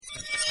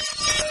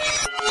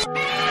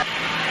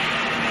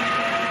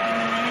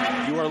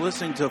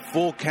listening to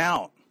Full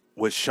Count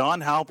with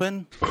Sean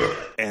Halpin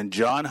and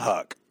John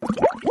Huck.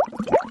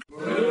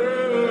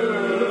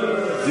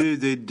 Dude,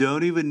 they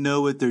don't even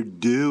know what they're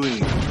doing.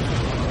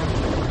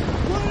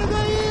 What are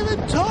they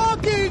even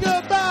talking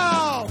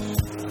about?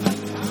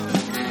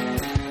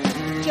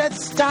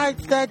 Just start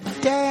the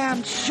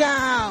damn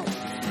show.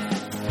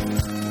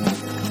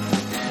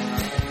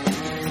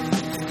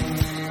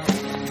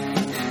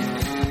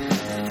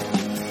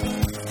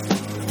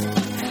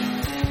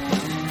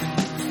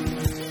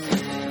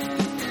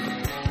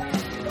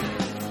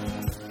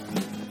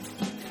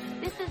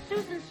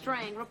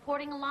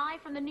 Reporting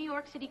live from the New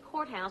York City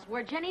courthouse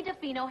where Jenny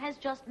DeFino has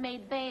just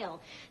made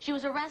bail. She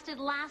was arrested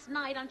last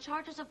night on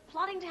charges of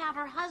plotting to have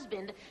her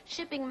husband,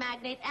 shipping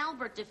magnate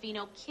Albert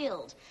DeFino,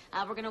 killed.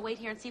 We're going to wait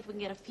here and see if we can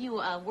get a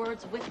few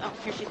words with... Oh,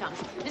 here she comes.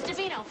 Miss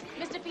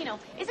DeFino,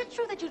 is it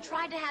true that you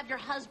tried to have your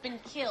husband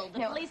killed?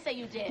 The police say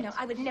you did. No,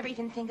 I would never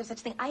even think of such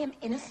a thing. I am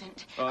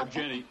innocent.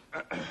 Jenny...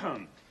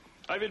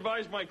 I've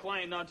advised my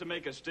client not to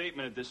make a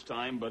statement at this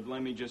time, but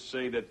let me just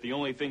say that the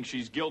only thing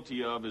she's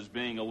guilty of is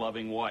being a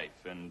loving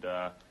wife, and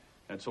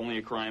that's only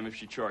a crime if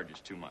she charges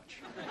too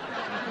much.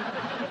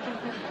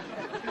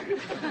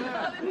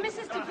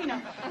 Mrs. DeFino,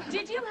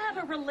 did you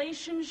have a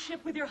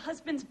relationship with your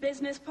husband's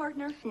business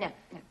partner? No.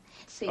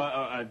 See...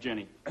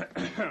 Jenny,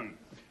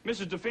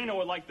 Mrs. DeFino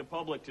would like the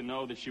public to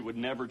know that she would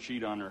never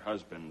cheat on her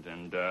husband,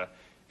 and if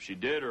she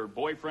did, her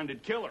boyfriend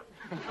would kill her.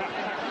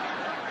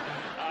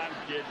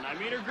 I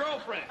mean her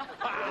girlfriend.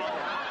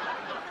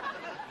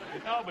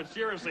 No, but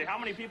seriously, how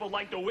many people would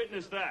like to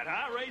witness that,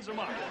 huh? Raise them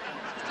up.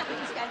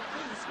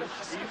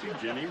 Easy,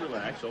 Jenny,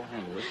 relax. I'll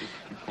handle it. Just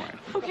keep quiet.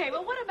 Okay,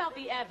 well, what about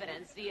the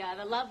evidence, the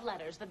love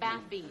letters, the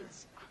bath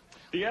beads?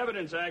 The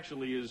evidence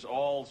actually is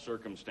all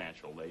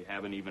circumstantial. They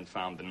haven't even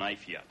found the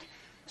knife yet.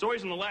 It's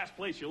always in the last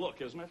place you look,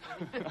 isn't it?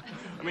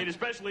 I mean,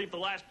 especially if the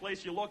last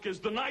place you look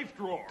is the knife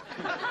drawer.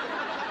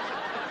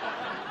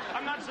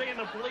 I'm not saying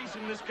the police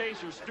in this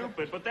case are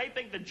stupid, but they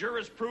think the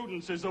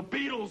jurisprudence is a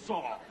beetle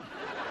saw.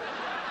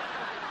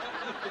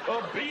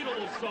 A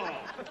beetle saw.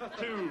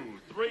 2,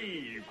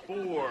 3,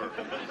 4.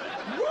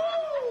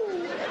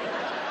 Woo!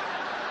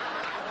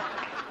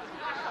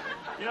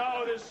 You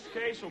know, this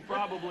case will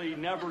probably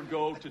never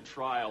go to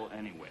trial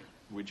anyway,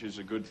 which is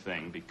a good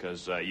thing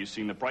because you've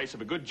seen the price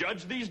of a good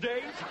judge these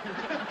days.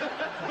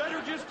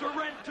 Better just to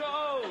rent to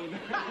own.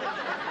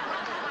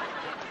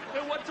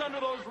 And what's under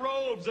those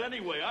robes,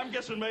 anyway? I'm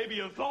guessing maybe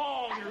a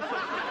thong or something.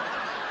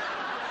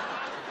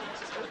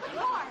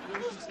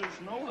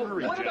 There's no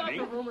hurry, What Jenny.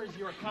 about the rumors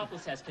your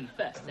accomplice has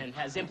confessed and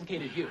has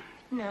implicated you?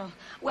 No.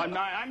 Well,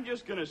 I'm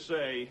just going to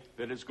say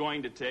that it's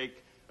going to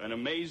take an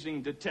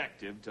amazing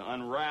detective to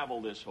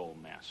unravel this whole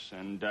mess.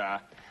 And,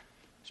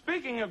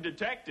 speaking of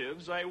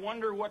detectives, I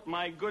wonder what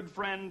my good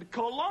friend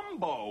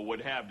Columbo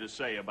would have to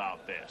say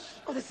about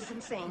this. oh, this is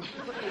insane.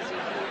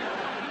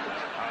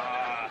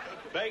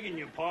 Begging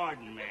your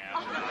pardon, ma'am.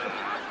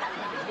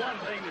 There's one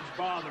thing that's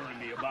bothering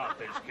me about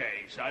this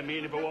case. I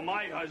mean, if it were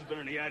my husband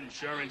and he had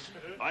insurance,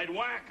 I'd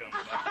whack him.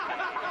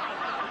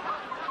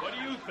 What do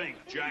you think,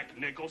 Jack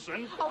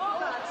Nicholson? Oh, for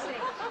God's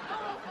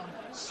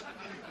sake.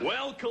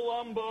 Well,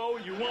 Columbo,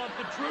 you want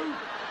the truth?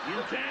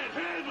 You can't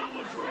handle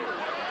the truth.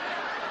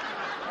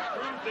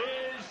 Truth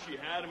is, she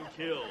had him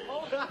killed.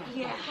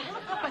 Yeah,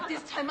 but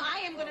this time I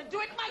am going to do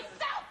it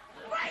myself.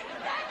 Right,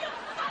 then, you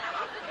son of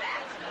a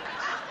bitch!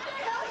 I'll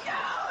kill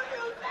you,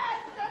 you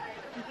bastard!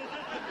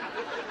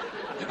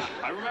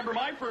 I remember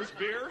my first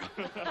beer.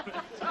 There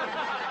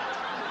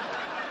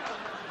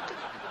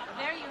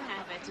you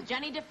have it.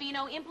 Jenny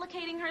DeFino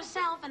implicating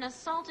herself and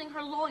assaulting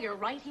her lawyer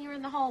right here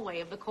in the hallway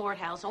of the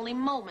courthouse, only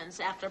moments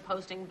after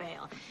posting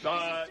bail.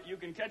 You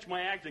can catch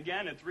my act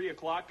again at 3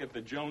 o'clock at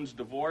the Jones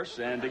divorce,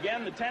 and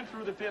again the 10th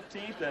through the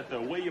 15th at the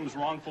Williams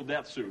wrongful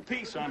death suit.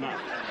 Peace, I'm out.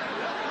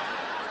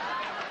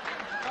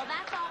 Well,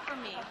 that's all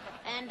from me.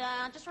 And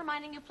just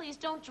reminding you, please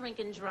don't drink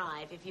and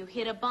drive. If you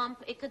hit a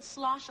bump, it could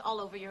slosh all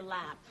over your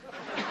lap.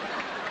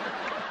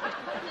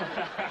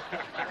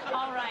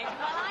 All right.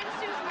 Well, I'm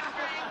Susan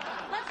Strang.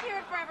 Let's hear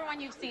it for everyone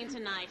you've seen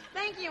tonight.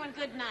 Thank you and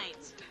good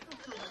night.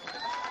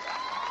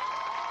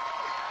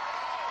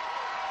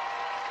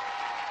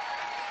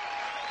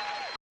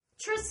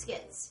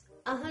 Triscuits,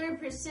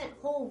 100%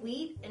 whole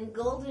wheat and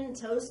golden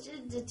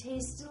toasted to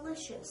taste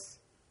delicious.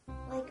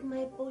 Like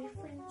my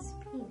boyfriend's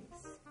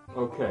penis.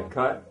 Okay,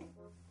 cut.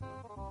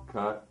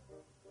 Cut.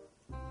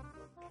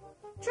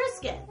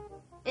 Triscuit,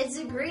 it's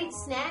a great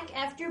snack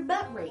after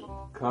butt rape.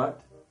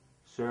 Cut.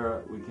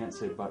 Sarah, we can't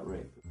say butt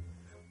rape.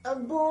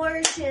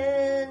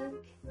 Abortion.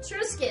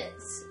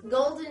 Triscuits,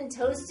 golden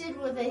toasted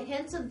with a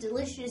hint of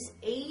delicious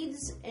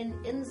AIDS and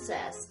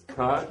incest.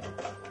 Cut.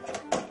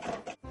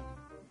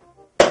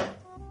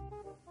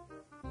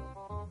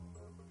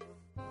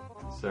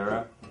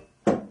 Sarah?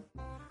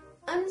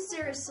 I'm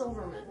Sarah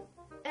Silverman,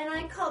 and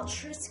I call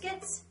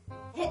Triscuits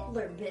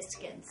Hitler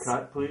biscuits.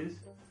 Cut, please.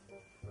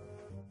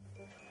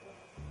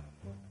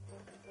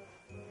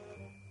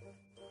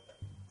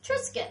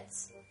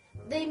 Triscuits,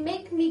 they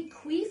make me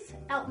queef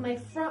out my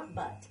front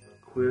butt.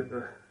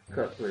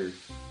 Cut,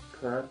 please.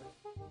 Cut.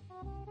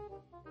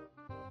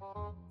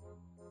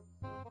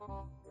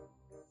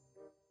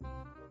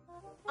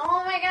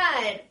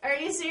 God. Are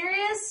you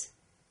serious?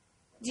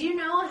 Do you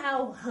know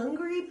how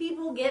hungry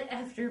people get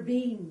after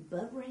being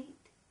butt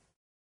raped?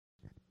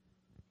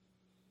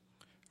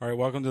 All right,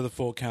 welcome to the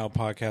Full Count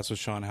Podcast with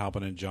Sean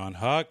Halpin and John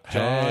Huck.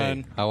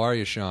 John, Hey, how are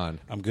you, Sean?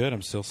 I'm good.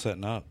 I'm still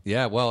setting up.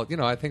 Yeah, well, I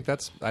do think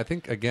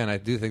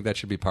that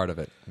should be part of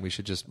it. We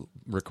should just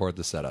record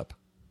the setup.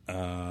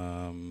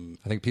 I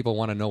think people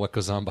want to know what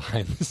goes on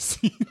behind the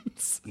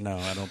scenes. No,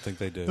 I don't think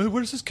they do. Hey,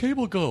 where does this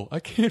cable go? I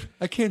can't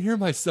hear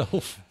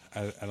myself.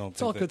 I don't.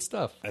 It's all good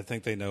stuff. I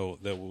think they know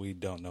that we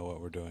don't know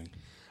what we're doing.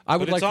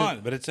 But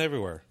it's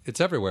everywhere.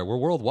 It's everywhere. We're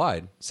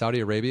worldwide.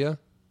 Saudi Arabia.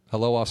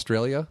 Hello,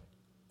 Australia.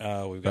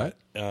 We've got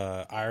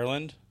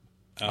Ireland.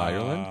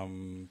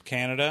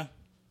 Canada.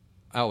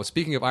 Oh,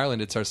 speaking of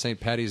Ireland, it's our St.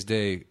 Paddy's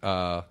Day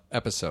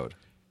episode.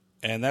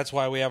 And that's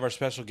why we have our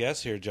special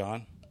guest here,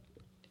 John.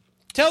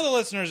 Tell the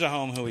listeners at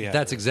home who we have.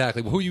 That's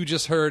exactly who you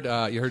just heard.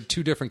 You heard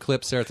two different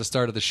clips there at the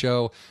start of the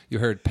show. You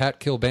heard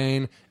Pat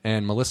Kilbane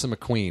and Melissa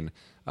McQueen.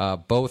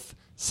 Both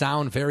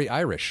sound very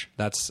Irish.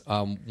 That's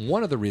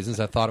one of the reasons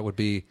I thought it would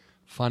be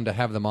fun to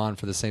have them on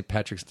for the St.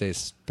 Patrick's Day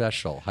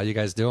special. How you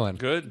guys doing?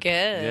 Good.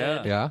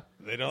 Yeah.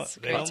 They don't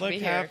to look be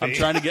happy. I'm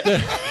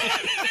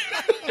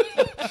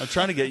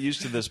trying to get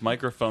used to this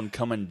microphone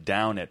coming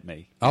down at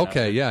me.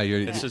 Okay, yeah.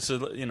 It's just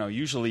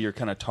usually you're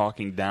kind of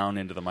talking down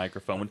into the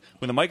microphone.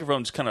 When the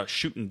microphone's kind of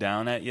shooting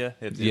down at you,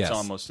 it's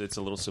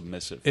a little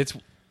submissive. It's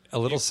a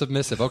little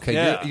submissive. Okay,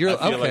 yeah, you're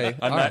I feel okay.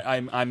 Like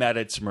I'm at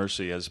its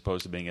mercy as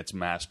opposed to being its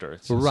master.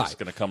 It's Right. just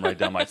going to come right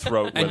down my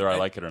throat whether I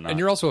like it or not. And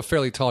you're also a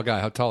fairly tall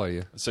guy. How tall are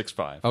you?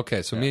 6'5".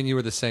 Okay, so me and you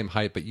were the same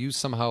height, but you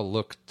somehow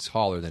look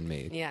taller than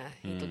me. Yeah,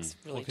 he looks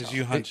really Because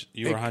tall.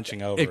 you were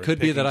hunching over. It could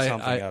be that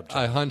I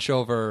I hunch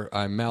over.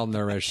 I'm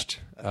malnourished.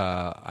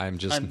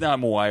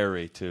 I'm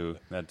wiry too.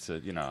 That's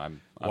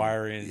I'm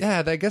wiry.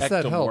 Yeah, I guess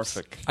that helps.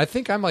 ectomorphic. I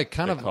think I'm like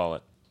kind They of call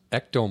it.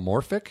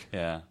 ectomorphic.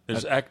 Yeah,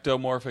 there's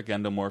ectomorphic,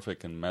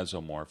 endomorphic, and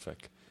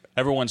mesomorphic.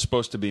 Everyone's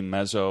supposed to be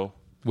meso.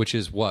 Which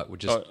is what?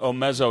 Which is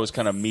meso is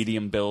kind of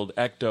medium build.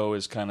 Ecto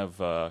is kind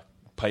of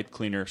pipe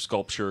cleaner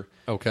sculpture.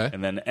 Okay.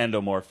 And then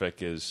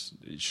endomorphic is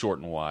short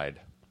and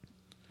wide.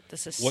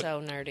 This is so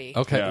nerdy.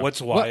 Okay. Yeah.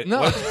 What's wide?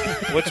 No.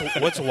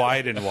 What's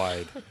wide and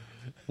wide?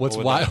 What's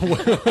What wide?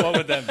 What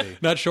would that be?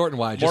 Not short and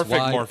wide, just Morphic,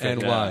 wide morphic,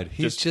 and yeah. wide.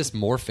 He's just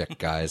morphic,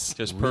 guys.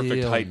 Just perfect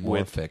Real height,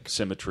 width, morphic.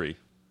 symmetry.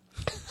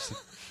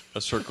 A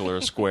circle or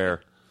a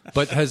square.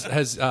 But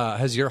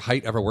has your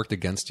height ever worked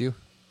against you?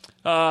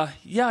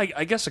 Yeah,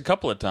 I guess a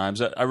couple of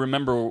times. I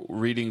remember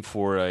reading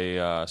for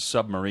a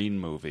submarine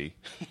movie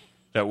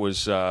that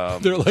was...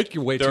 They're like,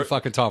 you're way too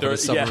fucking tall for the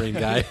submarine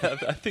guy. Yeah,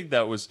 I think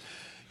that was...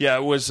 Yeah,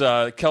 it was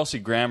Kelsey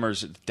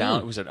Grammer's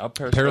down... Was it up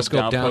Periscope?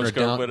 Periscope down or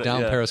Periscope?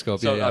 down Periscope,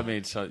 So, yeah. I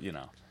mean,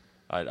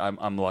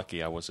 I'm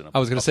lucky I wasn't I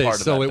was going to say, part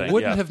of so that it thing.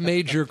 wouldn't Yeah. have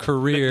made your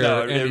career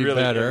No, any it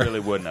better. really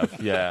wouldn't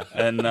have. Yeah,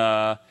 and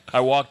I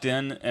walked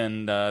in,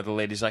 and the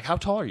lady's like, "How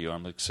tall are you?"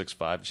 I'm like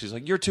 6'5". She's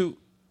like, "You're too."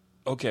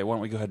 Okay, why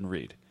don't we go ahead and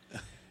read?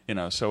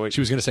 So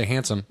She was going to say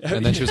handsome,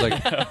 and then she was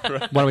like,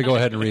 why don't we go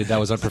ahead and read? That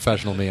was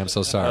unprofessional of me. I'm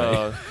so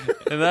sorry.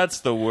 and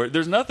that's the worst.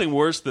 There's nothing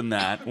worse than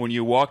that when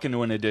you walk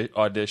into an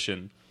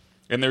audition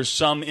and there's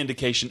some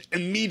indication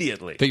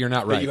immediately That you're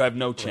not right. that you have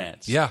no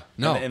chance. Yeah,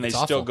 no, and they it's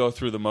still awful. go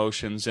through the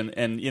motions. And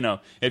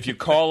if you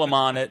call them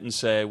on it and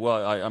say,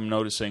 "Well, I'm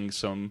noticing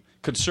some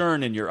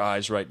concern in your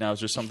eyes right now. Is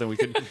there something we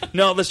could?"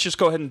 No, let's just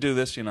go ahead and do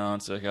this.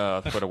 It's like,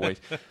 oh, what a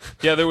waste.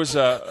 Yeah, there was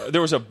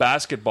a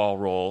basketball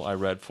role I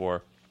read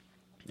for.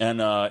 And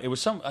it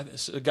was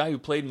a guy who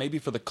played maybe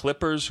for the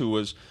Clippers who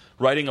was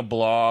writing a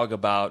blog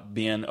about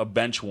being a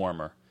bench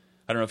warmer.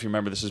 I don't know if you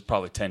remember. This is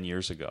probably 10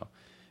 years ago.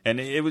 And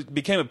it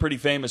became a pretty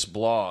famous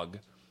blog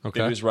that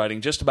he was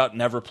writing just about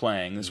never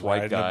playing, this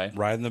white guy.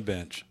 Riding the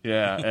bench.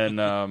 Yeah,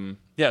 and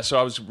so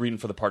I was reading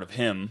for the part of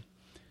him.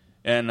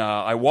 And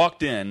I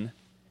walked in,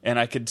 and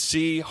I could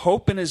see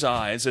hope in his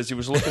eyes as he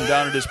was looking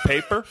down at his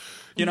paper,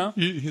 and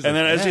then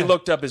as he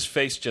looked up, his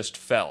face just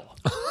fell.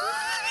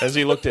 As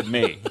he looked at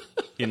me.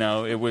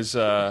 It was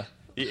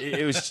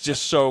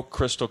just so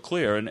crystal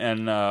clear,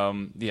 and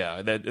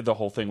the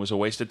whole thing was a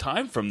waste of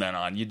time from then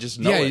on. You just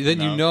know it. Then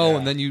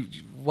and then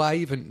why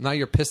even now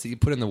you're pissed that you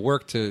put in the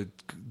work to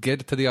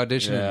get to the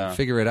audition and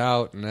figure it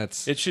out, and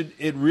that's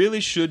it really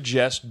should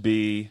just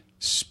be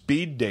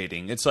speed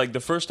dating. It's like the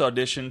first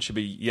audition should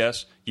be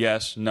yes,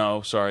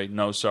 no, sorry,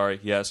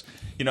 yes,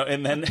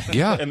 and then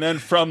and then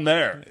from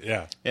there,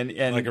 and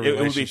like it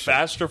would be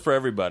faster for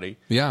everybody.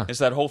 Yeah, it's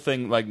that whole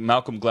thing like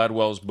Malcolm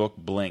Gladwell's book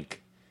Blink.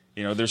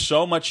 There's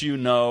so much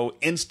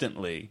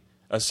instantly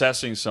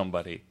assessing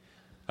somebody.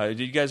 Did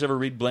you guys ever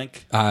read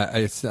Blink?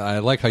 I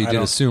like how you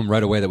did assume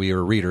right away that we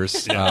were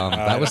readers.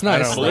 That was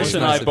nice. Melissa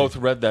and I both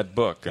read that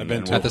book. At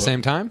the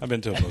same time? I've been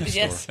to a bookstore.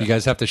 Yes. You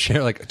guys have to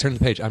share, turn the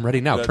page. I'm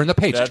ready now. Turn the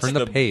page. Turn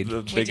the page.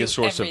 The biggest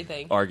source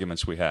everything. of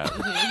arguments we have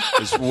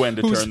is when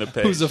to turn the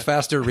page. Who's a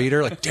faster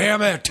reader?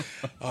 Damn it.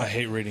 Oh, I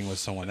hate reading with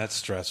someone. That's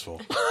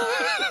stressful.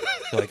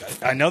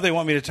 I know they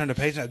want me to turn the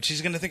page.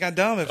 She's going to think I'm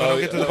dumb if I don't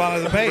get to the bottom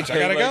of the page. I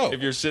got to go.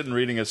 If you're sitting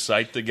reading a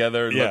site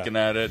together and looking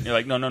at it, and you're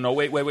like, no,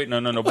 wait,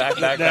 no, back,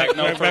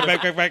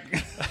 no, back.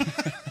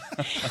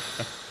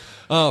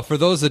 For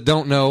those that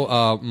don't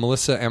know,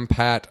 Melissa and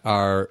Pat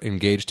are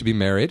engaged to be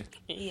married.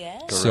 Yeah.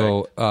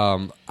 So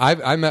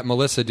I met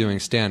Melissa doing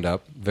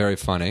stand-up. Very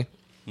funny.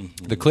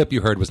 Mm-hmm. The clip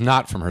you heard was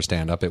not from her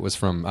stand-up. It was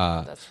from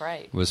That's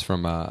right. It was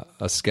from a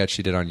sketch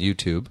she did on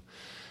YouTube.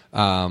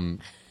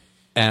 And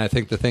I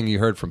think the thing you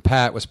heard from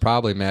Pat was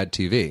probably Mad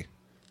TV,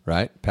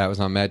 right? Pat was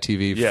on Mad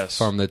TV Yes.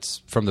 from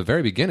the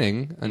very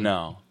beginning. And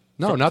No,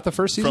 not the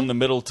first season. from the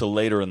middle to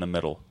later in the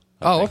middle.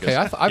 Okay.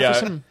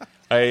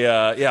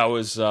 I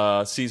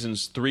was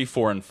seasons 3,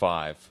 4, and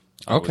 5.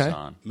 I was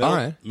on. Middle, All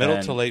right. middle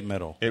And to late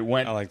middle. It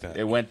went. I like that.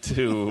 It went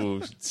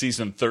to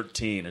season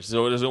 13,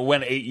 so it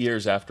went 8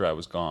 years after I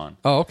was gone.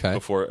 Oh, okay.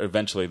 Before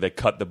eventually they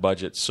cut the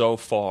budget so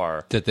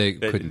far that they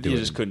couldn't do it. You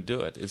just couldn't do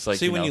it. It's like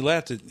when you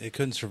left, it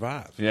couldn't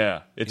survive.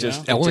 Yeah, it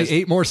just only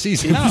 8 more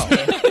seasons. No,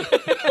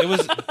 it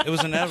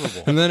was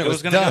inevitable, and then it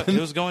was done.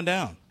 It was going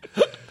down.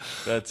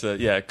 That's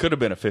it could have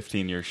been a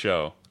 15-year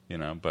show.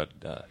 But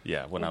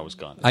when I was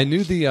gone, I knew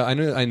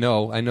I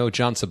know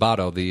John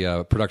Sabato,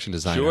 the production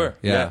designer. Sure.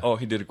 Yeah. Oh,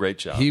 he did a great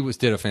job. He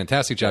did a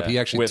fantastic job. He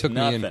actually with took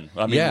nothing. me in.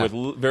 I mean,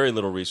 with very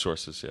little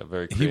resources. Yeah,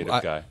 very creative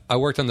guy. I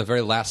worked on the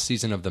very last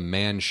season of The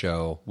Man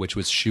Show, which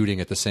was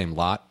shooting at the same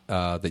lot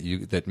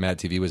that Mad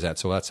TV was at.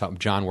 So that's how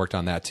John worked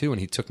on that too.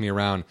 And he took me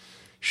around,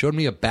 showed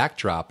me a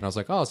backdrop, and I was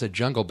like, "Oh, it's a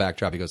jungle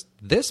backdrop." He goes,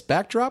 "This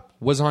backdrop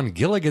was on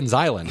Gilligan's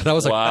Island," and I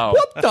was Wow. like,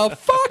 "What the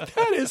fuck?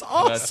 That is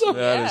awesome!"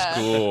 That is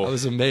cool. I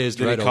was amazed.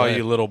 Did right he call away.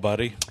 you little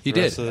buddy? He the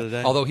did. rest of the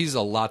day? Although he's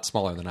a lot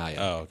smaller than I am.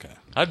 Oh, okay.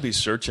 I'd be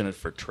searching it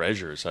for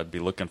treasures. I'd be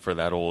looking for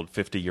that old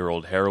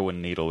 50-year-old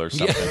heroin needle or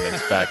something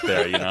that's back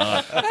there.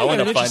 I want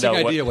to find out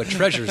idea what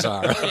treasures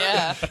are.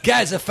 Yeah.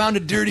 Guys, I found a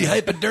dirty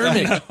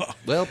hypodermic.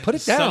 Well, put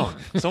it down.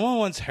 Someone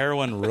wants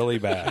heroin really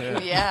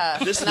bad. Yeah.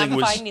 This And thing I'm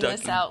was finding stuck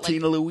this in out,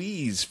 Tina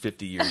Louise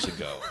 50 years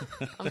ago.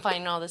 I'm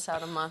finding all this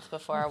out a month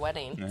before our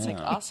wedding. It's like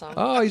awesome.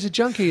 Oh, he's a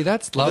junkie.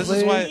 That's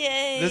lovely.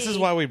 This is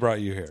why we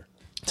brought you here.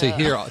 To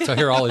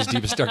hear all his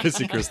deepest, darkest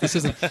secrets. This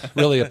isn't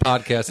really a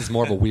podcast. It's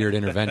more of a weird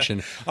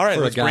intervention. All right,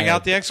 for let's a guy. bring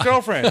out the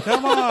ex-girlfriend.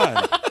 Come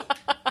on.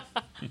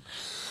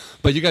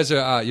 But you guys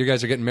are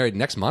getting married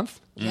next month.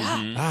 Yeah.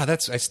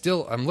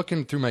 I'm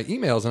looking through my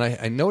emails and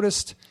I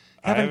noticed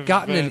I haven't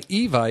gotten an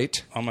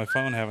Evite on my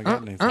phone. Haven't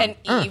gotten anything.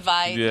 An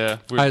Evite. Yeah,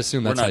 I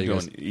assume that's we're how not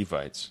you doing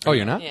Evites. Oh,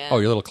 you're not? Yeah. Oh,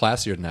 you're a little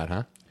classier than that,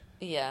 huh?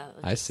 Yeah.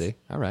 I see.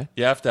 All right.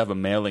 You have to have a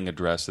mailing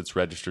address that's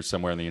registered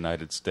somewhere in the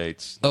United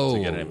States to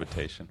get an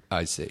invitation.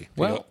 I see.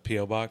 Well,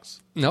 P.O.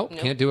 box? Nope,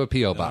 can't do a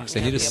P.O. box.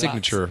 They need a P.O. box.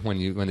 signature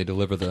when they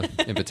deliver the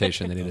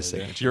invitation. They need a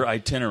signature. Your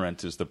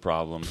itinerant is the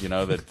problem.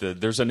 That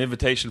there's an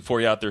invitation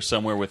for you out there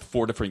somewhere with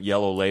 4 different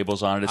yellow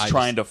labels on it. It's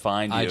trying to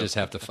find you. I just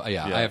have to. I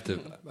have to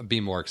be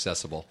more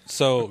accessible.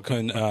 So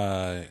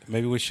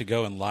maybe we should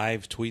go and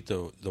live tweet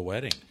the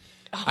wedding.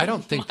 I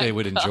don't think they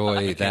would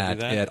enjoy that,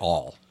 do that? at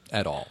all.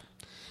 At all.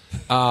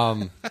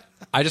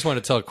 I just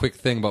wanted to tell a quick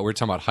thing about, we were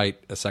talking about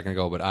height a second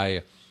ago, but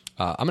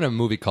I'm in a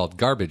movie called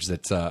Garbage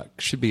that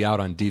should be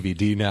out on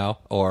DVD now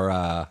or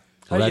How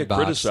do you Redbox.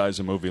 criticize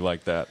a movie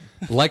like that?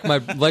 Like my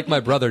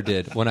brother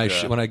did when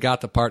I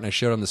got the part and I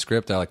showed him the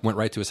script. I went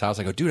right to his house.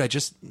 I go, dude,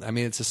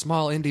 it's a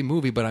small indie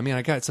movie, but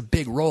it's a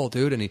big role,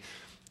 dude. And he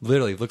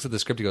literally looks at the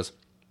script. He goes,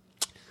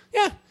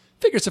 yeah.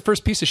 Figure it's the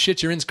first piece of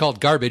shit you're in is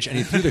called Garbage, and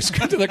he threw the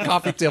script to the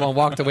coffee table and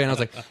walked away. And I was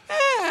like,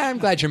 I'm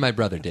glad you're my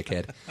brother,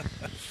 dickhead.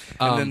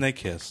 And then they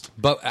kissed.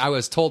 But I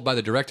was told by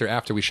the director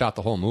after we shot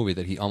the whole movie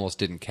that he almost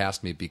didn't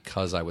cast me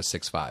because I was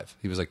 6'5".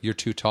 He was like, you're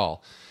too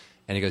tall.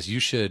 And he goes, you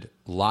should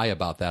lie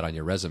about that on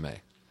your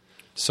resume.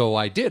 So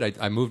I did.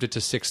 I moved it to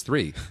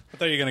 6'3". I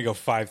thought you were going to go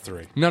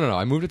 5'3". No.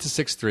 I moved it to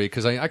 6'3"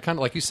 because I kind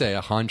of, like you say,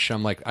 a hunch.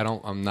 I'm like,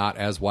 I'm not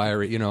as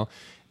wiry,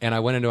 And I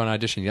went into an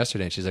audition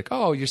yesterday, and she's like,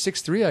 oh, you're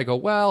 6'3". I go,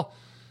 well...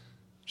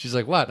 She's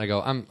like, what? And I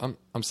go, I'm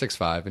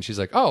 6'5". And she's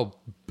like, oh,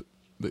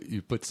 but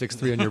you put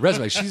 6'3" on your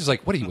resume. She's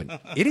like, what are you, an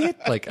idiot?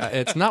 Like,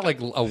 it's not like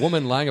a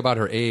woman lying about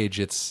her age.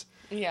 It's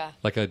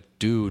like a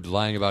dude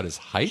lying about his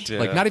height. Yeah.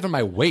 Like, not even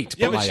my weight,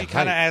 Yeah, but but my she height.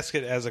 kind of asked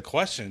it as a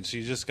question.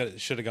 She just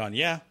should have gone,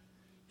 yeah.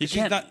 You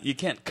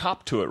can't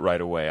cop to it right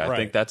away. I Right.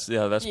 think that's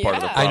part of the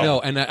problem. I know,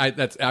 and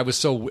I was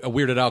so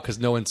weirded out because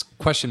no one's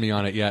questioned me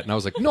on it yet, and I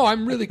was like, no,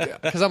 I'm really,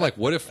 because I'm like,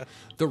 what if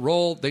the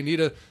role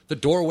the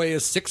doorway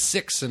is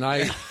 6'6", and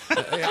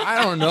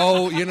I don't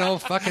know,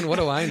 fucking what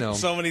do I know?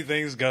 So many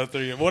things go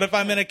through you. What if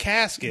I'm in a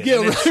casket? Yeah,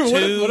 and right.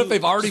 it's What if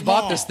they've already bought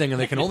small? this thing and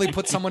they can only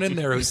put someone in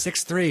there who's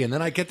 6'3", and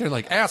then I get there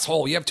like,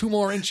 asshole, you have 2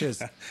 more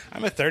inches.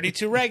 I'm a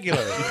 32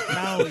 regular.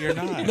 No, you're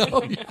not.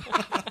 No,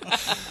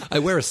 I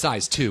wear a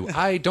size 2.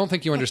 I don't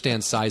think you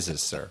understand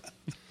sizes, sir.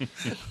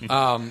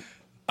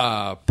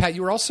 Pat,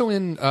 you were also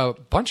in a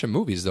bunch of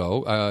movies,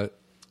 though.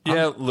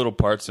 Little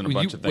parts in a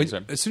bunch of things.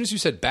 As soon as you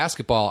said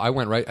basketball, I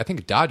went right. I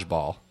think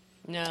dodgeball.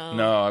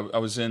 No. I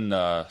was in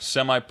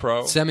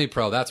semi-pro.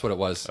 Semi-pro, that's what it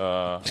was.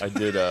 I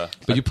did.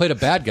 But you played a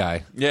bad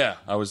guy. Yeah,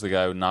 I was the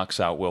guy who knocks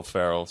out Will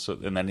Ferrell. So,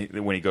 and then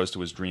when he goes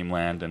to his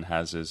dreamland and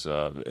has his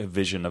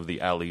vision of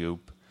the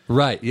alley-oop.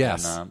 Right,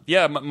 yes.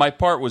 And, my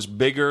part was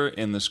bigger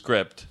in the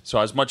script, so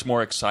I was much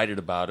more excited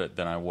about it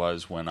than I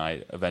was when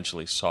I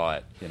eventually saw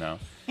it,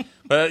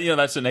 But But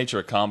that's the nature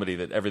of comedy,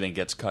 that everything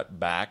gets cut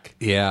back.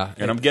 Yeah.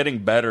 And I'm getting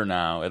better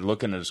now at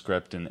looking at a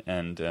script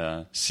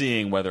and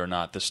seeing whether or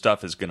not the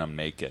stuff is going to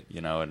make it.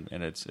 And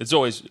it's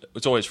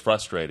always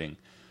frustrating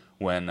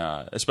when,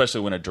 especially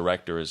when a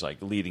director is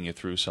like leading you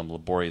through some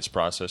laborious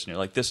process, and you're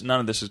like, none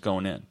of this is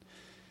going in.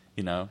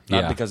 Not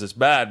because it's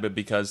bad, but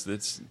because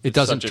it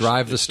doesn't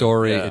drive the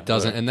story. Yeah, it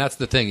doesn't, right. and that's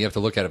the thing. You have to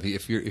look at it.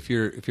 If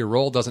your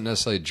role doesn't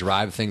necessarily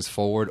drive things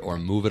forward or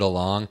move it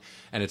along,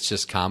 and it's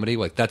just comedy,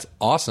 like that's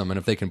awesome. And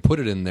if they can put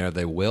it in there,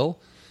 they will.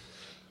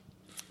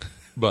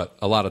 But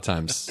a lot of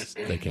times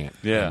they can't.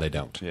 Yeah, and they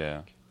don't.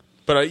 Yeah,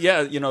 but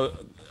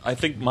I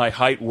think my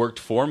height worked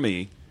for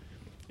me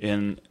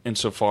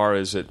insofar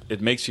as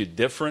it makes you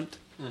different.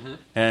 Mm-hmm.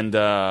 And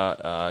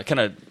kind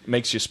of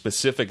makes you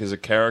specific as a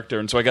character,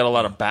 and so I got a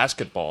lot of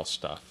basketball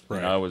stuff.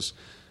 Right.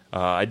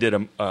 I did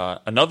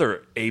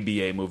another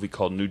ABA movie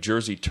called New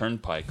Jersey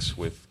Turnpikes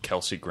with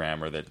Kelsey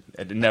Grammer. That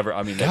it never.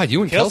 I mean, God,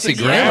 you and Kelsey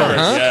Grammer,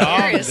 huh?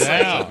 Yeah.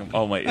 Seriously.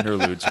 All my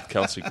interludes with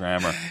Kelsey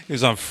Grammer. He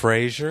was on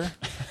Frasier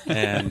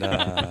and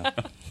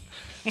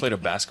played a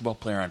basketball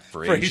player on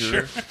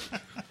Frasier.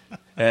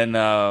 And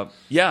I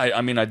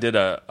did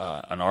an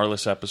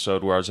Arliss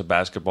episode where I was a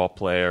basketball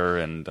player,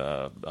 and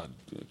a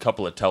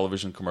couple of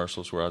television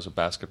commercials where I was a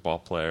basketball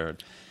player,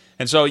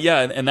 and so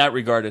in that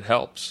regard it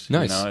helps.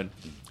 Nice. I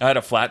had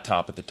a flat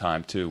top at the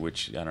time too,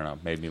 which I don't know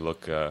made me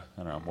look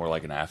more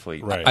like an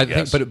athlete. Right. I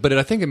think, but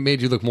I think it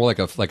made you look more like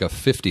a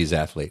 50s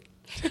athlete.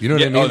 You know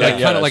what I mean?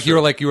 Kind of like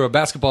you were a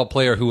basketball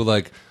player who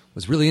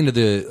was really into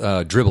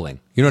the dribbling.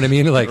 You know what I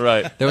mean?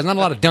 Right. There was not a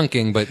lot of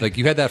dunking, but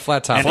you had that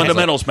flat top. And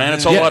fundamentals, man.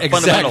 It's all about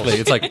fundamentals.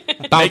 It's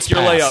like bounce your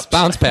pass, layups.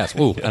 bounce pass.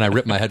 Ooh, and I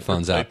ripped my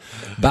headphones out.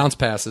 Bounce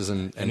passes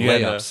and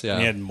layups. You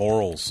had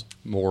morals.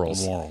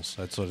 Morals.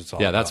 That's what it's all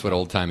about. Yeah, that's what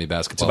old-timey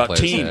basketball It's about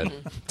players team.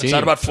 had. It's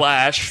not about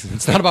flash.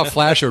 It's not about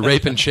flash or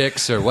raping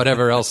chicks or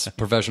whatever else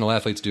professional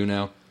athletes do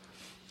now.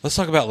 Let's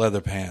talk about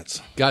leather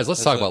pants. Guys,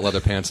 let's talk about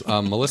leather pants.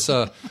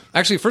 Melissa,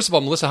 actually, first of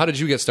all, Melissa, how did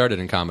you get started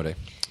in comedy?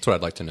 That's what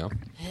I'd like to know.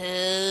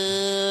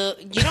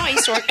 I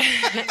used to work.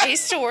 I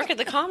used to work at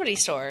the Comedy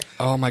Store.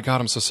 Oh my God,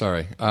 I'm so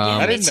sorry.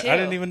 I Me too.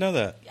 didn't even know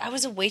that. I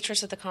was a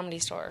waitress at the Comedy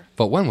Store.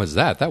 But when was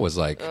that? That was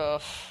like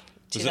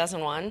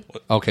 2001.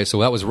 Okay, so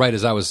that was right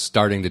as I was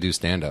starting to do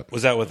stand-up.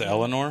 Was that with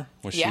Eleanor?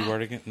 Was Yeah. she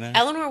working there?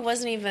 Eleanor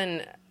wasn't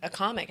even a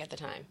comic at the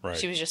time. Right.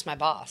 She was just my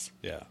boss.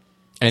 Yeah.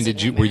 And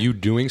were you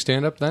doing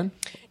stand-up then?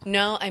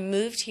 No, I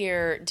moved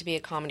here to be a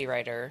comedy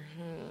writer.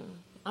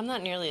 I'm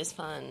not nearly as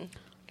fun.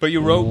 But you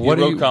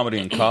wrote comedy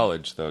in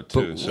college though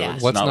too. So Yeah.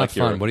 it's What's not like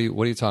fun? What are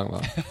you talking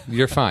about?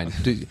 You're fine.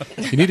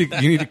 You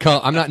need to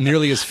call. I'm not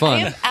nearly as I fun.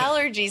 have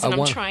allergies and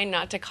I'm trying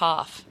not to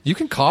cough. You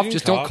can cough.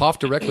 Just don't cough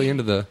directly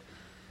into the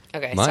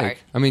Okay, mic. sorry.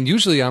 I mean,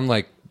 usually I'm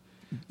like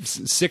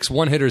 6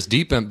 one-hitters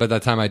deep by the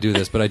time I do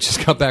this, but I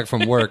just got back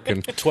from work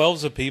and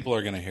 12s of people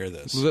are going to hear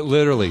this.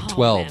 literally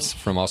 12s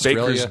from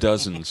Australia. Baker's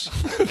dozens.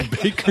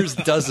 Baker's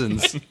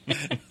dozens.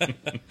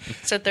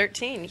 So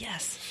 13,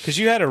 yes. Because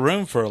you had a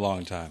room for a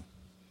long time.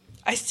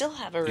 I still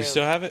have a room. You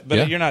still have it, but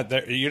Yeah. you're not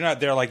there. You're not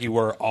there like you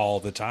were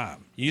all the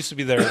time. You used to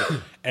be there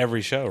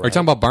every show, right? Are you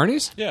talking about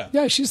Barney's? Yeah.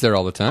 Yeah, she's there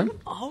all the time.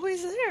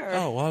 Always there.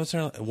 Oh, well, I was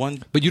there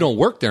one. But you don't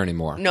work there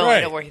anymore. No, Right.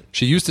 I don't work.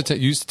 She used to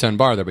tend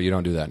bar there, but you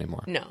don't do that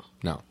anymore. No.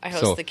 No. I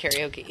host So the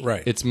karaoke.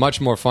 Right. It's much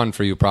more fun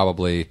for you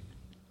probably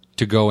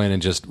to go in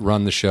and just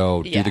run the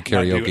show, Yeah. do the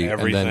Not do karaoke, and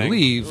then everything.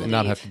 leave and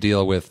not have to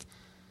deal with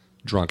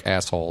drunk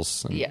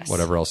assholes and Yes.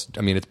 whatever else.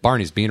 I mean, it's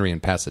Barney's Beanery in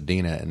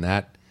Pasadena, and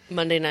that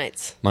Monday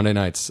nights, Monday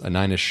nights, a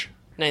 9-ish,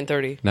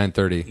 9:30.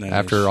 9:30, 9-ish.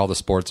 after all the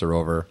sports are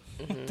over.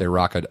 They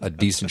rock a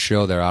decent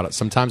show there.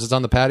 Sometimes it's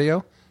on the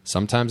patio,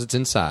 sometimes it's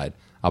inside.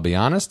 I'll be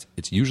honest,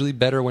 it's usually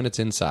better when it's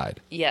inside.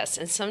 Yes,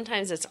 and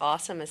sometimes it's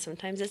awesome, and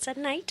sometimes it's a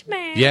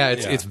nightmare. Yeah,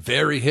 it's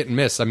very hit and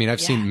miss. I mean,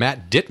 I've seen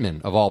Matt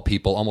Dittman, of all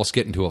people, almost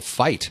get into a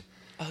fight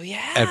Oh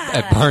yeah.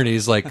 at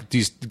Barney's. Like,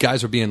 these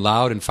guys were being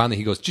loud, and finally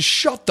he goes, "Just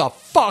shut the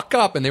fuck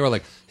up!" And they were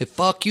like, "Hey,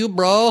 fuck you,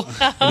 bro."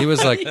 And he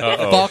was like,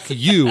 "Fuck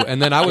you."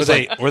 And then I was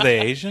Were they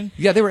Asian?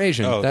 "Yeah, they were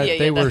Asian. Oh.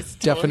 They were that's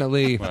totally-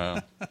 definitely."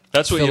 Wow.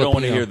 That's what you don't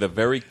want to Filipino. hear, the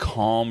very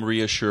calm,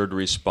 reassured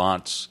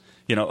response.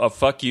 A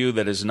fuck you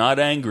that is not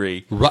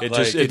angry. Right.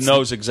 It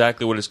knows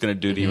exactly what it's going to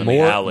do to you in the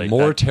alley.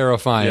 More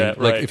terrifying. Yeah, Like,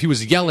 right. if he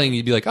was yelling,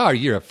 you'd be like, "Oh,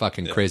 you're a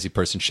fucking crazy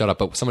person. Shut up."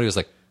 But somebody was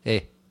like,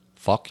 "Hey,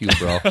 fuck you,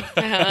 bro."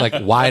 Like,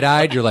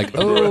 wide-eyed, you're like,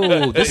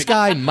 "Oh, this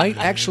guy might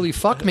actually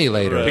fuck me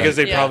later." Because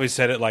they Yeah. probably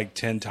said it like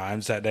 10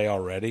 times that day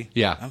already.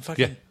 Yeah.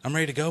 I'm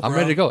ready to go, bro. I'm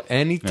ready to go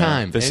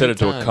anytime. They said it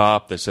to a anytime.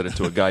 cop. They said it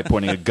to a guy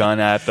pointing a gun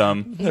at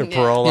them. Their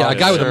parole Yeah, a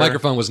guy with a officer.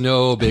 microphone was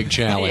no big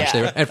challenge. Yeah.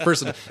 They were, at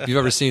first, if you've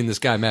ever seen this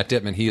guy, Matt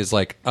Dittman, he is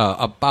like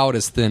about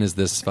as thin as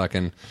this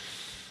fucking...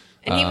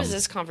 And he was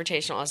as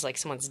confrontational as like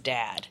someone's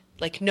dad.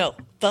 Like, no,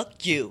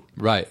 fuck you.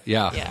 Right,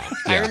 yeah. Yeah,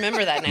 I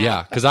remember that now.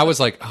 Yeah, because I was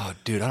like, "Oh,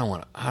 dude, I'm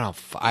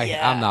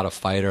not a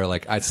fighter.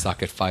 Like, I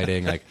suck at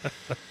fighting. Like,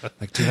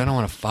 dude, I don't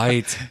want to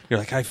fight. You're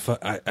like, I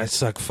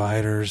suck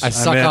fighters. I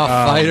suck off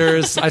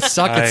fighters. I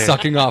suck at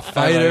sucking off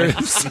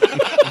fighters."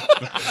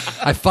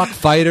 I fuck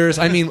fighters.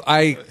 I mean,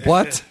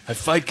 what? I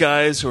fight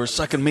guys who are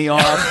sucking me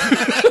off.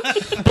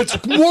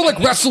 It's more like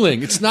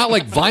wrestling. It's not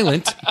like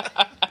violent.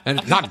 And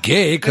it's not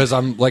gay because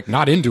I'm like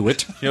not into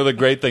it. You know, the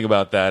great thing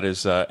about that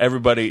is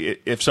everybody,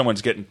 if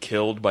someone's getting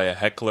killed by a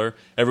heckler,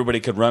 everybody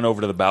could run over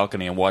to the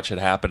balcony and watch it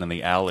happen in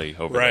the alley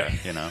over there,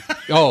 you know.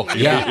 Oh,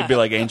 yeah. It'd be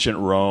like ancient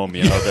Rome,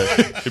 you know.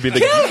 It'd be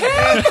the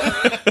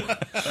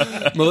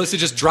Melissa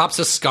just drops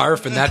a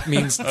scarf and that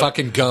means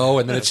fucking go,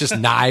 and then it's just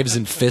knives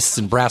and fists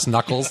and brass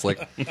knuckles.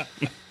 Like,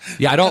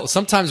 yeah, I don't.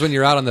 Sometimes when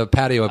you're out on the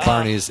patio at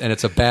Barney's and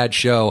it's a bad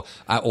show,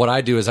 what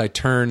I do is I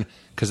turn,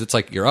 because it's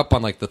like you're up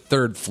on like the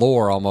third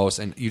floor almost,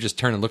 and you just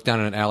turn and look down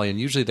in an alley, and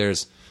usually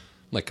there's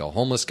like a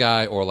homeless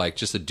guy or like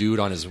just a dude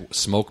on his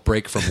smoke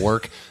break from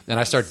work, and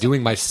I start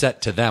doing my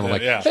set to them. I'm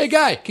like, hey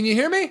guy, can you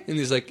hear me? And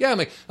he's like, yeah. I'm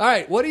like, all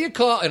right, what do you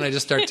call? And I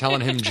just start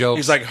telling him jokes.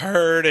 He's like,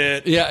 heard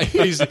it. Yeah,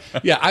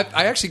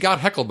 I actually got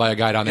heckled by a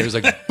guy down there. He was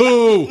like,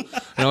 boo.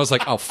 And I was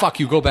like, oh,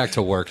 fuck you, go back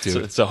to work, dude.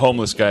 It's a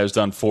homeless guy who's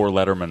done 4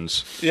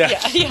 Lettermans. Yeah,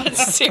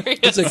 seriously.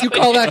 It's like, you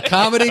call that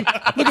comedy?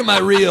 Look at my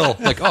reel.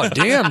 Like, oh,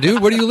 damn,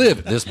 dude, where do you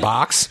live? This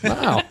box?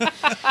 Wow.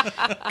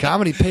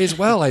 Comedy pays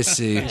well, I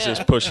see. He's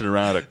just pushing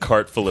around a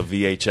cart full of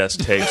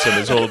VHS tapes and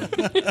his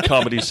old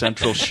Comedy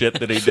Central shit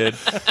that he did.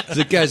 He's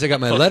like, guys, I got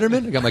my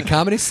Letterman, I got my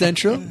Comedy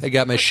Central, I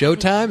got my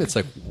Showtime. It's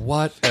like,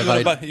 what have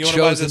I chosen? You want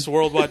to buy this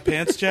Worldwide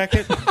Pants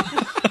jacket?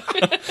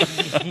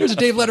 Here's a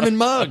Dave Letterman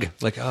mug.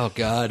 Like, oh,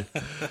 God.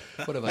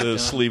 What have I done? The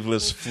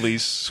sleeveless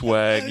fleece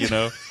swag, you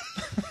know.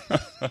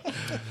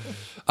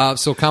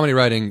 So comedy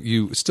writing,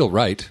 you still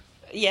write.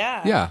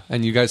 Yeah. Yeah,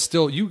 and you guys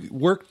still, you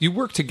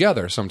work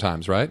together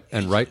sometimes, right?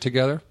 And write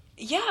together?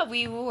 Yeah,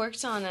 we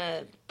worked on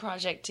a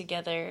project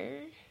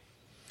together.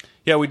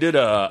 Yeah, we did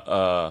I'm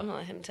gonna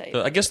let him tell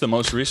you. I guess the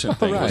most recent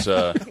thing was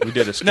we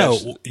did a sketch.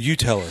 No, you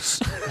tell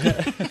us.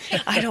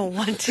 I don't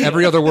want to.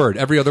 Every other word,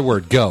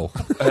 go.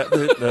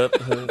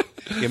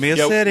 Give me a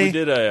city.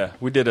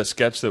 We did a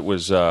sketch that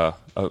was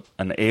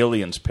an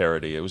Aliens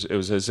parody. It was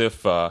as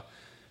if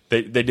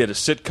they did a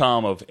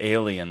sitcom of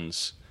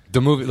aliens. The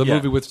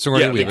movie with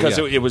Sigourney Weaver. Because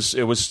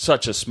it was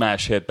such a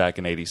smash hit back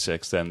in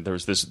 '86. Then there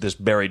was this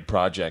buried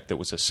project that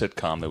was a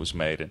sitcom that was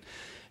made, and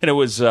it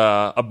was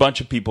a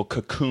bunch of people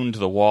cocooned to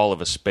the wall of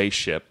a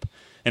spaceship,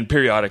 and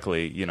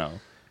periodically, you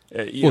know,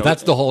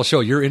 that's the whole show.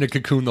 You're in a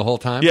cocoon the whole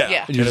time.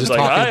 Yeah. And you're just like,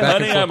 talking hi, back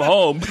honey, and forth. I'm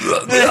home.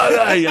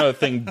 You know, a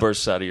thing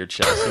bursts out of your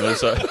chest, and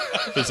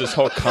there's this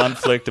whole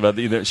conflict about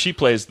she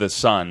plays the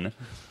son.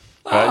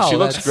 She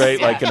looks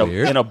great, like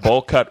in a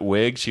bowl cut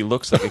wig. She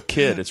looks like a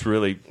kid. It's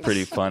really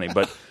pretty funny,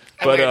 but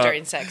I wear it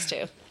during sex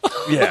too.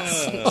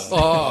 Yes.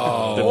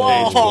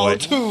 Whoa,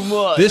 too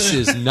much. This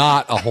is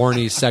not a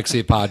horny,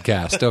 sexy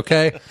podcast,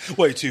 okay?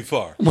 Way too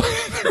far.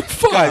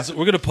 Guys,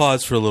 we're going to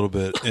pause for a little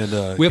bit.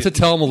 And we have to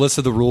tell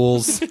Melissa the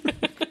rules.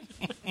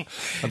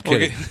 I'm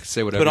kidding.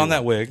 Say whatever. Put on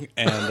that wig.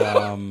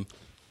 And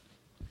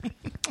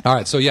all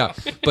right, so yeah.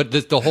 But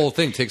the whole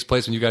thing takes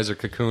place when you guys are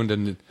cocooned.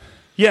 And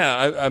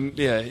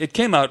it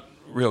came out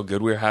real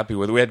good. We were happy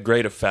with it. We had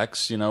great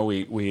effects. You know,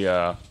 we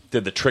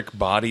did the trick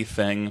body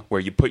thing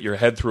where you put your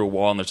head through a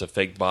wall and there's a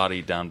fake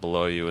body down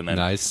below you, and then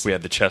we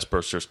had the chest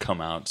bursters come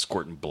out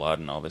squirting blood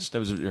and all this. It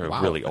was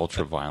really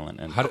ultra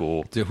violent and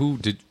cool.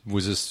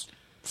 Was this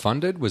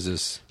funded? Was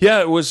this?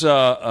 Yeah, it was.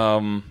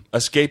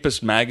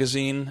 Escapist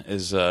Magazine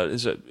is a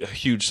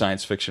huge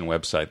science fiction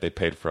website. They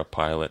paid for a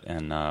pilot,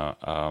 and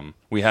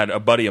we had a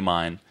buddy of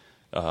mine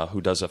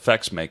who does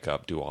effects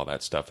makeup do all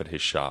that stuff at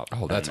his shop.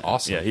 Oh, that's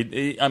awesome. Yeah,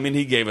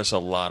 he gave us a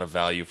lot of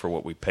value for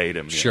what we paid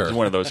him. Sure. He's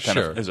one of those kind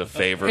of as a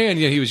favor. And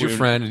he was your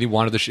friend, and he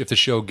wanted if the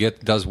show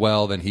does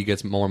well, then he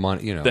gets more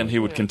money. You know, then he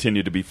would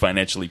continue to be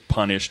financially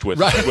punished with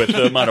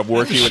the amount of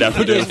work he would have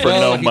to do for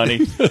no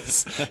money.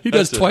 He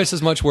does twice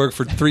as much work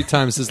for 3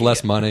 times as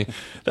less money.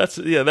 That's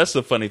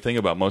the funny thing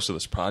about most of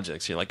those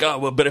projects. You're like, oh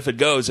well, but if it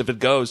goes,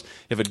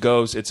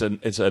 it's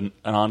an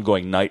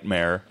ongoing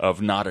nightmare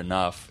of not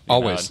enough.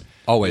 Always.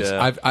 Always.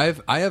 Yeah.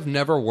 I have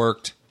never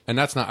worked, and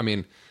that's not, I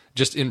mean,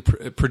 just in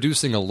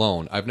producing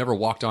alone, I've never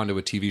walked onto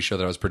a TV show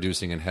that I was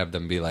producing and have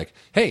them be like,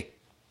 hey,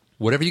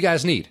 whatever you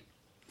guys need,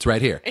 it's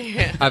right here.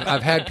 Yeah.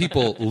 I've had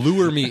people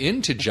lure me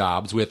into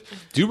jobs with,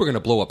 dude, we're going to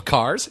blow up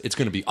cars. It's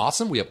going to be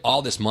awesome. We have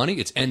all this money.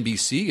 It's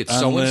NBC. It's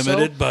unlimited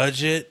so-and-so.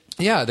 budget.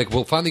 Yeah,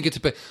 we'll finally get to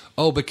pay.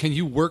 Oh, but can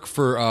you work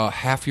for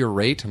half your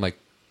rate? I'm like,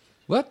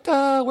 what?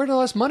 Where did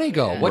all this monay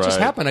go? What just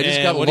happened? I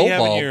just got what do you have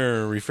in lowball.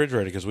 your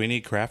refrigerator? Because we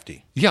need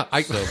crafty. Yeah,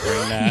 so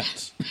bring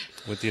that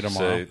with you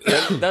tomorrow.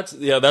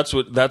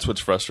 That's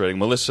what's frustrating.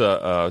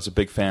 Melissa is a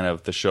big fan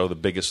of the show The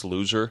Biggest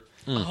Loser.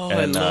 Oh,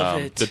 and, I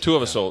love it. The two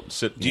of us will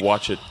sit and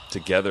watch it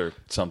together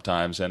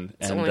sometimes.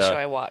 It's the only show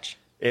I watch.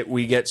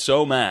 We get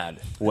so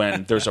mad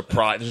when there's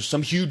there's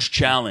some huge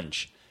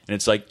challenge, and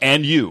it's like,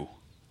 and you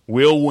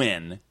will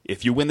win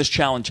if you win this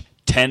challenge,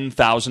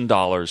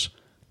 $10,000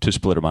 to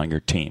split among your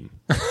team.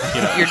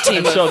 You know? Your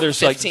team. So there's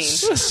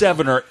 15. like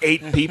 7 or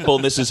 8 people.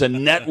 And this is a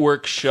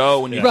network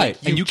show, and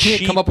and you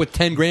can't come up with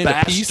 $10,000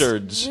 a piece.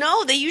 Bastards.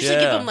 No, they usually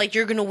give them like,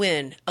 you're going to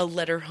win a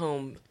letter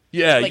home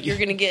Yeah, Like you're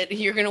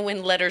gonna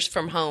win letters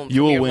from home You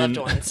from will your win. loved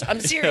ones. I'm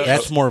serious.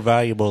 That's more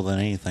valuable than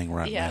anything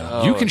right Yeah.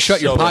 now. You can shut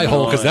your so pie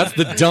hole because annoying.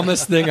 that's the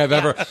dumbest thing I've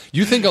ever.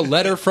 You think a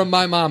letter from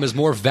my mom is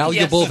more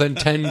valuable Yes. than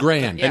 10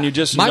 grand? And you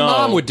just my know.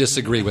 mom would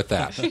disagree with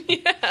that. She'd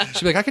be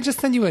like, "I can just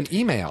send you an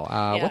email.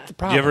 What's the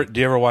problem?" Do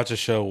you ever watch a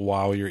show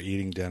while you're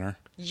eating dinner?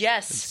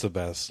 Yes. It's the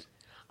best.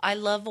 I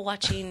love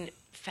watching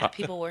fat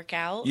people work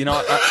out. You know,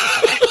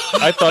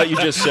 I thought you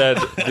just said.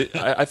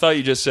 I thought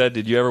you just said.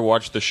 Did you ever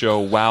watch the show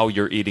Wow,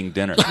 You're Eating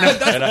Dinner?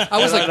 I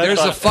was like, "There's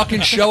a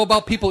fucking show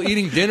about people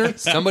eating dinner.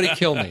 Somebody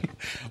kill me."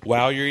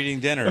 While you're eating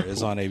dinner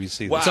is on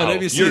ABC. Wow. It's on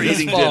ABC. You're this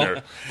eating fall.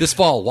 dinner. This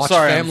fall, watch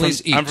Sorry,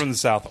 families eat. I'm from the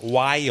South.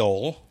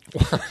 While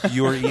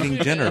you're eating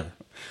dinner.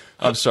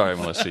 I'm sorry,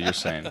 Melissa. You're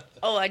saying.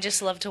 Oh, I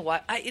just love to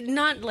watch.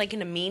 Not like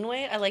in a mean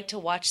way. I like to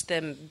watch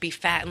them be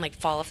fat and like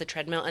fall off the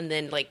treadmill, and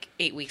then like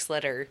 8 weeks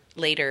later,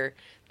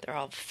 they're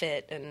all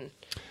fit and.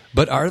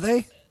 But are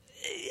they?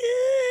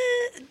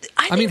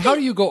 I mean, how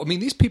do you go? I mean,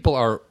 these people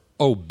are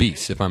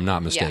obese, if I'm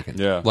not mistaken.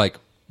 Yeah. Like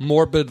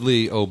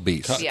morbidly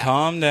obese. Yeah.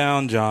 Calm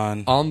down,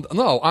 John.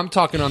 No, I'm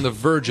talking on the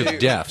verge of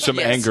death. Some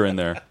anger in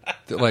there.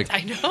 Like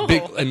I know.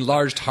 big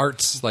enlarged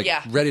hearts, like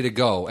Yeah. ready to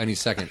go any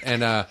second.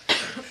 And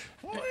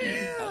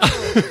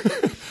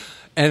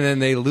and then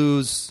they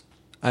lose.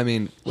 I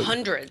mean,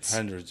 Hundreds.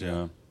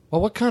 Yeah.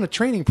 well, what kind of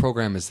training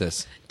program is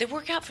this? They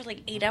work out for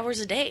like 8 hours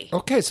a day.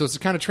 Okay, so it's the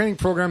kind of training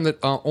program that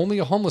only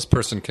a homeless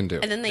person can do.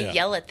 And then they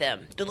yell at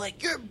them. They're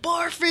like, "You're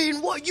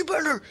barfing. What? You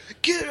better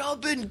get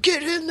up and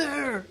get in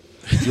there."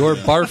 You're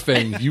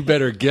barfing. You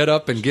better get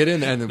up and get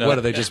in. And what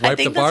do they just wipe I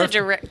think the barf? that's a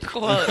direct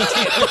quote.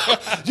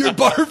 You're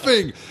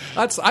barfing.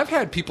 I've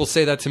had people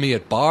say that to me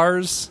at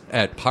bars,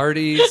 at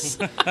parties.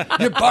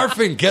 You're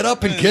barfing. Get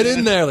up and get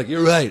in there. Like,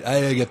 you're right.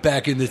 I gotta get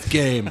back in this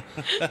game.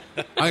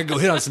 I can go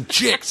hit on some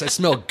chicks. I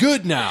smell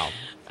good now.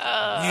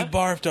 You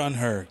barfed on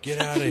her.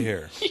 Get out of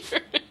here.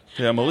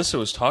 Yeah, Melissa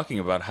was talking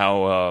about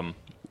how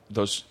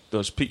those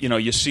you know,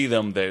 you see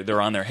them,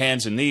 they're on their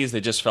hands and knees, they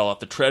just fell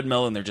off the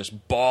treadmill and they're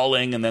just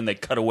bawling, and then they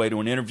cut away to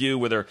an interview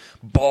where they're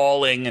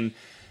bawling,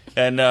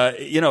 and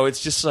you know,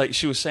 it's just like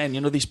she was saying, you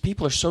know, these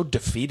people are so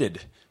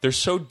defeated. They're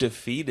so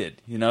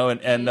defeated, you know,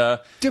 and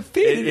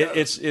defeated.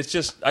 It's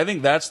just, I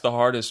think that's the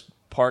hardest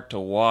part to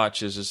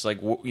watch. Is just like,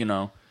 you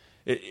know,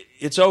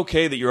 it's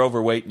okay that you're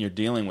overweight and you're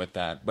dealing with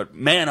that, but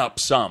man up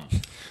some.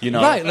 You know,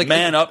 Right, like-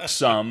 man up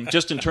some,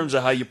 just in terms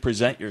of how you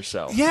present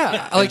yourself.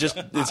 Yeah, And just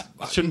it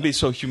shouldn't be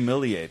so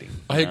humiliating.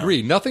 I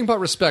agree. Nothing but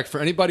respect for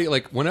anybody.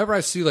 Like, whenever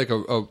I see like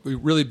a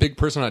really big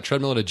person on a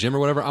treadmill at a gym or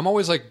whatever, I'm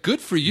always like, good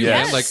for you,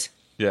 Yes. man. Like,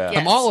 Yeah.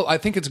 Yes. I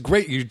think it's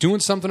great. You're doing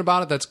something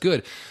about it. That's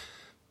good.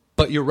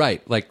 But you're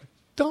right. Like,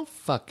 don't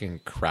fucking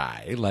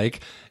cry.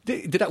 Like,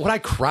 would I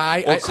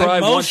cry? Or cry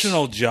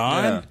Emotional, once-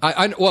 John.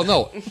 Yeah. Well,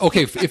 no.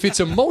 Okay, if it's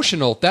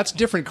emotional, that's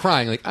different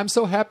crying. Like, I'm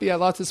so happy I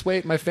lost this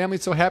weight. My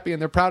family's so happy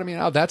and they're proud of me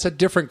now. That's a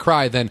different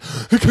cry than,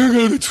 I can't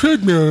get on the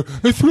treadmill.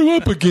 I threw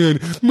up again.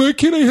 Why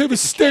can't I have a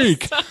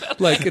steak?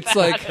 Like, it's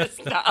like,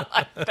 It's not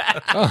like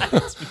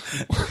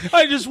that.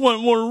 I just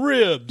want more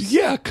ribs.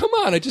 yeah, come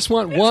on. I just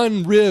want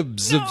one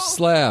ribs of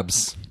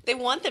slabs. They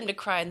want them to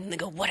cry, and then they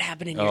go, "What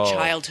happened in your Oh.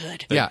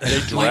 childhood?" Yeah. They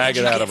Why drag did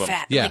it you out get of them.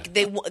 fat? Yeah. Like,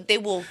 they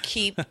will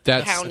keep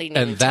That's pounding you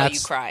and until that's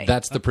you cry.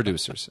 that's the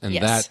producers, and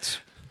Yes. that's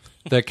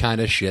the kind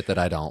of shit that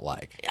I don't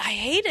like. I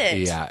hate it.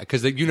 Yeah,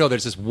 because you know,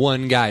 there's this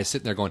one guy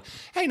sitting there going,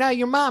 "Hey, now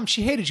your mom,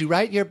 she hated you,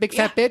 right? You're a big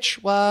fat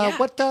bitch. Well, Yeah.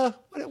 what do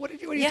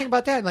you Yeah. think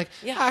about that?" And like,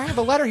 Yeah. I have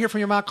a letter here from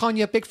your mom calling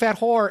you a big fat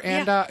whore,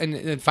 and Yeah.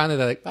 and finally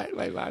they're like, "Why do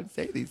my mom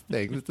say these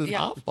things? This is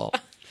Yeah. awful."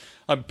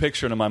 I'm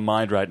picturing in my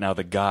mind right now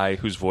the guy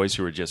whose voice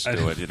you were just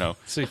doing, you know,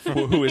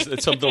 who is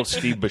it's some little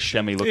Steve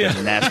Buscemi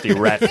looking nasty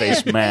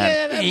rat-faced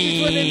man.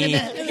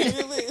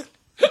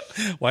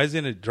 Why is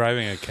he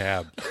driving a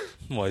cab?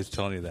 While he's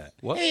telling you that.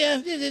 What?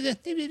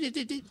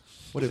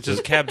 What is his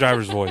cab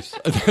driver's voice?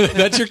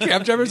 That's your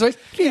cab driver's voice.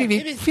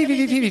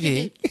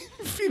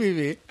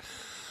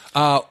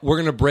 We're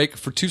gonna break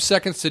for 2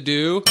 seconds to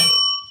do.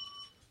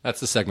 That's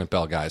the segment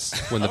bell, guys.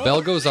 When the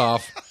bell goes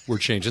off, we're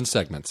changing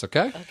segments.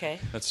 Okay. Okay.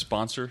 That's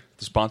sponsor.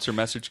 The sponsor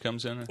message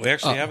comes in. We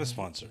actually have a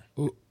sponsor.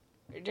 Are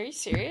you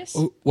serious?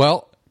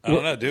 Well, I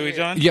don't know. Do we,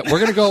 John? yeah, we're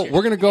gonna go.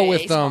 We're gonna go Hey,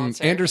 with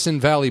sponsor. Anderson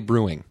Valley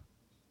Brewing.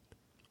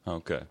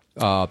 Okay.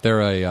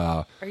 They're a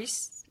Are you?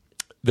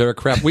 they're a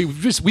crap. We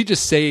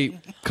just say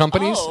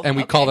companies Oh, and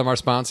we call okay. them our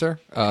sponsor.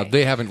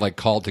 They haven't like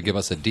called to give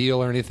us a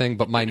deal or anything.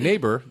 But my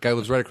neighbor, guy who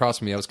lives right across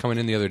from me, I was coming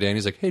in the other day and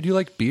he's like, "Hey, do you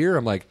like beer?"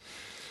 I'm like,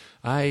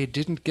 "I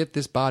didn't get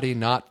this body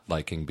not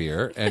liking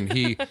beer." And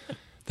he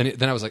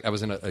then I was like, I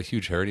was in a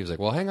huge hurry. He was like,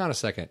 "Well, hang on a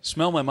second."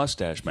 Smell my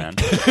mustache, man.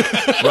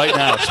 Right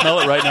now. Smell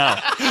it right now.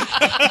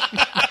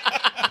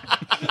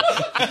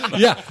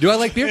 Yeah. Do I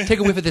like beer? Take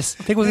a whiff of this.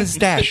 Take a whiff of this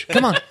stash.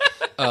 Come on.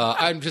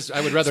 I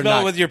would rather Smell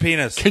not. it with your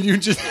penis. Can you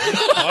just?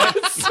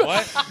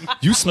 What?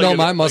 You smell Like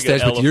my an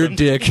mustache with your elephant.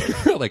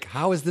 dick. Like,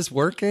 how is this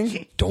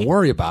working? Don't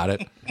worry about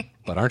it.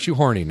 But aren't you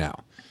horny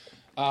now?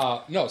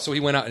 No. So he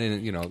went out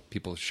and, you know,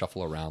 people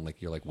shuffle around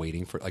like you're like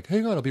waiting for, like,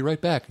 hang on, I'll be right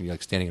back. And you're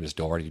like standing at his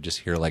door and you just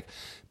hear like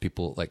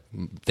people, like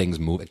things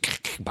move,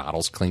 like,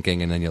 bottles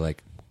clinking. And then you're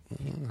like,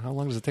 how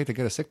long does it take to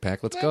get a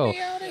 6-pack? Let's go. Me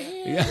out of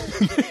here. Yeah.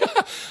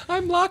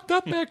 I'm locked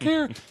up back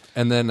here.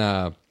 And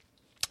then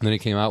he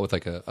came out with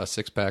like a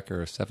 6-pack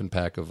or a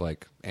 7-pack of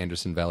like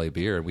Anderson Valley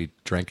beer, and we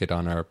drank it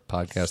on our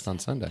podcast on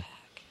Sunday.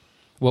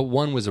 Well,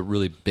 one was a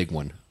really big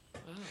one.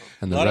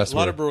 And the rest a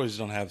lot of breweries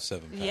don't have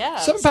 7-packs. Yeah.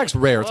 7-pack's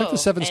rare. It's like the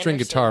 7-string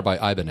guitar by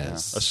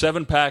Ibanez. A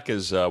 7-pack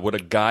is what a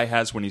guy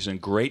has when he's in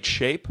great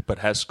shape but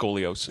has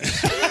scoliosis.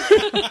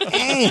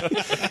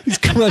 He's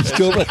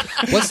crunched over.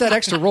 What's that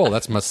extra roll?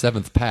 That's my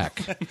 7th pack.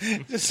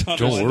 Don't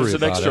worry There's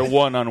an about extra it.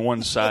 one on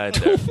one side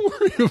there. Don't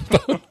worry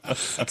about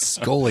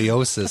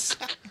scoliosis.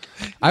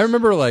 I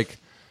remember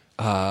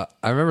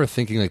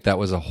thinking like that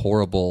was a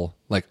horrible,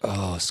 like,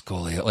 oh,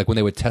 scoliosis. Like when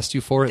they would test you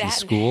for it in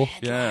school.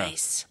 Yeah.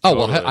 Lice. Oh,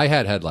 Totally. well, I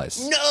had head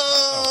lice.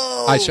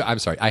 No. I'm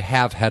sorry. I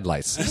have head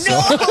lice.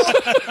 No.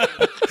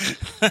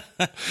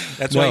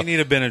 That's why you need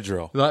a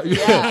Benadryl.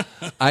 Yeah.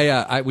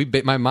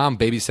 My mom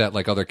babysat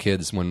like other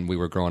kids when we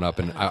were growing up,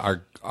 and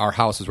our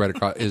house was right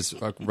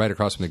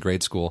across from the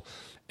grade school.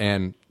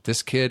 And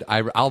this kid,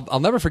 I'll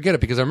never forget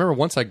it because I remember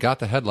once I got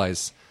the head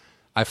lice,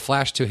 I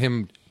flashed to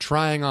him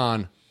trying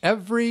on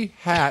every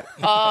hat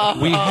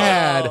we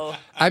had.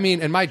 I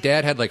mean, and my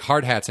dad had like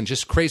hard hats and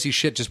just crazy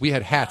shit. Just we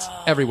had hats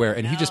everywhere,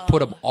 and he just put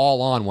them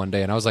all on one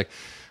day. And I was like,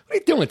 "What are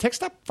you doing?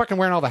 Stop fucking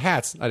wearing all the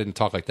hats." I didn't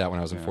talk like that when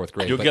I was in 4th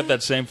grade. You'll get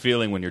that same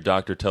feeling when your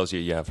doctor tells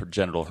you have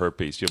genital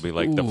herpes. You'll be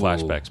like the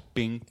flashbacks.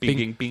 Bing, bing,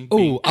 bing, bing,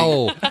 bing.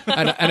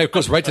 And it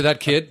goes right to that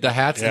kid, the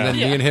hats, and then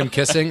me and him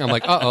kissing. I'm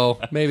like,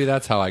 maybe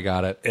that's how I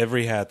got it.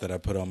 Every hat that I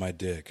put on my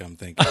dick, I'm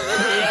thinking,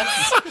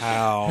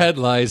 how head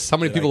lice. How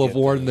many people have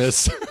worn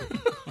this?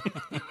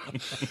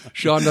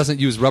 Sean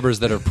doesn't use rubbers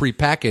that are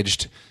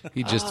pre-packaged.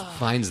 He just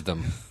finds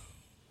them.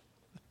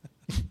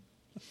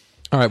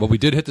 All right, well, we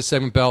did hit the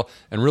segment bell,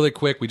 and really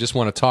quick, we just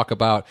want to talk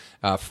about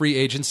free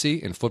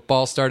agency in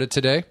football started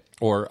today,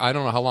 or I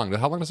don't know how long.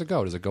 How long does it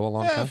go? Does it go a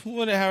long time?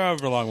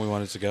 However long we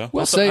want it to go.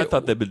 I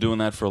thought they'd been doing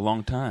that for a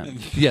long time.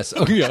 Yes.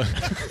 Oh, yeah.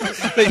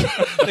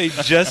 they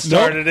just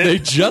started it. They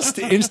just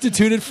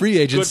instituted free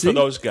agency. Good for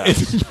those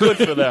guys. Good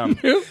for them.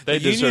 They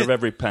deserve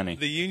every penny.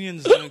 The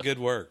union's doing good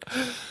work.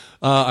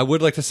 I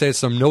would like to say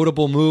some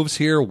notable moves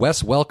here.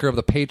 Wes Welker of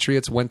the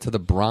Patriots went to the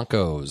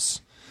Broncos.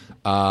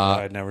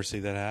 I'd never see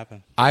that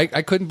happen.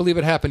 I couldn't believe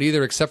it happened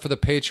either, except for the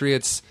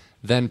Patriots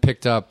then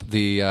picked up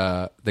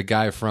the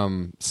guy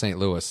from St.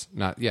 Louis.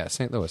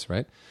 St. Louis,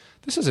 right?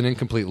 This is an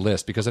incomplete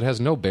list because it has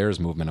no Bears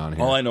movement on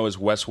here. All I know is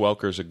Wes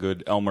Welker's a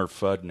good Elmer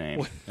Fudd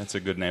name. That's a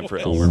good name for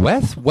Elmer.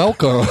 Wes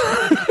Welker.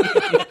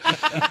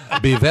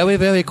 Be very,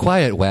 very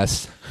quiet,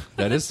 Wes.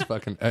 That is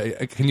fucking...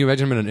 can you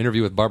imagine him in an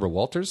interview with Barbara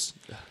Walters?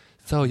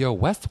 So you're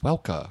Wes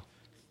Welker.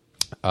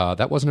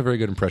 That wasn't a very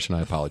good impression.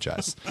 I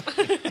apologize.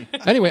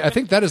 Anyway, I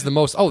think that is the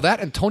most... Oh, that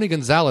and Tony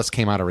Gonzalez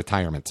came out of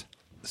retirement.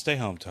 Stay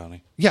home,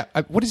 Tony. Yeah,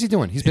 what is he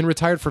doing? He's been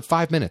retired for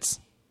 5 minutes.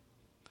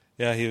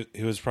 Yeah,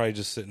 he was probably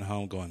just sitting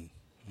home going,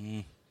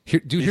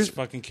 Dude, these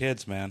fucking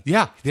kids, man.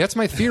 Yeah, that's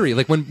my theory.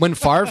 Like when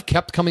Favre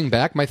kept coming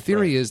back, my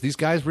theory is these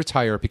guys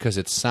retire because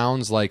it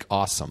sounds like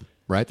awesome,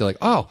 right? They're like,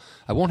 oh,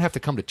 I won't have to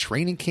come to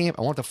training camp.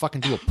 I won't have to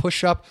fucking do a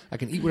push-up. I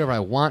can eat whatever I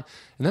want.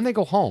 And then they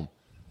go home.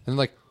 And they're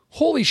like,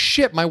 holy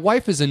shit, my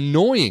wife is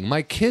annoying.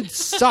 My kids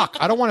suck.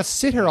 I don't want to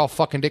sit here all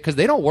fucking day because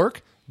they don't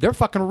work. They're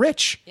fucking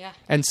rich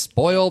and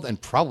spoiled and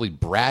probably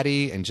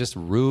bratty and just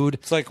rude.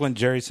 It's like when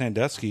Jerry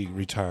Sandusky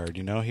retired,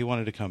 he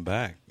wanted to come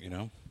back,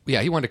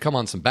 Yeah, he wanted to come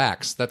on some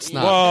backs. That's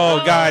not...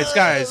 Whoa, guys.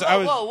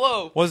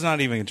 Whoa. Was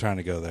not even trying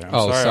to go there. I'm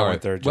sorry I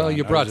went there, John. Well,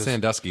 you brought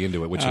Sandusky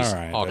into it, which is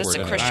awkward. This is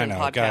a Christian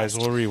podcast. Guys,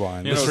 we'll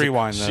rewind. Let's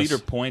rewind this. Cedar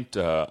Point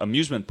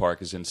Amusement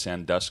Park is in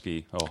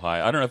Sandusky,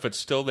 Ohio. I don't know if it's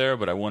still there,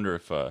 but I wonder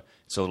if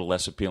it's a little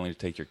less appealing to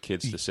take your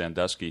kids to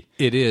Sandusky.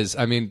 It is.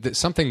 I mean,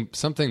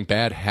 something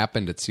bad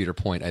happened at Cedar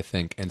Point, I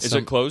think. And is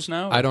it closed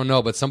now? I don't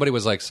know, but somebody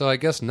was like, so I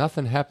guess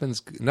nothing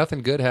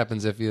good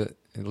happens if you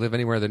live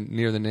anywhere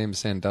near the name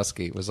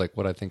Sandusky. It was like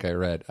what I think I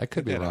read. I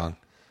could be wrong.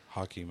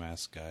 Hockey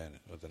mask guy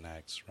with an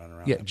axe running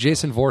around. Yeah,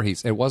 Jason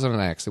Voorhees. It wasn't an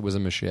axe. It was a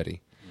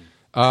machete.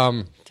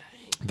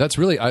 That's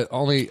really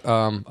only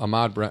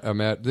Ahmad. Reggie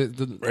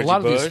a lot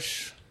of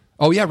Bush. These,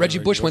 oh yeah, Reggie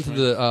Bush went to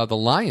the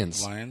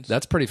Lions. Lions.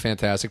 That's pretty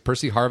fantastic.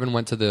 Percy Harvin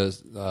went to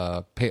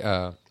the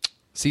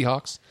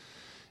Seahawks,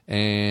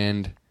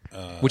 and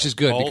which is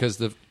good because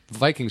the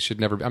Vikings should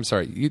never. I'm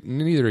sorry,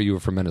 neither of you are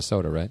from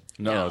Minnesota, right?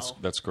 No.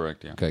 That's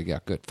correct. Yeah. Okay, yeah,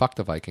 good. Fuck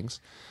the Vikings.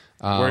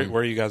 Where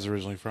are you guys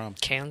originally from?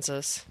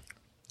 Kansas.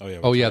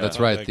 Oh yeah, that's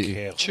right.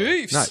 The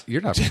Chiefs. No,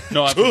 you're not.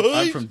 No,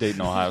 I'm from Dayton,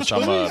 Ohio, so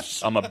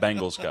I'm a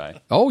Bengals guy.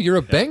 Oh, you're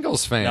a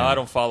Bengals fan. No, I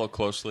don't follow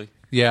closely.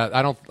 Yeah,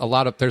 I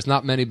don't. There's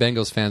not many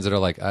Bengals fans that are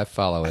like, I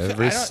follow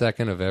every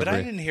second of every. But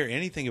I didn't hear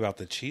anything about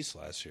the Chiefs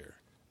last year.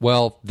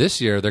 Well, this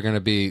year they're going to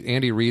be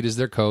Andy Reid is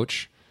their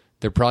coach.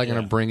 They're probably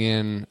going to bring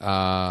in.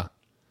 I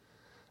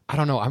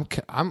don't know.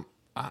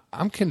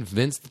 I'm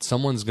convinced that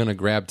someone's going to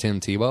grab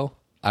Tim Tebow.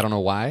 I don't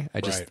know why.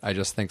 I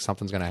just think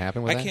something's going to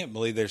happen with that. I can't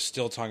believe they're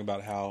still talking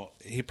about how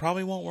he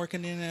probably won't work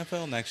in the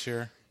NFL next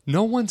year.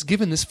 no one's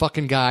given this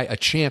fucking guy a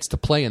chance to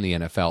play in the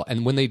NFL.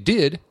 And when they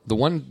did, the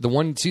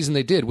one season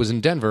they did was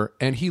in Denver,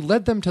 and he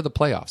led them to the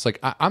playoffs. Like,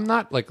 I'm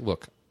not like,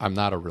 look, I'm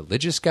not a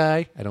religious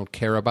guy. I don't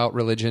care about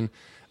religion.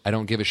 I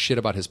don't give a shit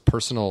about his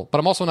personal, but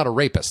I'm also not a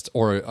rapist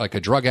or like a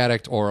drug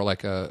addict or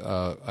like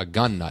a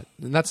gun nut.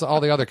 And that's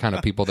all the other kind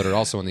of people that are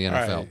also in the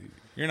NFL. Right.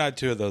 You're not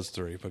two of those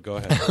three, but go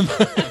ahead.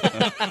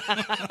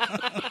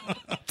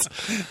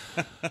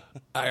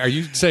 Are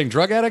you saying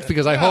drug addict?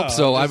 Because I hope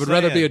so. I would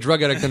rather be a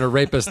drug addict than a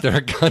rapist than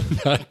a gun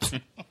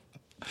nut.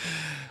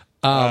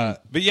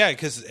 But yeah,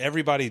 because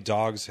everybody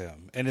dogs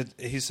him, and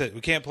he said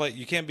we can't play.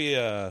 You can't be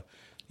a,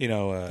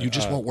 you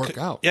just won't work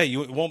out. Yeah,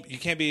 you won't. You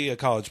can't be a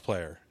college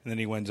player, and then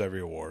he wins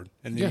every award,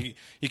 and then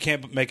you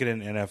can't make it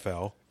in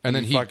NFL, and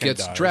then he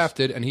gets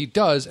drafted, and he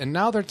does, and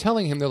now they're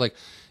telling him, they're like,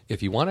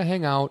 if you want to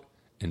hang out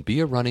and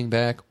be a running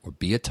back or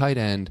be a tight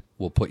end,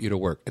 we'll put you to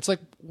work. It's like,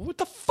 what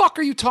the fuck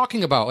are you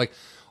talking about? Like,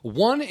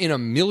 1 in a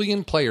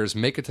million players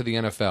make it to the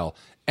NFL,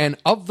 and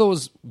of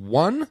those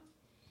one,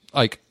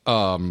 like,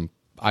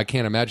 I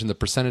can't imagine the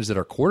percentage that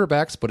are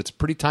quarterbacks, but it's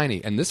pretty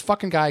tiny. And this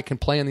fucking guy can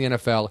play in the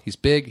NFL. He's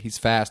big. He's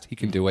fast. He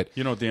can do it.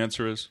 You know what the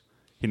answer is?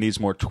 He needs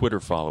more Twitter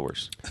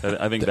followers.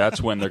 I think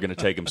that's when they're going to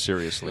take him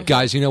seriously.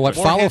 Guys, you know what?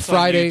 More Follow hits on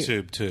Friday.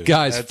 YouTube, too.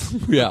 Guys,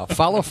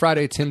 follow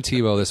Friday Tim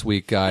Tebow this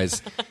week,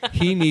 guys.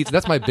 He needs,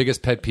 that's my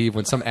biggest pet peeve,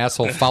 when some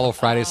asshole follow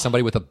Friday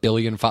somebody with 1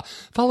 billion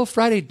follow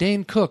Friday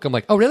Dane Cook. I'm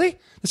like, oh, really?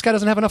 This guy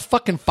doesn't have enough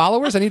fucking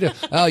followers? I need to,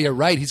 oh, you're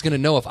right. He's going to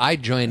know if I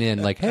join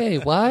in. Like, hey,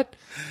 what?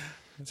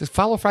 Just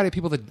follow Friday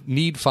people that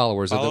need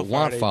followers or that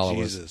want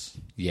followers. Jesus.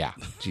 Yeah,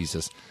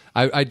 Jesus.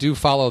 I do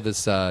follow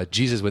this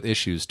Jesus with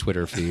Issues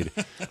Twitter feed.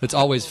 It's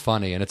always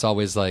funny, and it's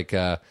always like,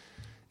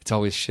 it's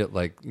always shit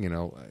like,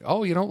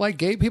 oh, you don't like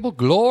gay people?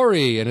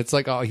 Glory. And it's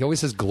like, oh, he always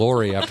says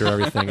glory after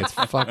everything. It's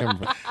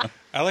fucking...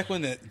 I like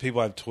when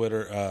people have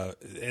Twitter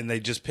and they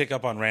just pick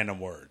up on random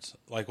words.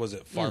 Like, was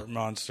it fart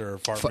monster or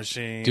fart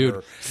machine? Dude,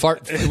 or...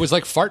 fart. It was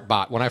like fart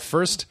bot. When I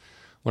first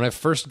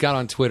got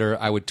on Twitter,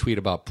 I would tweet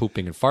about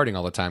pooping and farting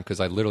all the time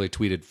because I literally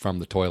tweeted from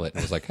the toilet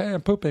and was like, hey,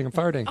 I'm pooping, I'm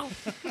farting. Oh.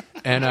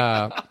 And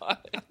a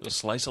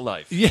slice of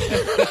life. Yeah.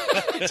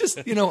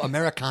 Just,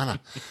 Americana.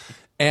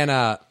 And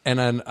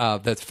then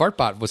that fart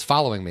bot was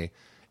following me.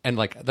 And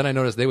then I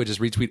noticed they would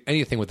just retweet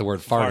anything with the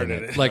word fart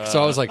in it.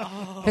 So I was like,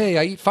 hey,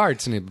 I eat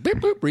farts. And it, beep,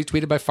 boop,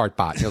 retweeted by fart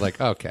bot. And you're like,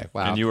 okay,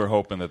 wow. And you were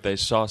hoping that they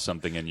saw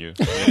something in you.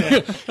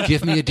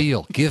 Give me a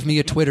deal. Give me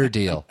a Twitter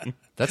deal.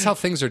 That's how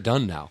things are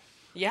done now.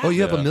 Yeah. Oh,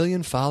 you have 1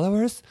 million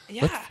followers?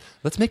 Yeah.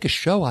 Let's make a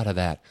show out of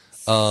that.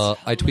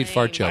 I tweet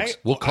fart jokes.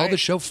 We'll call the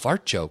show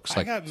Fart Jokes.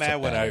 I got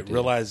mad when I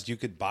realized you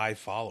could buy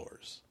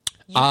followers.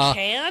 You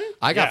can?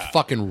 I got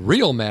fucking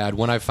real mad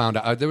when I found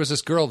out. There was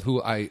this girl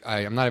who I'm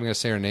not even going to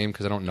say her name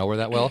because I don't know her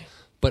that well,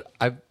 but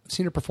I've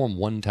seen her perform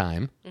one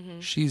time. Mm-hmm.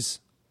 She's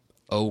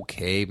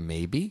okay,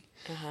 maybe.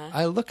 Uh-huh.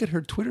 I look at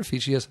her Twitter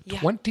feed. She has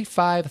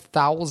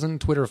 25,000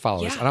 Twitter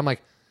followers. And I'm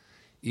like,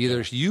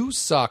 either you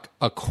suck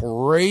a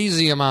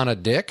crazy amount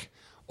of dick,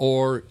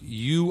 or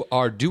you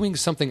are doing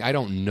something I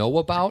don't know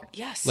about.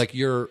 Yes. Like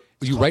you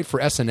write for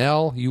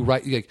SNL. You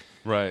write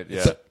right.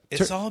 Yeah.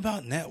 It's all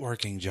about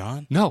networking,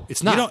 John. No,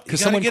 it's not. Because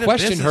someone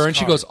questioned her and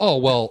she goes, "Oh,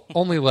 well,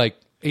 only like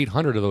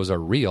 800 of those are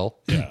real."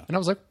 Yeah. And I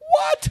was like,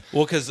 "What?"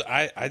 Well, because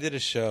I did a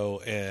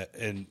show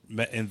in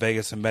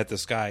Vegas and met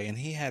this guy, and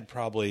he had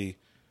probably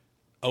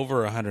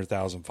over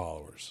 100,000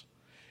 followers.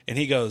 And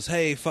he goes,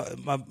 "Hey,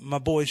 my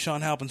boy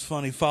Sean Halpin's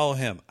funny. Follow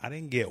him." I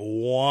didn't get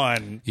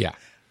one. Yeah.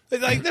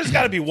 Like, there's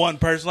got to be one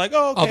person like,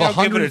 oh, okay, of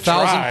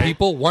 100,000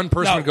 people, one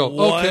person would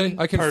go, okay,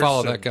 I can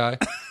follow that guy.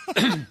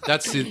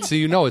 That's it.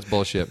 So it's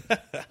bullshit.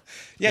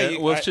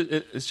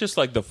 It's just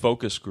like the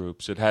focus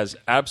groups. It has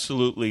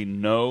absolutely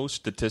no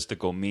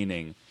statistical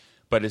meaning,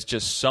 but it's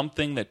just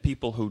something that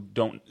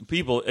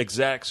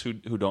execs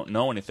who don't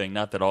know anything,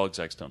 not that all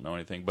execs don't know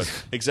anything, but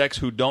execs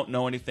who don't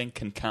know anything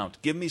can count.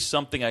 Give me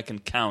something I can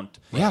count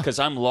because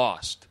I'm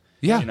lost.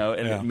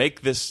 Yeah,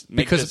 make this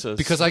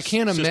because I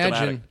can't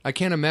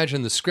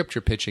imagine the script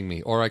you're pitching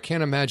me, or I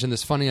can't imagine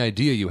this funny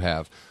idea you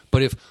have.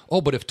 But if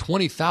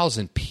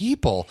 20,000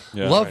 people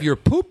love your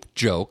poop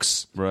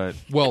jokes, right?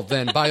 Well,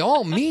 then by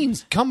all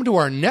means, come to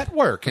our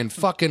network and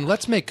fucking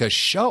let's make a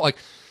show. Like,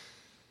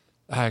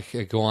 I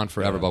could go on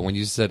forever, but when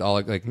you said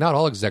not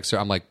all execs are,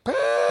 I'm like,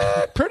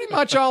 pretty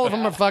much all of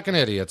them are fucking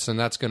idiots, and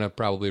that's going to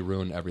probably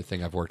ruin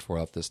everything I've worked for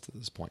up to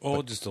this point. Well,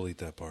 we'll just delete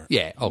that part.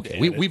 Yeah, okay.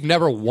 We've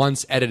never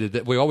once edited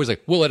it. We always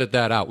we'll edit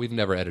that out. We've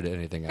never edited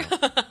anything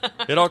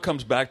out. It all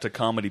comes back to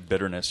comedy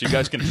bitterness. You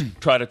guys can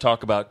try to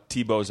talk about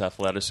Tebow's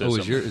athleticism. Oh,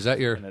 is that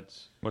your?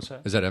 What's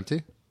that? Is that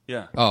empty?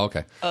 Yeah. Oh,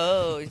 okay.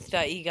 Oh, you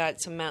thought you got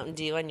some Mountain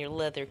Dew on your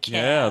leather couch.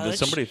 Yeah,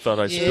 somebody thought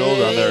I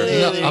spilled on their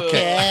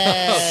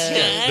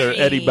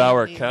Eddie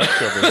Bauer couch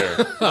over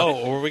there.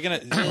 Oh, are we gonna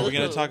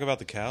talk about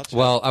the couch?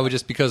 Well, I would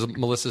just because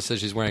Melissa says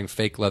she's wearing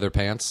fake leather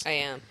pants.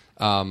 I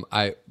am.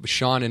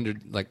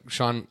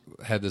 Sean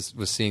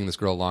was seeing this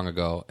girl long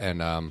ago,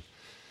 and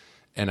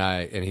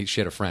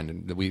she had a friend,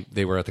 and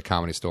they were at the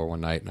Comedy Store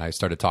one night, and I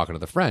started talking to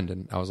the friend,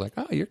 and I was like,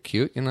 "Oh, you're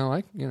cute,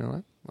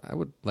 I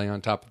would lay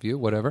on top of you,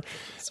 whatever.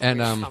 And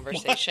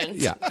conversation.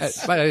 Yeah,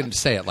 but I didn't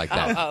say it like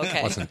that. Oh, okay.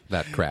 It wasn't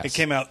that crass. It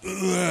came out.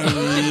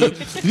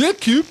 Yeah,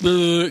 cute.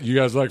 You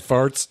guys like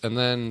farts, and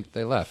then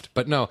they left.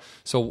 But no,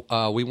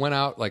 so we went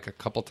out like a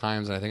couple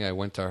times, and I think I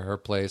went to her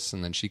place,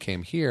 and then she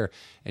came here,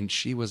 and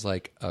she was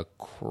like a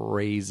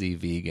crazy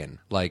vegan,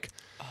 like.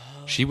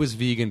 She was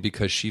vegan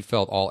because she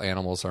felt all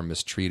animals are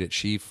mistreated.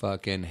 She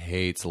fucking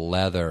hates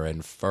leather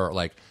and fur,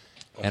 like,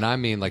 and I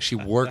mean, like, she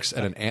works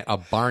at a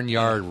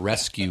barnyard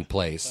rescue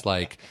place.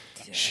 Like,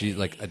 she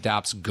like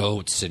adopts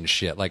goats and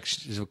shit. Like,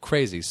 she's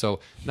crazy. So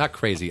not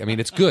crazy. I mean,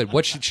 it's good.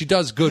 What she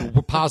does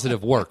good,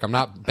 positive work. I'm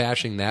not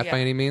bashing that by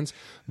any means.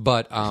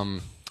 But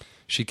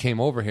she came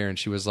over here and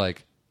she was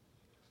like,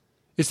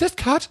 "Is this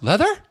couch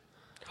leather?"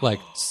 Like,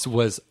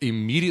 was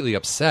immediately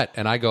upset.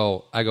 And I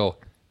go.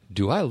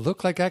 Do I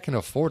look like I can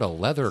afford a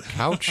leather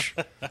couch?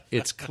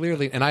 It's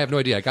clearly, and I have no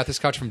idea. I got this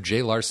couch from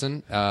Jay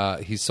Larson.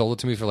 He sold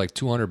it to me for like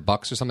 $200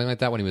 or something like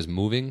that when he was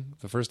moving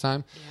the first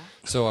time. Yeah.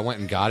 So I went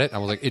and got it. I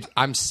was like,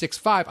 I'm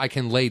 6'5". I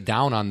can lay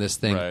down on this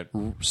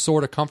thing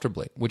sort of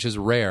comfortably, which is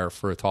rare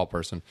for a tall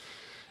person.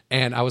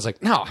 And I was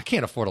like, no, I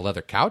can't afford a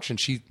leather couch. And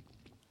she,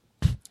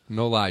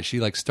 no lie, she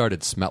like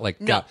started smell like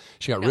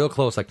she got real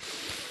close, like.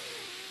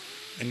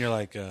 And you're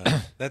like,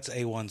 that's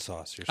A1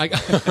 sauce.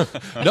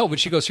 No, but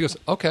she goes,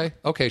 okay.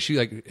 She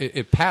like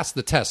it passed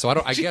the test,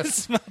 so I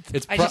guess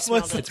it's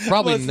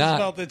probably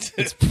not.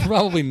 It's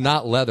probably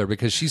not leather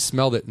because she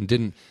smelled it and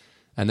didn't,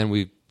 and then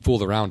we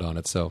fooled around on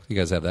it. So you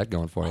guys have that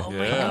going for you.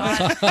 This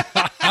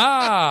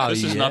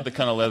is not the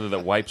kind of leather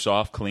that wipes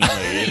off cleanly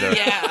either.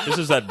 Yeah. This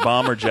is that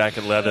bomber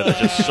jacket leather that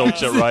just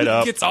soaks it right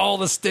up. Gets all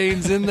the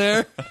stains in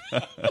there.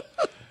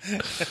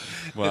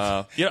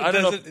 Wow. Yeah, I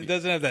don't know. It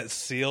doesn't have that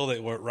seal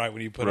that right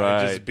when you put it,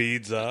 it just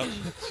beads up.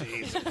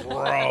 Jeez,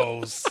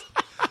 gross.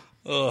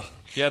 Ugh.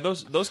 Yeah,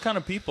 those kind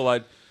of people.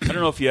 I don't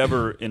know if you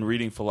ever, in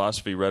reading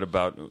philosophy, read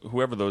about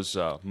whoever those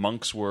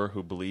monks were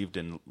who believed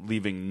in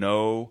leaving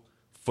no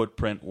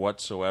footprint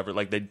whatsoever.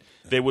 Like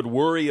they would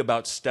worry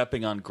about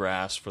stepping on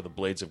grass for the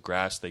blades of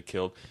grass they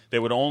killed. They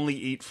would only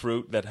eat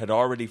fruit that had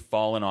already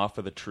fallen off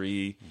of the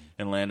tree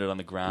and landed on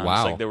the ground.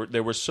 Wow. It's like they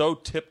were so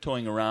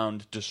tiptoeing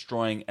around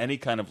destroying any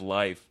kind of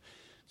life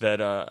that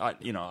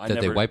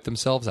they wipe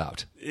themselves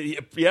out.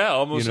 Yeah,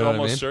 almost you know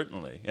what I mean?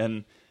 certainly.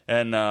 And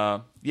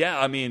I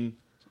mean,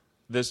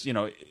 this,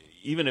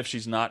 even if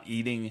she's not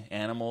eating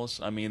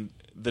animals, I mean,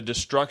 the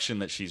destruction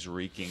that she's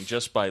wreaking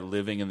just by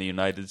living in the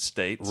United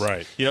States.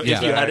 Right.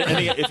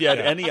 If you had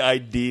any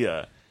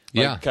idea,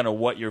 kind of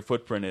what your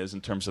footprint is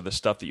in terms of the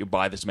stuff that you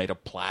buy that's made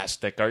of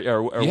plastic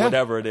or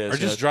whatever it is, or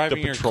just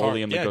driving the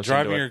petroleum that goes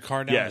into your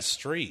car down the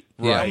street.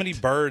 Right. How many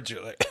birds?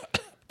 You're like,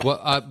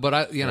 well, but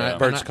I,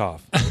 birds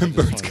cough.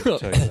 Birds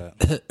cough. Tell you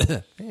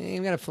that. Hey,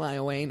 I'm gonna fly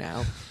away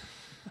now.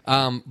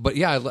 But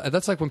yeah,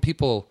 that's like when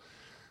people.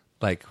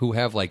 Like, who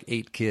have,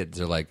 8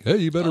 kids are like, hey,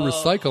 you better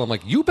recycle. I'm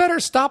like, you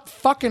better stop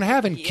fucking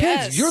having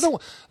kids. You're the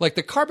one. Like,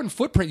 the carbon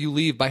footprint you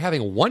leave by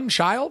having one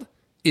child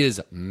is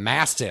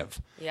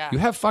massive. Yeah. You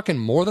have fucking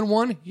more than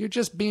one, you're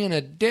just being a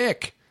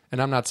dick.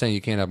 And I'm not saying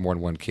you can't have more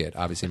than one kid.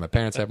 Obviously, my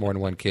parents have more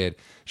than one kid.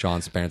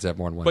 Sean's parents have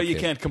more than one kid. But you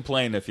can't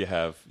complain if you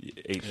have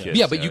 8 kids.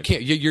 Yeah, but you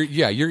can't.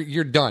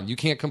 You're done. You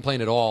can't complain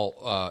at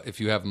all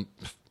if you have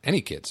any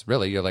kids,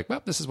 really. You're like,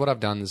 well, this is what I've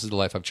done. This is the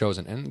life I've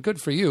chosen. And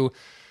good for you.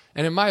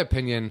 And in my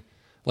opinion...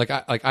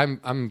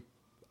 I'm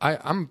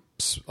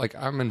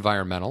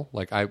environmental.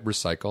 Like, I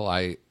recycle.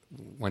 I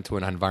went to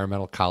an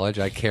environmental college.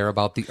 I care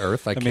about the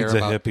earth. That means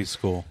a hippie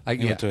school. I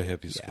went to a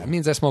hippie school. It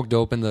means I smoked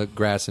dope in the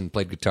grass and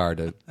played guitar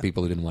to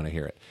people who didn't want to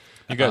hear it.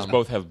 You guys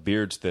both have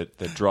beards that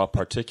draw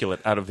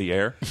particulate out of the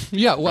air.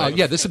 Yeah, well,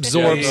 this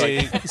absorbs.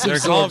 They're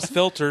called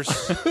filters.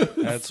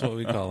 That's what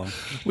we call them.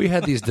 We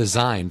had these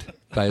designed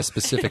by a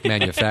specific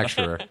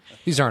manufacturer.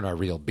 These aren't our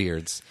real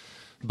beards,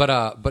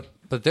 but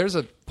there's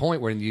a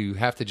point where you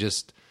have to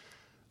just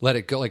let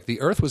it go. Like,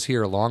 the Earth was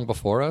here long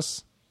before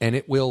us, and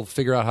it will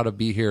figure out how to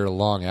be here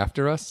long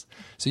after us.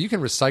 So you can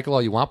recycle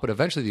all you want, but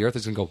eventually the Earth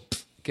is going to go,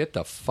 get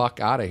the fuck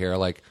out of here.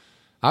 Like,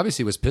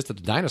 obviously it was pissed at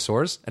the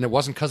dinosaurs, and it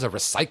wasn't because of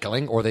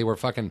recycling, or they were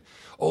fucking,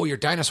 your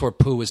dinosaur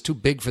poo is too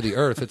big for the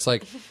Earth. It's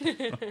like,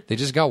 they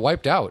just got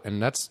wiped out, and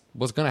that's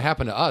what's going to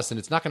happen to us, and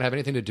it's not going to have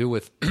anything to do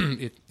with,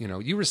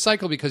 you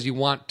recycle because you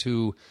want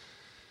to...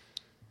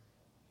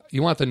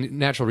 You want the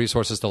natural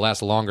resources to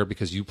last longer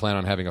because you plan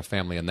on having a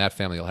family, and that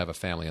family will have a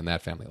family, and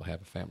that family will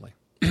have a family.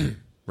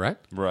 Right?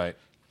 Right.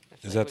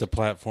 Is that the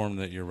platform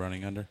that you're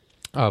running under?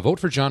 Vote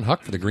for John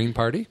Huck for the Green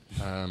Party.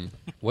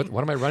 What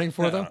am I running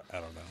for, though?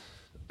 I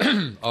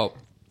don't know.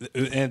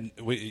 And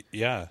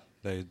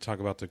they talk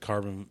about the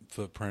carbon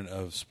footprint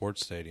of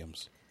sports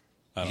stadiums.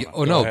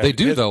 They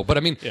do, though. But I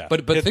mean,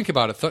 but think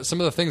about it.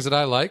 Some of the things that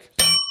I like...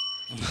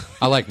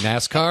 I like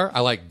NASCAR.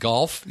 I like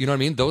golf. You know what I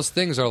mean? Those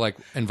things are like,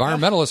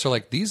 environmentalists are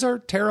like, these are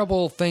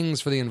terrible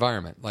things for the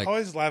environment. Like, I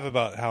always laugh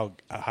about how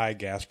high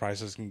gas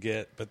prices can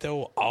get, but there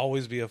will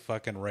always be a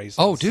fucking race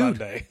oh, on dude.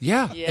 Sunday.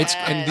 Yeah. Yes.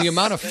 And the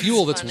amount of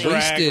fuel that's funny.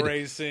 wasted. Drag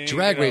racing,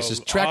 Drag you know, races,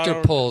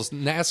 tractor pulls,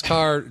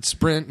 NASCAR,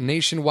 Sprint,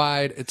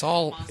 Nationwide. It's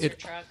all. Monster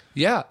truck.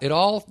 Yeah, it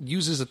all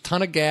uses a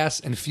ton of gas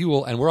and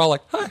fuel, and we're all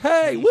like,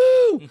 hey,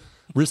 woo,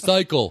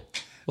 recycle.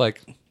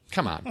 Like,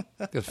 come on,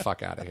 get the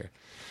fuck out of here.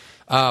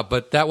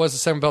 But that was the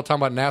Seven Bell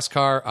talking about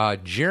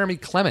NASCAR. Jeremy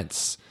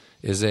Clements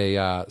is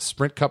a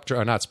Sprint Cup,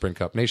 not Sprint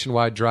Cup,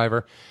 Nationwide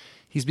driver.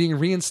 He's being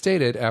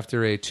reinstated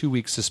after a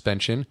 2-week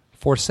suspension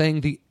for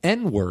saying the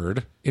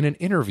N-word in an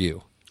interview.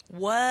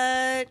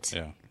 What?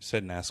 Yeah,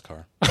 said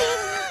NASCAR.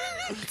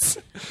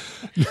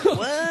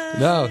 What?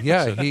 No,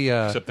 yeah, he.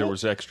 Except there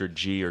was extra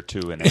G or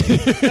 2 in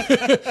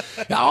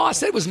it. All I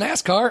said was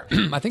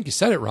NASCAR. I think you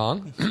said it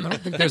wrong. I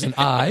don't think there's an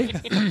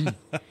I.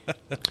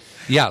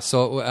 Yeah,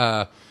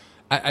 so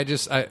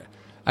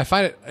I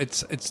find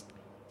it's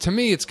to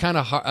me it's kind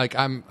of hard. Like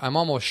I'm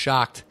almost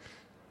shocked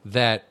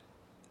that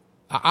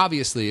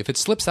obviously if it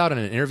slips out in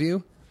an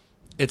interview,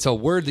 it's a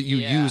word that you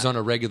use on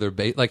a regular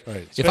basis. Like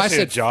if I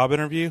said a job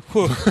interview,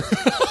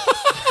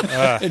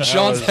 and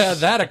Sean's had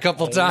that a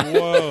couple times.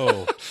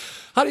 Whoa.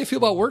 How do you feel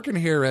about working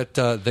here at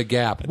the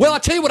Gap? Well, I'll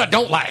tell you what I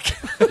don't like.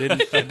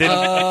 Didn't get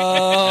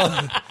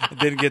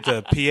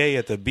the PA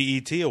at the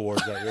BET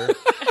Awards that year.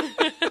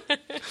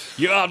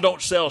 Y'all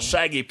don't sell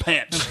saggy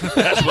pants.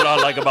 That's what I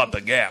like about the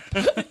Gap.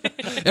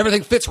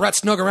 Everything fits right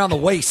snug around the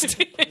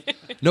waist.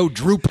 No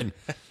drooping.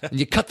 And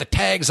you cut the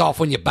tags off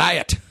when you buy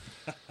it.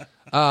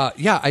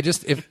 Yeah, I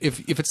just if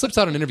it slips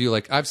out in an interview,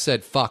 like I've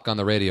said fuck on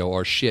the radio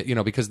or shit,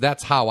 because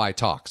that's how I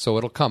talk, so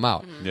it'll come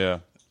out. Yeah.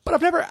 But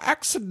I've never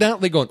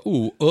accidentally gone,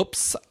 ooh,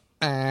 oops,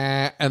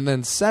 and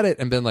then said it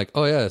and been like,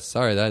 oh yeah,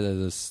 sorry, that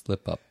is a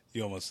slip up.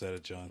 You almost said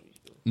it, John.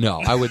 No,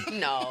 I would.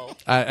 No.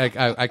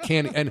 I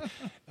can't.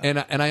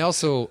 And I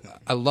also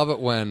I love it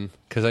when,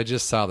 because I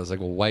just saw this like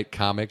a white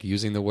comic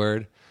using the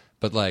word,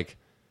 but like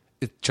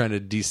it's trying to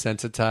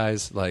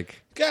desensitize.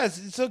 Like, guys,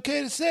 it's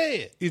okay to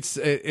say it.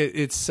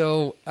 It's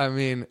so. I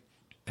mean,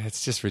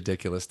 it's just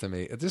ridiculous to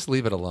me. Just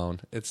leave it alone.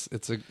 It's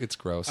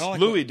gross.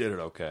 Louis did it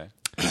okay.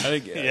 I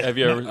think. Have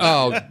you ever?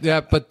 Oh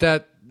yeah, but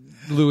that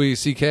Louis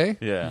C.K.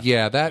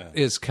 Yeah, that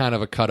is kind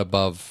of a cut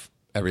above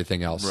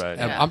everything else. Right.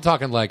 And Yeah. I'm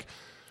talking like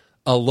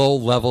a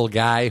low-level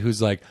guy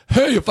who's like,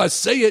 hey, if I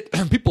say it,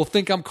 people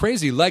think I'm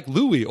crazy, like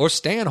Louis or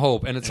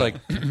Stanhope. And it's like,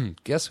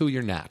 guess who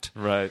you're not?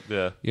 Right,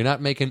 yeah. You're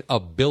not making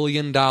 $1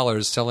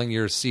 billion selling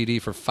your CD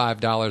for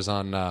 $5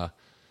 on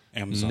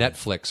Amazon.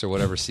 Netflix or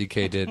whatever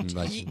CK did and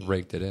like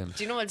raked it in.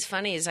 Do you know what's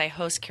funny is I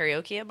host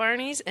karaoke at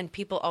Barney's, and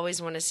people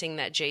always want to sing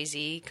that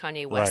Jay-Z,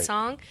 Kanye West Right.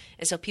 song.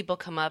 And so people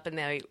come up and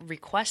they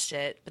request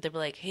it, but they'll be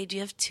like, hey, do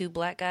you have 2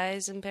 black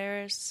guys in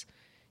Paris?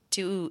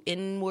 2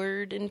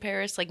 N-word in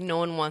Paris? Like, no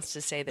one wants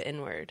to say the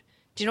N-word.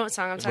 Do you know what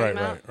song I'm talking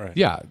about? Right.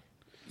 Yeah.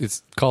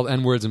 It's called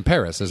N-Words in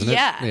Paris, isn't it?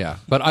 Yeah. Yeah.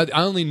 But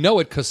I only know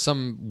it because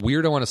some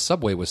weirdo on a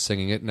subway was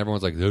singing it, and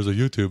everyone's like, there's a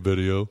YouTube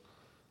video.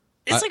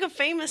 It's like a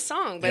famous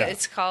song, but Yeah.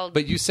 it's called...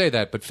 But you say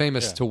that, but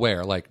famous to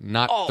where? Like,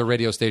 not the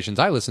radio stations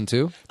I listen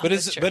to. But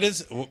that's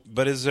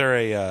is there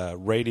a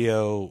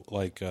radio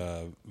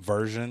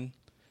version?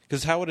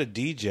 Because how would a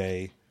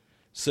DJ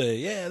say,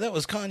 yeah, that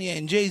was Kanye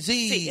and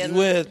Jay-Z See, and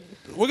with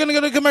we're gonna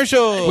go to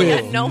commercial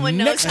With no one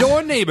knows next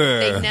door neighbor.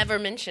 They never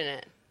mention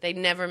it. They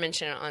never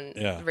mention it on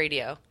Yeah.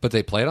 radio. But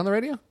they play it on the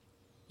radio?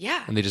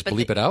 Yeah. And they just but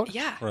bleep it out?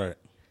 Yeah. Right.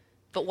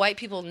 But white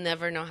people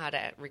never know how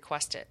to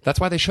request it. That's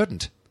why they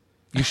shouldn't.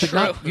 You should True.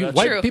 not. That's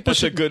White true. people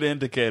That's a should. good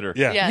indicator.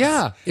 Yeah. Yes.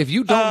 Yeah. If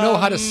you don't know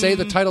how to say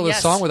the title of the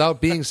yes. song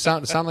without being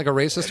sound like a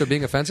racist or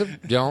being offensive,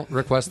 don't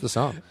request the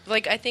song.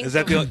 Like, I think... Is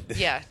that the-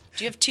 Yeah.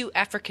 Do you have 2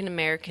 African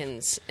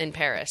Americans in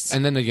Paris?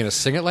 And then they're going to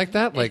sing it like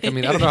that? Like, I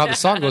mean, I don't know how the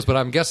song goes, but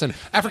I'm guessing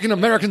African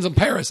Americans in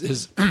Paris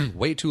is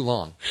way too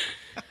long.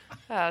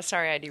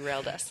 Sorry, I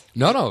derailed us.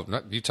 No.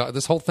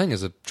 This whole thing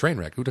is a train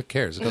wreck. Who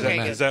cares? It doesn't Okay,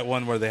 matter. Is that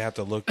one where they have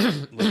to look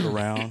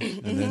around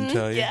and then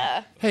tell you?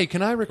 Yeah. Hey,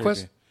 can I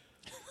request?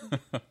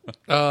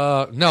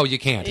 No, you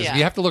can't. Yeah.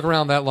 You have to look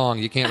around that long.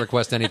 You can't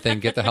request anything.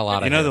 Get the hell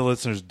out of You here. know the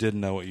listeners didn't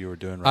know what you were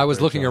doing. Right I was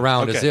there, looking John.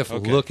 around Okay, as if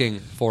okay. looking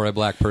for a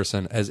black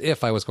person, as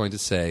if I was going to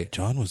say,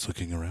 John was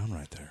looking around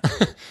right there.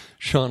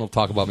 Sean will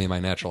talk about me in my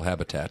natural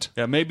habitat.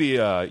 Yeah, maybe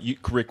you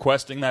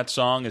requesting that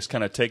song is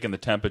kind of taking the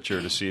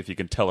temperature to see if you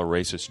can tell a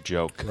racist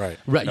joke. Right.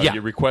 Right, You know, yeah.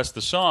 You request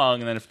the song,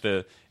 and then if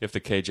the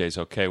KJ's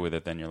okay with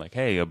it, then you're like,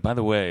 hey, by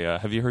the way,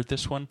 have you heard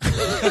this one?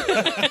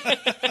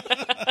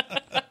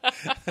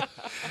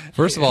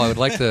 First of all, I would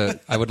like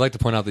to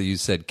point out that you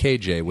said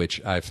KJ,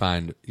 which I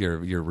find you're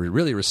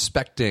really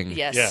respecting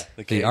Yes. Yeah,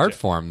 the KJ. art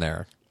form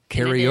there. And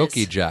it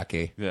Karaoke is.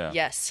 jockey. Yeah.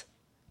 Yes.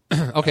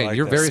 Okay, like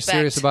you're that. very Respect.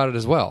 serious about it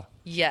as well.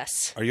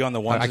 Yes. Are you on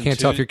the ones I and can't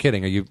tell if twos? you're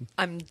kidding. Are you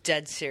I'm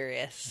dead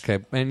serious.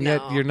 okay? And yet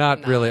No, you're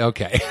not no. really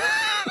okay.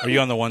 Are you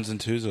on the ones and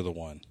twos or the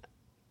one?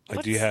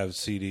 Like, do you What's- have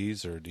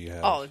CDs or do you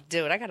have? Oh,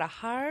 dude, I got a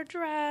hard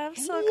drive.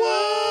 So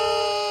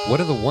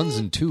What are the ones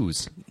and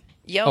twos?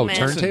 Yo, man,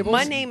 turntables?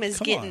 my name is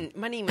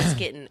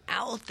getting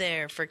out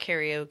there for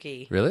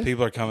karaoke. Really?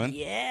 People are coming?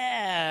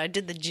 Yeah, I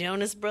did the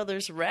Jonas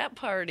Brothers rap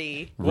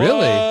party.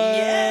 Really?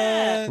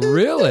 Yeah.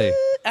 Really?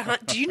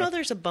 Do you know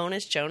there's a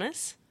bonus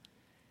Jonas?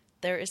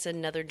 There is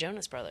another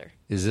Jonas brother.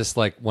 Is this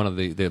like one of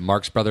the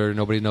Marx brother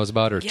nobody knows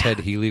about, or Yeah. Ted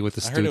Healy with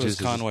the Stooges? I heard it was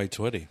Conway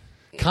Twitty.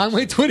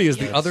 Conway Twitty is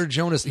the other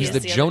Jonas. He's the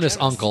Jonas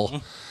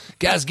uncle.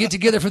 Guys, get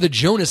together for the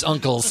Jonas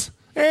uncles.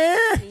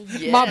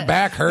 My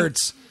back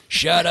hurts.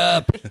 Shut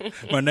up.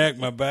 My neck,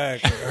 my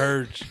back, it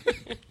hurts.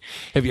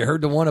 Have you heard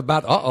the one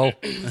about,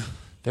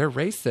 they're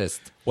racist.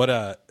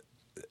 What,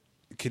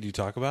 could you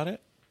talk about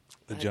it?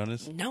 The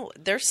Jonas? No,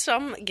 there's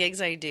some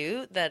gigs I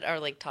do that are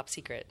like top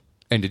secret.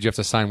 And did you have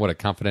to sign, a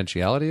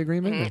confidentiality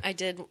agreement? I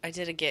did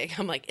a gig.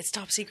 I'm like, it's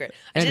top secret.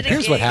 And I did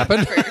here's a gig what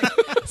happened.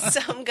 for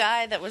some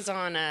guy that was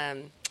on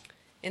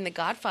in the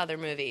Godfather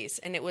movies,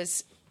 and it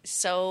was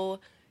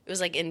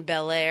like in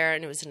Bel Air,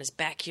 and it was in his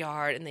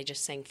backyard, and they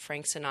just sang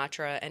Frank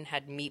Sinatra and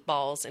had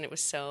meatballs, and it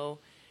was so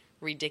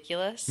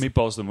ridiculous.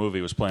 Meatballs the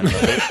movie was playing on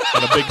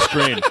a big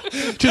screen.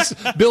 Just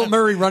Bill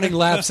Murray running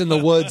laps in the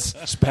woods.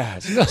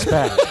 Spaz,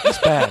 spaz,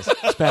 spaz,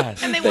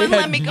 spaz. And they wouldn't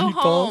let me go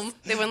home.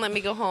 They wouldn't let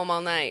me go home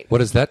all night.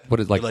 What is that? What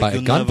is like by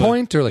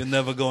gunpoint or like? You're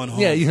never going home.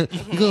 Yeah, you're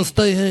gonna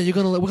stay here.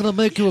 We're gonna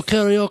make you a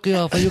karaoke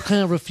offer. You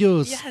can't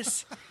refuse.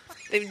 Yes.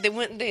 They had me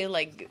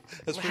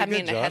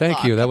in a headlock.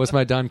 Thank you. That was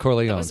my Don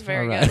Corleone. That was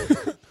very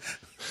good.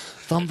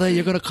 Someday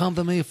you're gonna come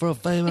to me for a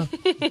favor.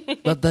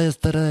 That day is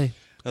today.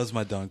 That was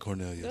my Don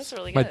Cornelius. That's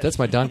really good. That's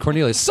my Don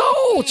Cornelius.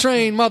 Soul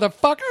Train,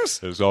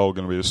 motherfuckers. It's all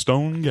going to be a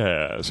stone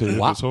gas. Here's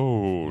Wow. the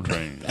Soul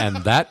Train. And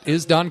that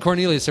is Don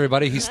Cornelius,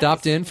 everybody. He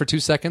stopped in for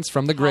 2 seconds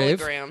from the grave.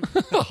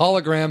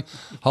 Hologram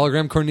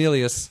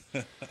Cornelius.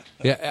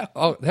 Yeah.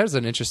 Oh, there's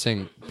an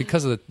interesting,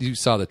 because of you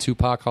saw the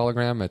Tupac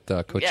hologram at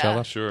Coachella.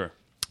 Yeah. Sure.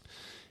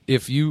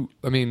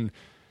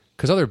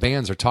 Because other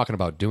bands are talking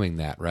about doing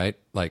that, right?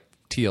 Like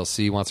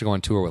TLC wants to go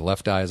on tour with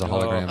Left Eye as a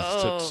hologram.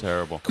 It's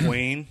terrible.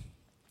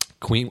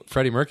 Queen,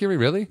 Freddie Mercury,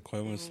 really?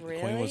 Queen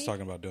was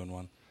talking about doing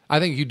one.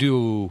 I think you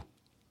do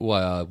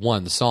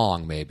one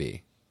song,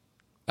 maybe.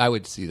 I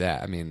would see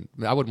that. I mean,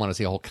 I wouldn't want to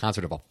see a whole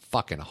concert of a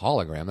fucking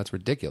hologram. That's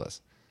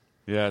ridiculous.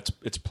 Yeah,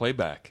 it's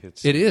playback.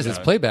 It's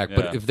playback. Yeah.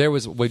 But if there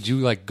was, would you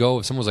like go?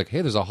 If someone was like, "Hey,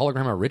 there's a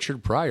hologram of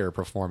Richard Pryor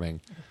performing."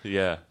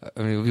 Yeah.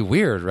 I mean, it would be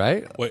weird,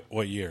 right?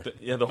 What year?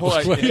 The whole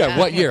idea.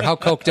 What year? How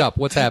coked up?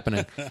 What's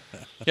happening?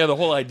 Yeah, the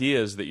whole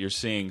idea is that you're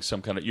seeing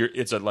some kind of.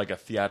 It's like a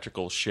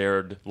theatrical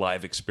shared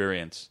live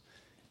experience.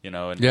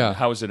 And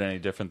how is it any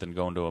different than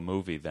going to a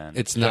movie then?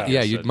 It's not.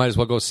 Yeah, you might as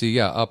well go see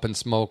Up in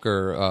Smoke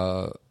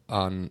or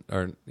Live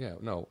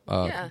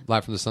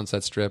from the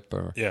Sunset Strip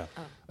or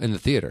in the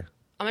theater.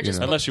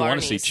 Unless you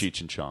want to see Cheech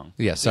and Chong.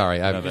 Yeah, sorry.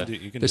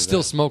 There's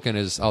still smoking.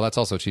 That's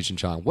also Cheech and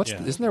Chong.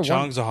 Isn't there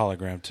Chong's one? a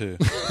hologram too,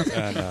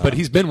 but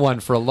he's been one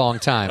for a long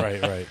time.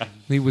 Right.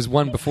 He was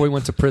one before he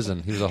went to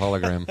prison. He was a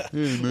hologram.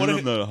 Hey man,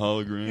 I'm not a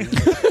hologram.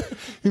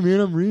 Hey man,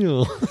 I'm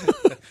real.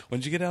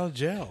 When'd you get out of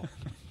jail?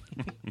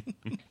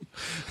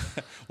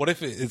 What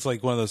if it's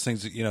like one of those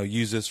things that,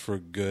 use this for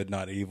good,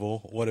 not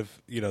evil? What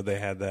if, they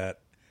had that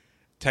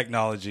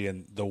technology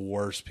and the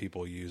worst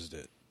people used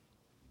it?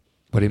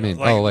 What do you mean?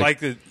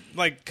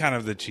 Like kind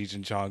of the Cheech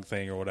and Chong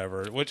thing or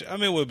whatever, which,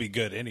 would be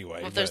good anyway.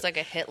 Well, if there's like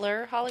a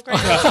Hitler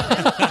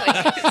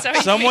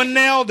hologram. Someone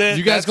nailed it.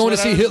 You guys going to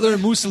see Hitler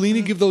and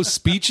Mussolini give those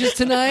speeches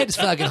tonight? It's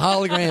fucking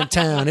hologram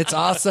town. It's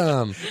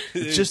awesome.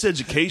 It's just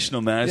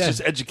educational, man. It's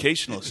just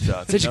educational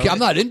stuff. I'm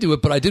not into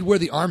it, but I did wear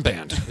the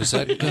armband. Is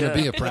that going to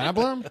be a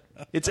problem?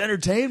 It's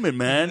entertainment,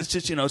 man. It's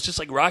just it's just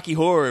like Rocky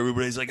Horror.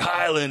 Everybody's like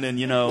Highland, and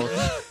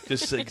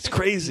just like, it's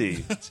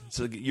crazy. It's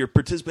like you're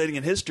participating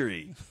in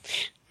history.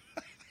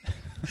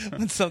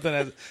 When someone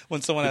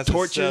has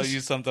to sell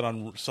you something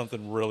on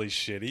something really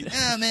shitty.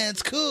 Yeah, man,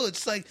 it's cool.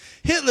 It's like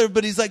Hitler,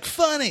 but he's like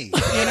funny,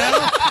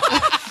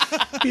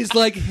 He's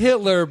like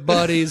Hitler,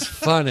 but he's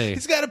funny.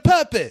 He's got a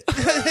puppet.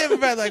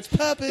 Everybody likes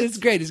puppets. It's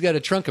great. He's got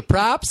a trunk of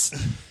props.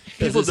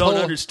 People don't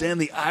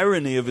understand the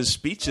irony of his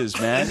speeches,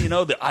 man.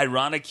 The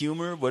ironic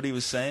humor, what he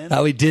was saying.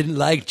 How he didn't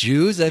like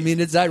Jews. I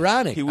mean, it's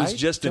ironic. He was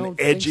just an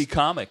edgy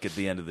comic at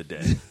the end of the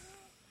day.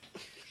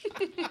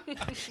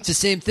 It's the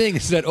same thing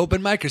as that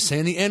open micer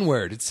saying the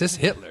N-word. It's just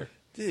Hitler.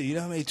 Dude, you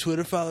know how many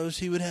Twitter followers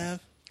he would have?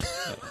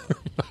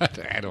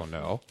 I don't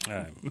know.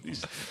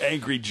 These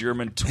angry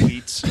German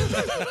tweets.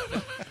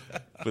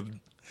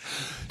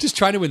 Just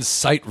trying to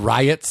incite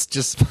riots.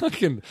 Just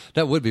fucking.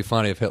 That would be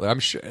funny if Hitler. I'm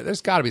sure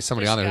there's got to be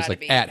somebody on there who's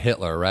like at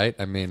Hitler, right?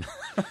 I mean,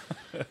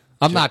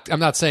 I'm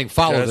not saying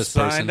follow this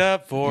person. Signed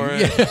up for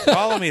it. Yeah.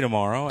 Follow me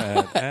tomorrow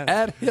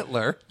at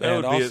Hitler.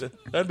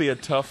 That'd be a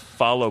tough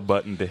follow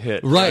button to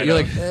hit. Right? You're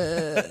like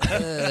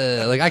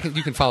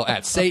you can follow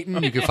at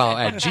Satan. You can follow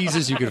at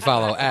Jesus. You can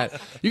follow at.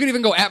 You can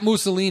even go at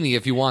Mussolini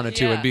if you wanted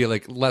to, and be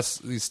like less.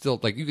 He's still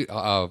like you could.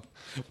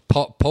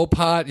 Pol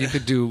Pot. You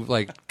could do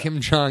like Kim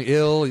Jong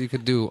Il. You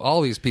could do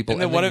all these people.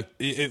 And then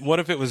what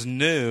if it was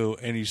new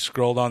and you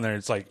scrolled on there? And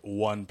it's like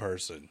one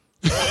person.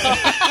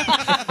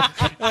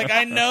 Like,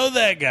 I know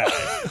that guy.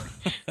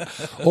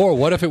 Or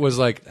what if it was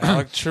like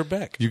Alex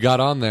Trebek. you got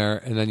on there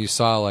and then you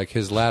saw like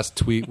his last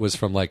tweet was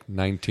from like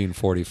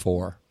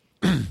 1944.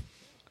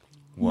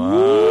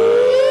 Wow.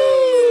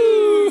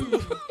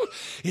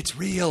 It's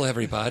real,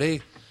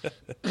 everybody.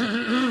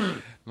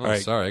 Oh,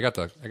 right. sorry.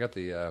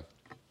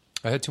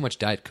 I had too much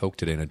Diet Coke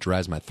today and it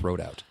dries my throat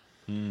out.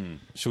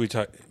 Should we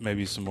talk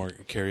maybe some more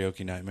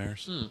karaoke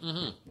nightmares?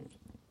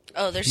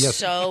 Oh, there's Yes.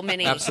 so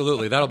many.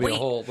 Absolutely. That'll be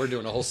Wait. we're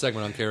doing a whole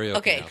segment on karaoke.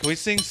 Okay. now. Can we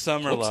sing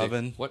Summer Whoopsie.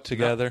 Lovin' What?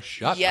 together? No,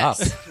 shut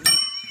Yes.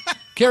 up.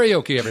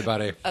 Karaoke,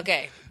 everybody.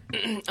 Okay.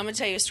 I'm going to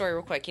tell you a story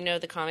real quick. You know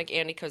the comic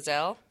Andy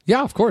Kozel?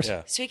 Yeah, of course.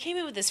 Yeah. So he came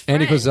in with his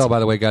friend. Andy Kozel, by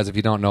the way, guys, if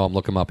you don't know him,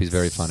 look him up. He's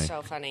very funny.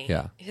 So funny.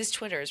 Yeah. His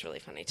Twitter is really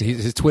funny, too.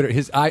 His Twitter,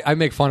 I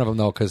make fun of him,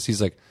 though, because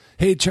he's like,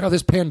 hey, check out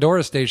this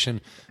Pandora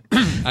station.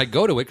 I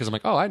go to it because I'm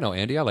like, oh, I know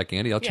Andy. I like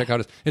Andy. I'll check out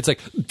his. It's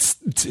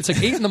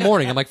like 8 in the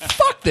morning. I'm like,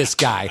 fuck this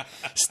guy.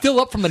 Still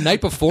up from the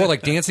night before,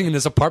 like dancing in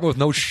his apartment with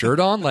no shirt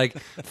on. Like,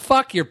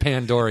 fuck your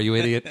Pandora, you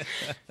idiot.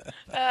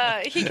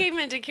 He came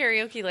into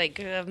karaoke like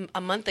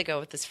a month ago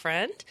with his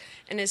friend,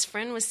 and his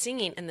friend was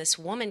singing, and this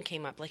woman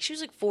came up. Like, she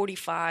was like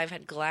 45,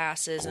 had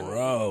glasses.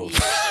 Gross.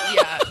 And,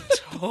 yeah,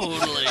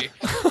 totally.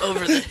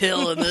 Over the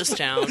hill in this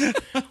town.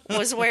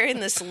 Was wearing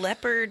this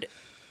leopard,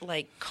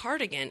 like,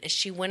 cardigan, and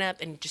she went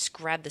up and just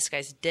grabbed this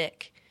guy's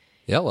dick.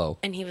 Yellow.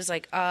 And he was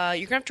like, you're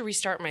going to have to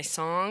restart my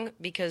song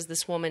because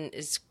this woman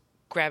is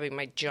grabbing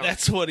my junk.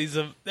 That's what he's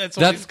concerned.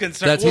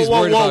 That's he's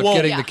worried about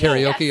getting the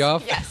karaoke yes,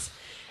 off? Yes.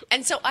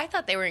 And so I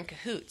thought they were in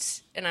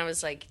cahoots. And I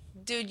was like,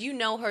 dude, you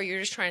know her. You're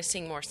just trying to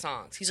sing more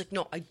songs. He's like,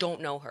 no, I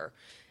don't know her.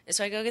 And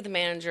so I go get the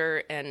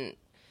manager and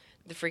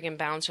the freaking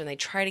bouncer, and they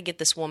try to get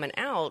this woman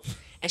out,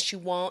 and she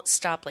won't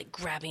stop, like,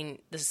 grabbing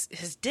his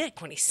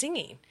dick when he's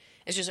singing.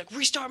 And she's like,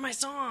 restart my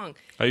song.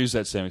 I used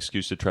that same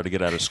excuse to try to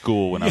get out of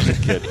school when I was a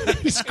kid.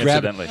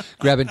 Incidentally.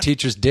 Grabbing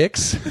teachers'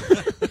 dicks?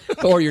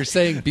 Or you're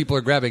saying people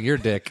are grabbing your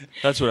dick?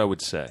 That's what I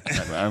would say.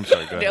 I'm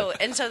sorry, go ahead. No,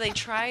 and so they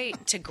try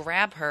to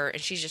grab her,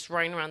 and she's just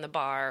running around the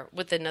bar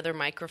with another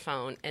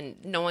microphone, and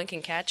no one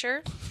can catch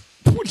her.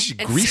 What, is she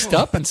And greased so-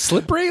 up and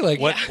slippery? Like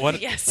What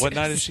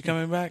night is she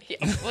coming back? Yeah.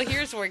 Well,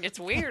 here's where it gets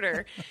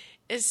weirder.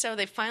 Is so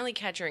they finally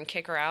catch her and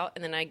kick her out,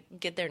 and then I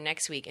get there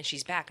next week, and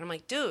she's back. And I'm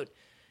like, dude,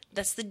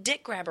 that's the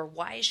dick grabber.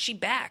 Why is she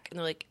back? And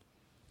they're like,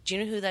 do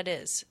you know who that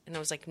is? And I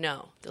was like,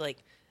 no. They're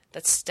like,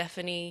 that's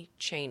Stephanie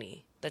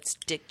Cheney. That's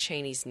Dick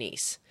Cheney's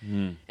niece.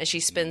 And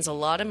she spends a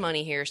lot of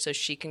money here so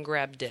she can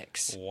grab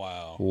dicks.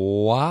 Wow.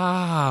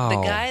 Wow.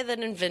 The guy that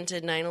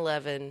invented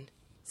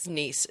 9/11's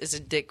niece is a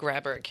dick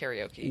grabber at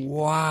karaoke.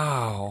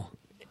 Wow.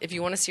 If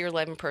you want to see her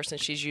live in person,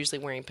 she's usually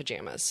wearing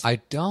pajamas. I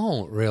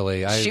don't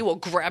really. She will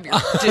grab your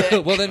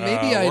dick. Well, then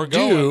maybe I we're do.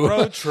 going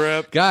road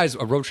trip. Guys,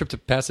 a road trip to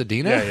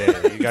Pasadena?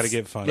 Yeah. You got to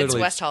get fun. It's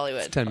Literally, West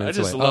Hollywood. It's 10 I minutes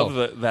just away. love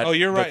Oh.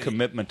 you're right. the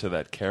commitment to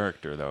that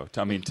character, though.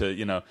 I mean,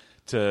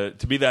 to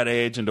be that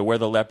age and to wear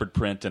the leopard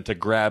print and to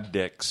grab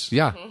dicks.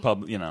 Yeah.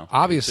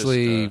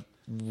 Obviously, Just,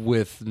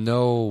 with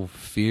no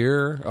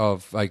fear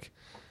of, like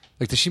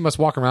she must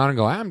walk around and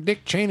go, I'm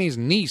Dick Cheney's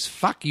niece.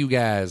 Fuck you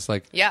guys.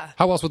 Like, Yeah.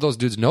 How else would those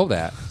dudes know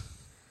that?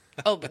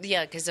 Oh, but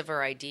yeah, because of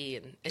her ID,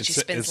 and she It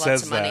spends says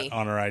lots of money. that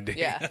on her ID.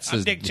 Yeah.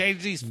 I'm Dick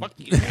Cheney's. Fuck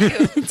you.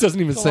 It doesn't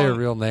even say her long-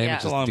 real name. Yeah.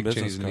 It's It's a long just Dick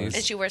business Cheney's card. niece.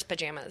 And she wears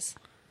pajamas.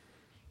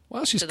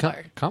 Well, she's to the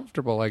bar.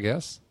 comfortable, I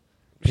guess.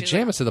 She's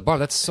Pajamas to the bar.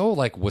 That's so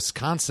like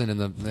Wisconsin in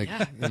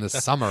the in the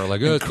summer.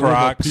 Like it's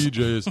Crocs.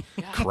 PJs,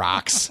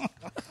 Crocs.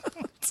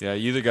 Yeah,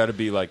 you either got to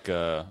be like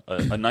a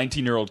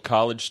 19-year-old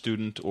college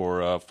student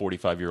or a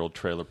 45-year-old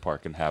trailer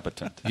park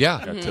inhabitant. Yeah.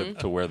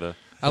 To wear the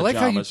I like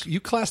how pajamas. you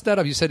classed that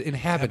up. You said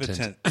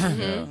inhabitant.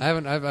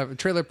 Habitant. I've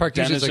trailer park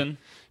usually is like Denizen.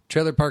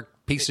 trailer park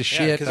piece of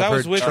shit. Because I've I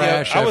was heard with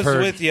trash. you. I I've was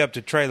heard with you up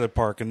to trailer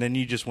park, and then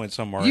you just went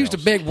somewhere used a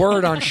else. big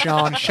word on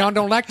Sean. Sean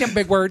don't like them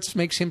big words.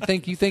 Makes him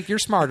think you think you're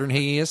smarter than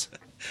he is.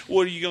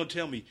 What are you gonna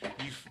tell me?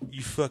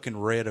 You fucking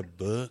read a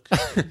book?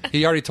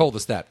 He already told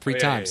us that three Yeah,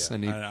 times, yeah.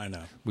 and I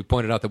know. we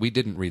pointed out that we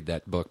didn't read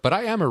that book. But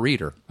I am a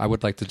reader. I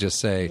would like to just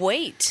say,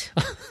 Wait,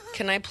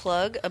 can I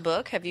plug a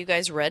book? Have you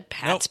guys read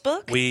Pat's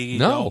book? We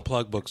No. don't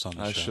plug books on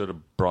the I show. should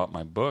have brought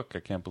my book.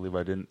 I can't believe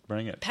I didn't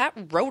bring it. Pat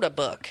wrote a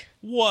book,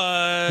 What?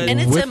 and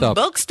it's With in a-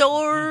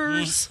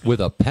 bookstores. with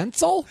a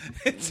pencil.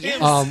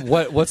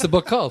 What's the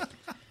book called?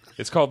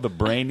 It's called The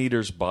Brain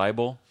Eater's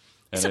Bible,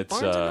 It's and a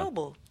Barnes and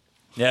Noble.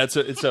 Yeah,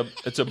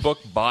 it's a book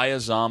by a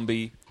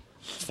zombie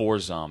for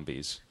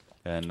zombies,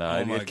 and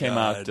my it came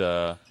God.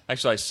 out.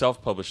 Actually, I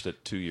self-published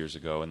it 2 years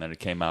ago, and then it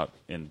came out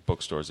in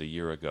bookstores a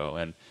year ago,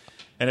 and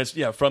it's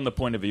from the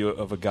point of view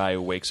of a guy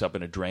who wakes up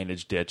in a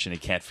drainage ditch and he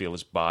can't feel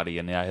his body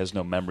and he has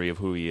no memory of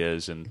who he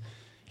is, and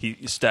he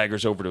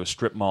staggers over to a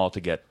strip mall to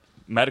get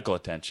medical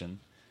attention,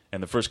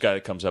 and the first guy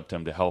that comes up to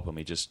him to help him,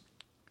 he just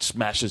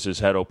smashes his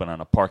head open on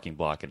a parking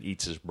block and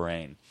eats his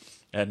brain.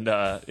 And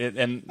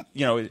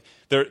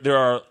there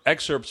are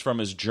excerpts from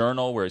his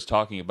journal where he's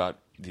talking about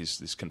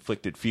these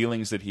conflicted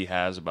feelings that he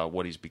has about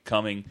what he's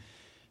becoming,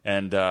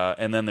 and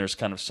then there's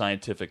kind of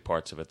scientific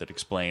parts of it that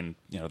explain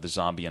the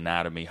zombie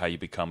anatomy, how you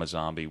become a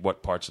zombie,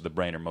 what parts of the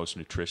brain are most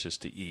nutritious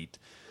to eat,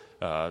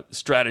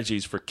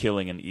 strategies for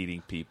killing and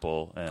eating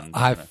people. And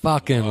I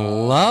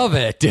fucking love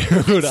it, dude.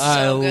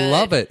 I good.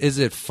 love it. Is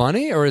it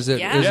funny or is it?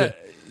 Yeah. Is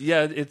it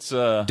Yeah, it's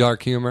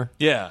dark humor?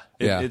 Yeah,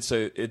 Yeah.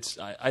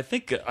 I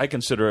think I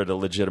consider it a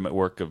legitimate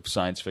work of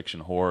science fiction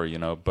horror,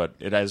 but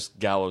it has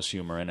gallows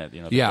humor in it.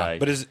 The Yeah. guy-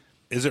 But is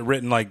it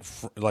written like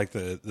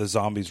the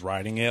zombies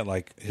writing it,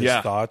 like his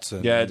thoughts?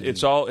 And,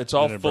 it's all and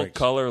full it breaks.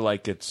 color,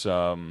 like it's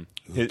his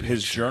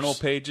pictures. journal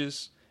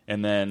pages,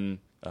 and then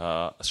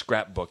a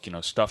scrapbook,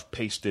 stuff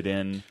pasted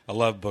in. I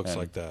love books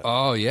like that.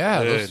 Oh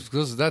yeah, Dude.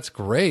 that's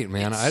great,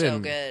 man. It's I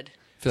didn't so good.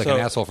 feel like So-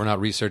 an asshole for not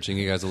researching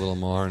you guys a little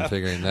more and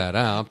figuring that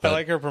out. I But,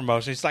 like her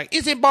promotion. She's like,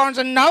 "Is it Barnes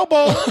and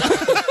Noble?"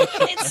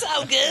 It's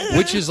so good.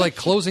 which is like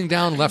closing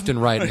down left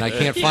and right, and I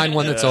can't find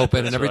one that's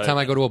open. And every time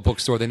I go to a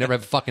bookstore, they never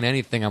have fucking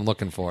anything I'm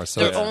looking for.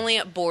 So They're only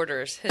at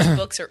Borders. His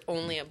books are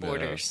only at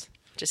Borders.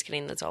 Just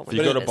kidding. That's all. If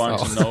you go to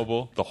Barnes and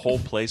Noble, the whole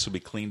place will be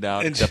cleaned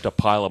out except a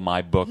pile of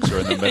my books are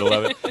in the middle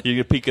of it. You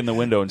can peek in the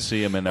window and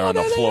see them, and they're on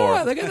the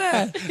floor. Look at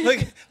that. look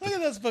at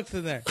those books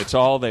in there. It's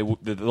all the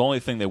only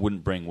thing they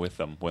wouldn't bring with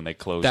them when they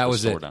closed That the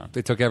was store it. down.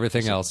 They took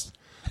everything else.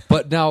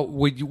 But now,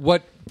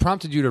 what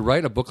prompted you to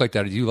write a book like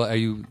that? Are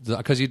you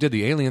because you did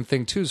the alien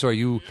thing too? So are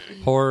you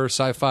horror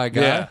sci-fi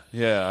guy?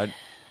 Yeah.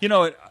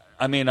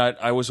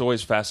 I was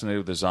always fascinated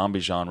with the zombie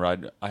genre.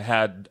 I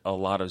had a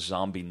lot of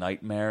zombie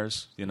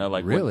nightmares.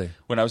 Like Really?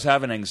 when I was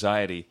having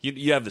anxiety,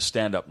 you have the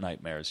stand-up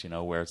nightmares.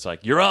 Where it's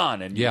like you're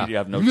on and you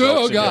have no Oh,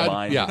 jokes in God. your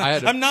mind. Yeah, I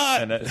had I'm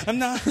not.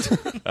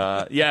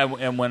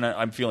 And when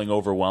I'm feeling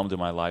overwhelmed in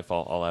my life,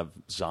 I'll have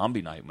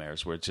zombie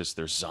nightmares where it's just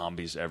there's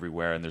zombies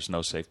everywhere and there's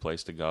no safe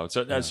place to go.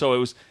 So it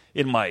was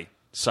in my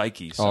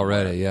psyche somewhere.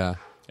 already. Yeah.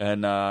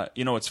 And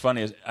what's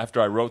funny is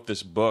after I wrote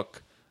this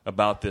book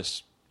about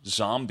this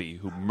zombie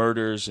who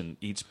murders and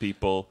eats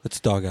people.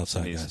 It's dog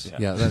outside, guys.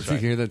 Yeah,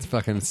 that's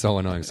fucking so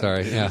annoying.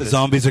 Sorry. Yeah. The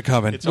zombies are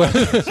coming. It's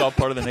all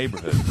part of the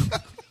neighborhood.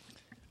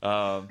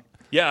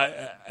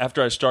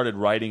 After I started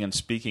writing and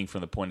speaking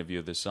from the point of view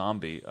of this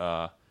zombie,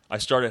 I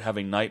started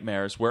having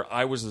nightmares where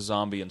I was the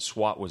zombie and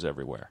SWAT was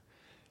everywhere.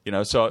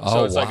 So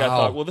it's like I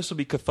thought, well, this will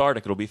be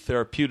cathartic. It'll be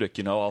therapeutic.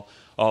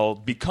 I'll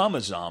become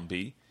a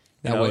zombie.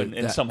 That way,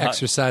 and somehow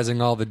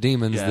exercising all the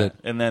demons that.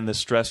 and then the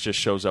stress just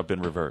shows up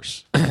in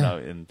reverse.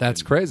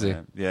 That's crazy.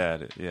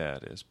 It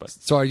is. But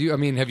So are you? I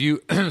mean, have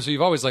you? So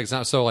you've always like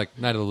Night of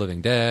the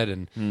Living Dead,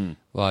 and do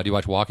you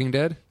watch Walking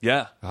Dead?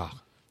 yeah, Oh.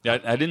 yeah.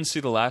 I didn't see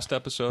the last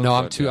episode. No,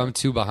 I'm but, I'm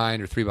 2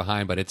 behind or 3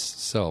 behind, but it's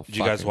so. Did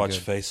you guys fucking watch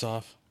good. Face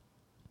Off?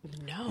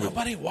 No.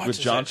 Nobody watches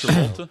with John that show.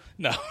 Travolta.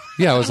 No.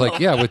 Yeah, it was like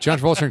with John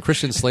Travolta and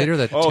Christian Slater.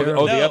 That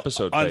terrible. the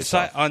episode on Face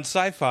Off. on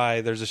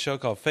Sci-Fi. There's a show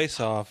called Face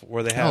Off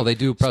where they have they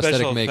do prosthetic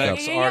special makeup.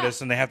 effects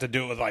artists, and they have to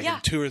do it with in Yeah.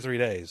 2 or 3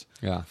 days.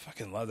 Yeah. I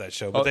fucking love that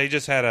show. But they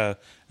just had a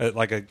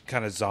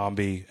kind of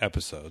zombie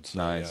episode. So,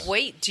 Nice. yeah.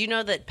 Wait, do you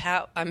know that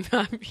Pat? I'm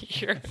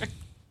here.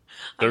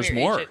 There's I'm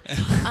your more.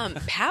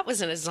 agent. Pat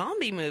was in a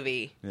zombie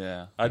movie.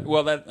 Yeah.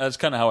 That's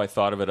kind of how I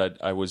thought of it.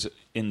 I was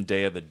in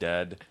Day of the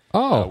Dead.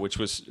 Oh. Which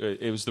was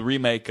it was the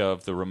remake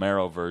of the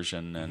Romero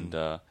version, and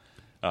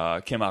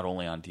it came out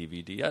only on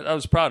DVD. I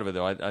was proud of it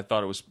though. I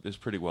thought it was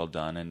pretty well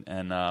done,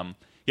 and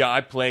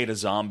I played a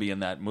zombie in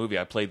that movie.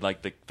 I played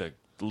like the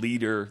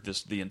leader,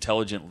 the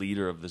intelligent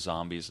leader of the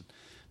zombies.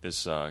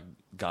 This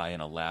guy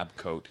in a lab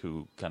coat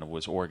who kind of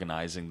was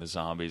organizing the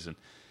zombies,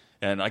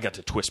 and I got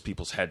to twist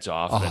people's heads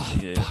off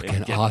and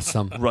fucking get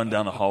awesome. run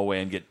down the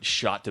hallway and get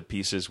shot to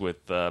pieces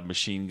with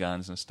machine while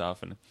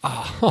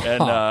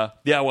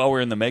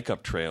we're in the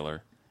makeup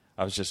trailer,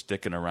 I was just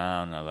dicking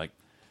around and I like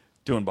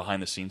doing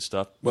behind the scenes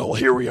stuff. Well,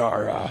 here we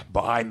are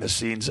behind the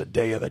scenes of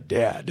Day of the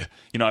Dead.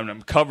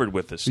 I'm covered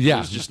with this. Yeah.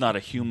 There's just not a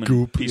human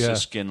Goop, piece yeah. of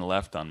skin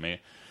left on me.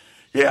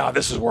 Yeah,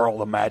 this is where all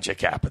the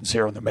magic happens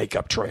here in the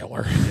makeup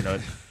trailer.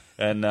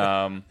 And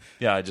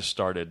I just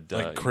started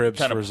Like Cribs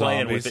kind for of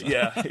playing zombies. with it.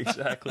 Yeah,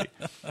 exactly.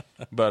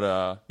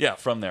 But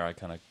from there I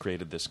kind of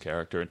created this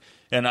character,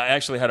 and I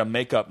actually had a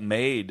makeup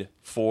made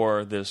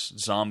for this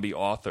zombie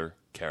author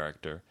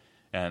character,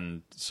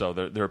 and so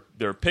there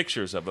are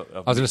pictures of. I was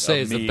going to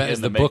say, is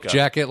the book makeup.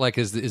 jacket like?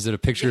 Is it a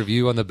picture of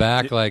you on the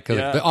back, like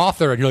Yeah. the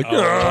author, and you're like,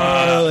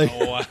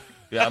 "Argh!"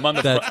 Yeah, I'm on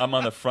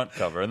the front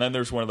cover, and then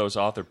there's one of those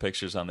author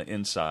pictures on the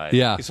inside.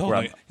 Yeah. He's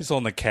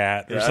holding the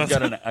cat. Or Yeah,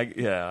 something. I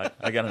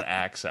got an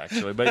axe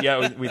actually, but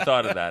we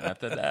thought of that. And I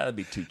thought that'd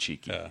be too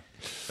cheeky. Yeah.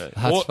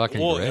 That's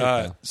fucking great.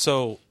 though.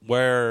 So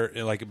where,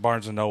 like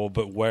Barnes and Noble,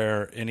 but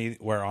where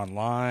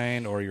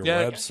online or your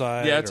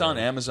website? Yeah, it's or? on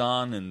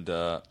Amazon and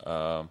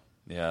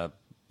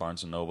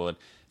Barnes and Noble. And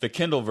the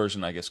Kindle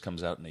version, I guess,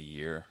 comes out in a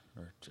year,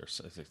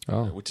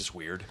 which is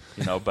weird,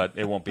 But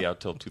it won't be out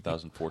till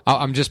 2014.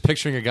 I'm just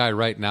picturing a guy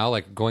right now,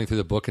 like going through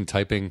the book and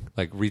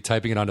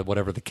retyping it onto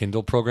whatever the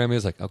Kindle program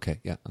is. Like,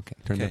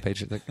 turn the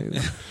page.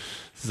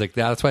 It's like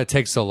that's why it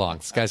takes so long.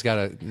 This guy's got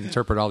to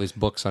interpret all these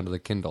books onto the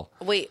Kindle.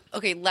 Wait,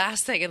 okay,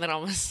 last thing, and then I'm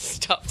going to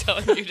stop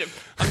telling you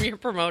I'm your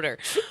promoter.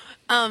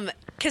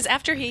 Because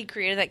after he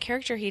created that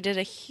character, he did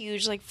a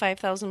huge,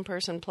 5,000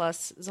 person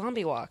plus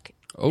zombie walk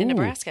in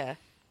Nebraska.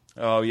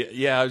 Oh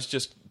yeah. I was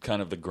just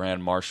kind of the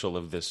grand marshal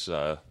of this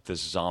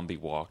this zombie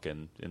walk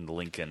in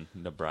Lincoln,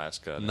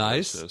 Nebraska.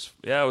 Nice. It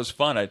was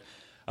fun.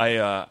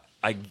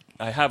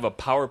 I have a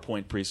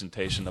PowerPoint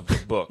presentation of the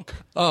book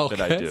that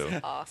I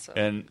do. Awesome.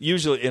 And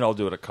usually, I'll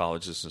do it at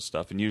colleges and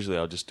stuff. And usually,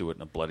 I'll just do it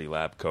in a bloody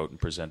lab coat and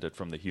present it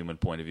from the human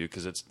point of view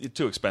because it's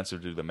too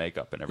expensive to do the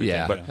makeup and everything.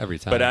 Yeah, but, every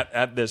time. But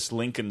at this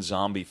Lincoln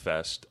Zombie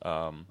Fest,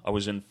 I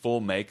was in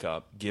full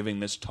makeup giving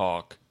this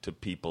talk to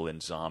people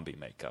in zombie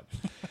makeup,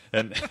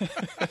 and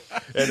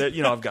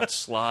I've got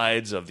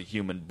slides of the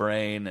human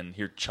brain and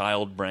here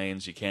child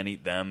brains. You can't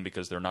eat them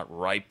because they're not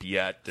ripe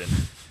yet,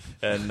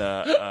 and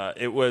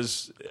it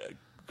was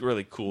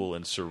really cool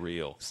and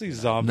surreal. See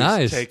zombies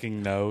Nice.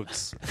 taking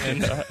notes.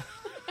 And,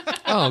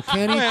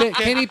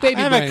 can't eat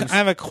baby brains. I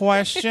have a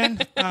question.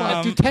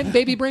 Do 10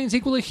 baby brains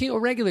equal a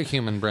regular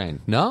human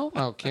brain? No?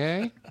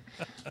 Okay.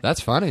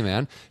 That's funny,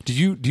 man. Do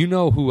you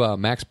know who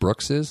Max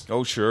Brooks is?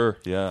 Oh, sure.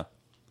 Yeah.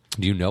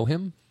 Do you know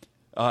him?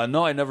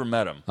 No, I never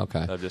met him.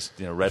 Okay. I've just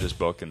read his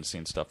book and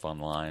seen stuff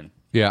online.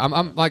 Yeah,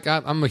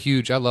 I'm a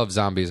huge. I love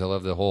zombies. I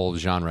love the whole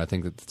genre. I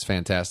think that it's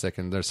fantastic,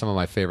 and they're some of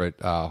my favorite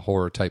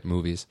horror type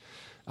movies.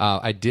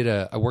 I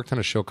worked on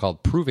a show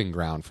called Proving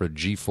Ground for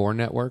G4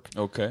 Network.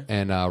 Okay.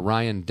 And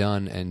Ryan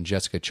Dunn and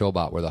Jessica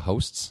Chobot were the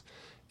hosts.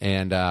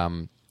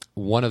 And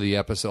one of the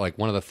episodes,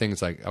 one of the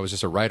things, I was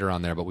just a writer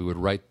on there, but we would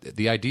write.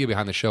 The idea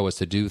behind the show was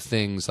to do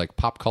things like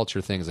pop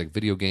culture things, like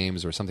video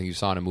games or something you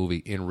saw in a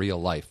movie in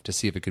real life to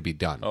see if it could be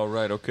done. Oh,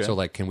 right. Okay.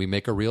 So, can we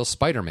make a real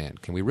Spider-Man?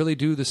 Can we really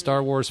do the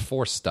Star Wars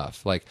Force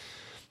stuff?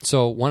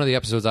 So one of the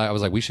episodes, I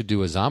was like, we should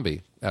do a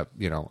zombie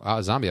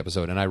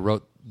episode, and I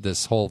wrote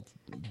this whole.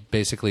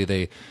 Basically,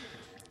 they,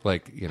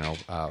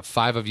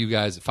 5 of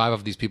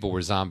these people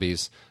were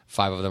zombies,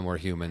 5 of them were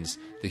humans.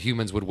 The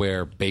humans would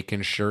wear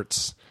bacon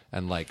shirts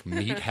and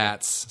meat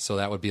hats, so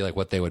that would be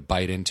what they would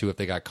bite into if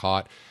they got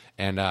caught.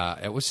 And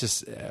it was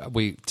just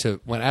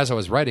as I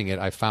was writing it,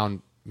 I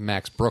found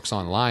Max Brooks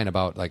online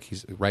about he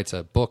writes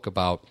a book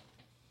about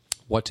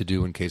what to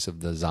do in case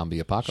of the zombie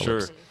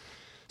apocalypse. Sure.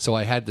 So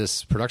I had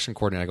this production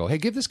coordinator. I go, hey,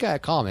 give this guy a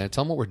call, man.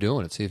 Tell him what we're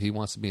doing and see if he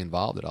wants to be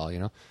involved at all.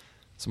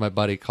 So my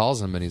buddy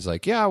calls him and he's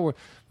like, yeah, we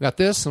got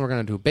this and we're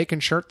going to do bacon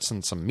shirts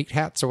and some meat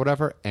hats or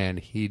whatever. And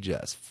he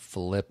just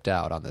flipped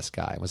out on this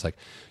guy and was like,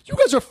 you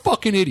guys are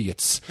fucking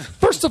idiots.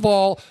 First of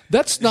all,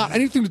 that's not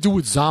anything to do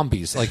with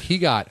zombies. He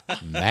got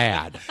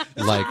mad.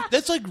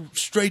 That's like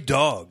stray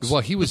dogs.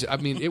 Well, he was,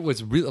 it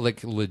was really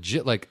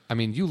legit.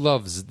 You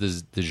love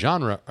the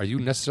genre. Are you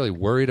necessarily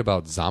worried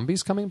about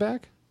zombies coming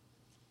back?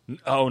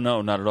 Oh,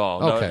 no, not at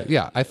all. Okay. No,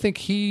 yeah. I think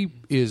he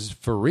is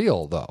for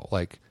real though.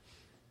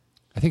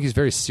 I think he's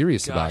very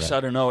serious about it. I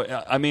don't know.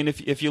 I mean,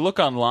 if you look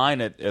online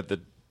at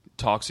the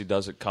talks he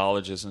does at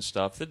colleges and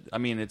stuff,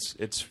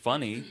 it's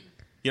funny.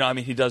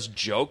 He does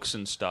jokes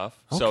and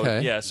stuff.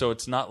 Okay. So so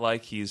it's not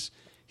like he's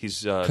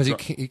because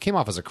he came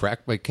off as a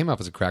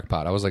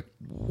crackpot. I was like,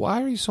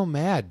 why are you so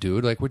mad,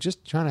 dude? We're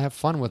just trying to have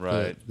fun with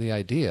the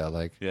idea.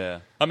 Yeah.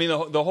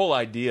 The whole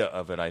idea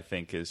of it, I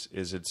think, is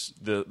it's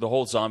the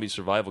whole zombie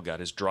survival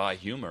guide is dry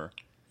humor.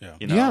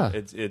 Yeah.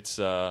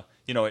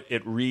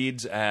 It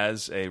reads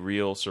as a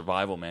real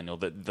survival manual,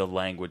 the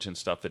language and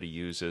stuff that he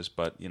uses,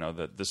 but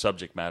the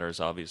subject matter is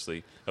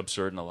obviously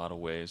absurd in a lot of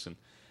ways, and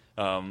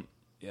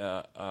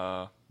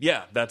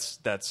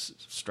that's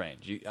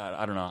strange.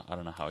 I don't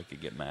know how he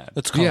could get mad.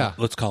 Let's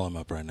call him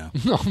up right now.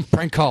 No,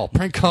 prank call.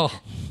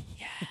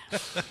 Yeah.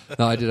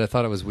 No, I did. I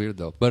thought it was weird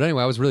though. But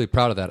anyway, I was really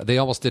proud of that. They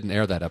almost didn't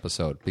air that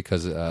episode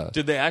because.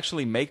 Did they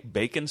actually make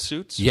bacon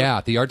suits?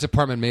 Yeah, the art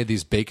department made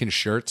these bacon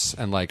shirts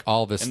and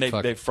all this. And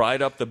they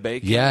fried up the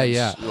bacon. Yeah,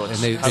 and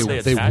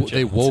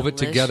they wove it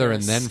together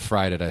and then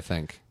fried it. I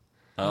think.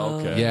 Oh,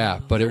 okay. Yeah,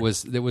 but it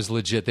was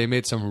legit. They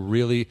made some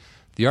really.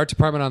 The art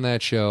department on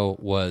that show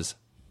was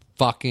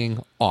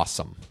fucking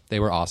awesome. They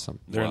were awesome.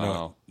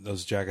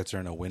 Those jackets are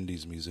in a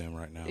Wendy's museum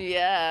right now.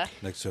 Yeah.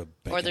 Next to a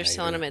Baconator. Or they're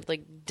selling them at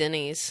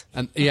Denny's.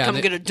 And come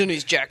get a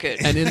Denny's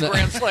jacket. And in the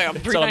Grand Slam,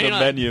 it's on the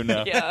menu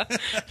now. Yeah.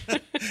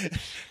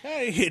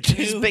 Hey,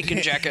 two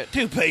bacon jacket.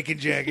 2 bacon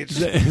jackets.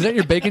 Is that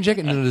your bacon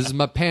jacket? No, this is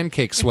my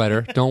pancake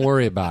sweater. Don't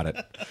worry about it.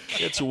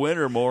 It's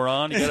winter,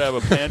 moron. You got to have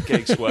a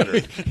pancake sweater.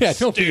 Yeah,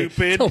 don't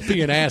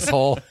be an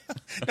asshole.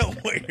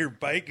 Don't wear your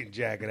bacon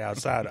jacket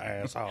outside,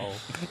 asshole.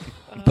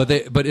 But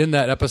in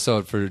that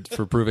episode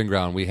for Proving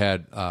Ground, we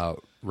had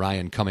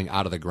Ryan coming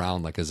out of the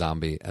ground like a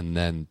zombie, and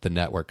then the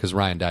network, because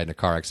Ryan died in a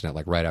car accident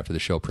right after the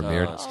show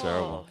premiered. Oh, that's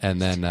terrible.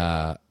 And then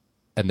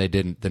and they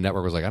didn't. The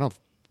network was like, I don't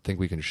think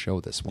we can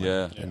show this one.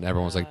 Yeah. And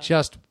everyone was like,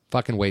 just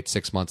fucking wait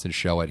 6 months and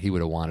show it. He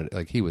would have wanted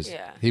it. He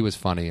was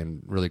funny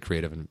and really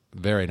creative and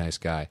very nice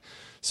guy.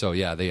 So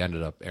yeah, they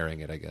ended up airing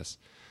it, I guess.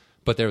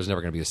 But there was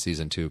never going to be a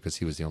season 2 because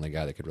he was the only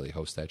guy that could really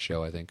host that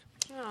show, I think.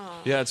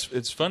 Yeah,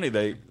 it's funny.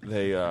 They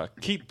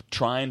keep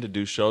trying to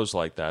do shows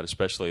like that,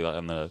 especially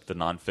on the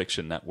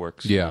nonfiction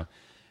networks. Yeah.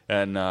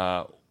 And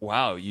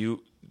wow,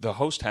 the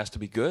host has to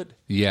be good.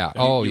 Yeah.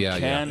 You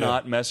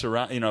cannot mess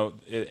around.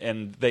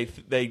 And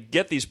they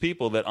get these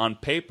people that on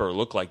paper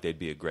look like they'd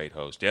be a great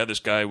host. Yeah, this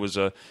guy was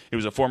a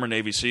former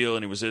Navy SEAL,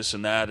 and he was this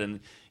and that,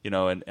 and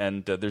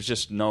there's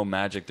just no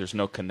magic. There's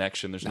no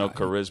connection. There's no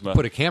charisma.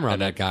 Put a camera on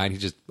that guy, and he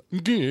just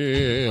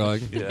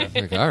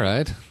like, all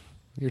right.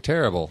 You're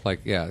terrible. Like,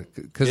 yeah,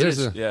 because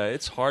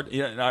it's hard.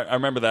 Yeah, I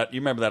remember that.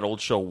 You remember that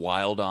old show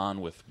Wild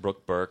On with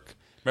Brooke Burke?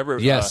 Remember?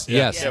 Yes.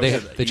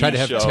 They tried to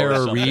have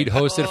Tara Reid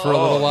hosted for a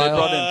little while. They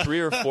brought in 3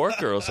 or 4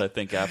 girls, I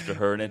think, after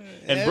her.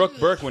 And Brooke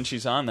Burke, when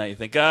she's on that, you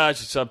think,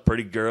 she's some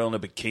pretty girl in a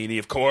bikini.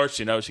 Of course,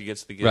 she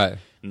gets the gig. Right.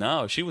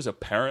 No, she was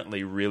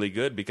apparently really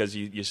good because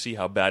you see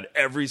how bad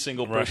every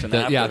single person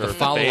after her the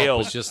follow-up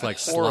was just like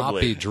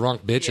sloppy,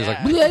 drunk bitches. Like,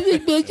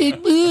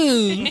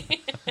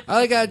 all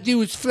I got to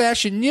do is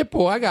flash a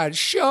nipple. I got a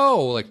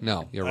show. Like,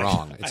 no, you're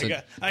wrong.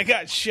 I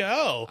got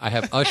show. I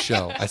have a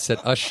show. I said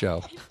a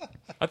show.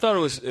 I thought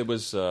it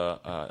was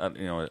I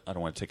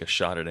don't want to take a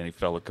shot at any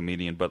fellow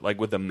comedian, but like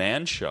with the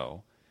Man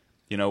Show,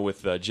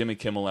 with Jimmy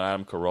Kimmel and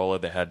Adam Carolla,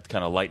 they had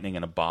kind of lightning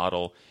in a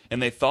bottle,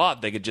 and they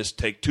thought they could just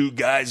take 2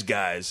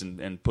 guys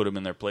and put them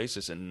in their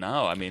places. And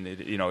no, I mean,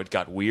 it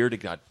got weird, it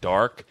got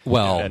dark.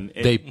 Well,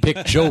 they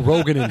picked Joe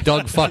Rogan and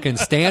Doug fucking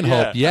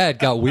Stanhope. Yeah, it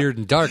got weird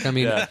and dark. I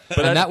mean,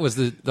 that was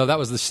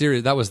the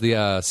series. That was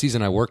the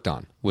season I worked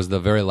on. Was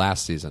the very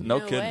last season. No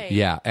kidding. Way.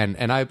 Yeah,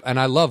 and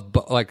I love,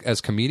 like,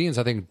 as comedians,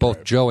 I think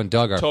both Joe and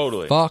Doug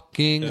are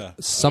fucking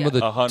some of the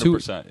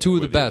 100% two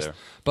of the best. there.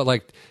 But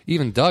like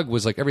even Doug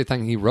was like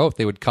everything he wrote,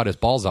 they would cut his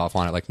balls off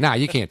on it. Like, nah,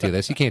 you can't do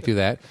this. You can't do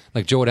that.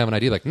 Like Joe would have an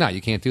idea, like, nah,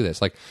 you can't do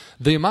this. Like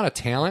the amount of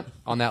talent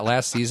on that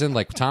last season.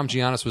 Like Tom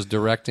Giannis was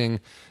directing,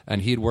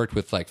 and he'd worked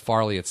with like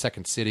Farley at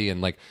Second City,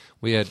 and like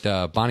we had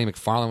Bonnie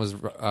McFarlane was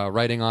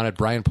writing on it.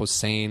 Brian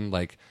Posehn,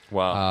 like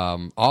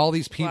all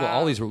these people,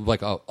 all these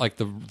like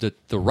the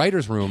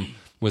writers' room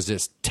was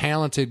this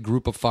talented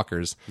group of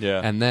fuckers.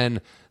 Yeah, and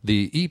then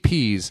the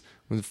EPs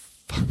with.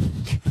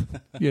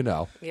 They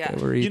were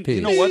EPs.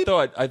 You know what, though?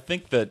 I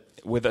think that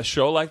with a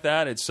show like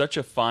that, it's such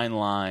a fine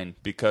line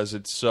because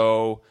it's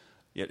so,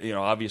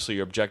 obviously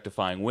you're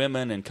objectifying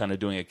women and kind of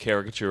doing a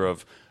caricature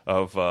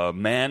of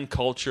man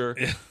culture.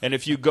 Yeah. And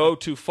if you go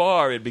too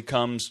far, it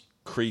becomes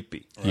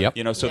creepy. Right?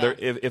 Yep. There,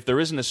 if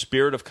there isn't a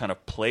spirit of kind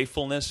of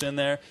playfulness in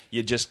there,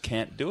 you just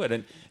can't do it.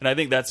 And I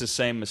think that's the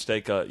same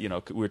mistake, we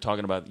were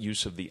talking about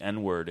use of the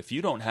N-word. If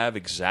you don't have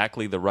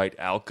exactly the right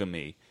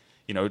alchemy,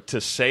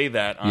 to say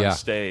that on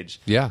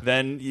stage,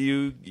 then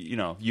you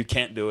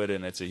can't do it,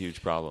 and it's a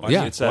huge problem.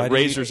 Yeah. It's that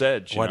razor's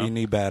edge. Why do you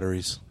need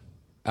batteries?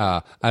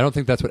 I don't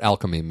think that's what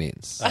alchemy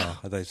means. I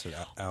thought you said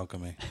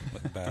alchemy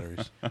with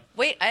batteries.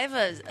 Wait, I have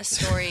a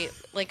story.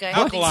 Like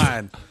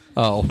Alkaline.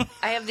 I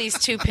have these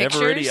 2 pictures.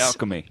 Ever-ready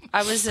alchemy.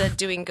 I was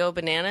doing Go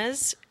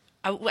Bananas.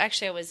 I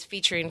was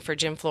featuring for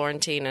Jim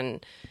Florentine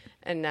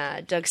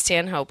and Doug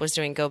Stanhope was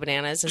doing Go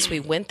Bananas, and so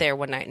we went there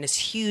one night, and this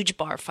huge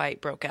bar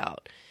fight broke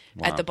out.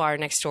 Wow. At the bar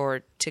next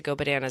door to Go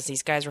Bananas.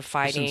 These guys were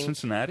fighting. This in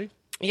Cincinnati?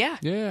 Yeah.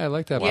 Yeah, I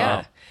like that bar.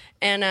 Yeah.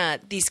 And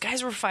these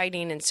guys were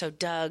fighting, and so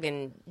Doug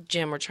and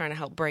Jim were trying to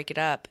help break it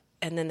up.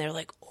 And then they're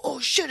like,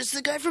 oh, shit, it's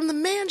the guy from the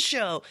Man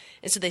Show.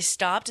 And so they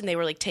stopped, and they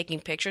were, like, taking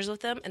pictures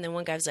with them. And then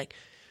one guy was like,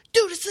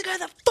 dude, it's the guy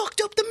that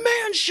fucked up the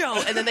Man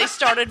Show. And then they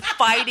started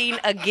fighting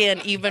again,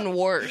 even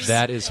worse.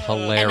 That is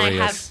hilarious.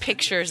 And I have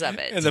pictures of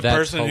it. And the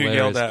person who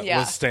yelled at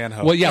was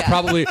Stanhope. Well,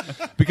 probably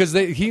because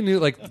he knew,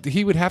 like,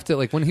 he would have to,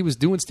 like, when he was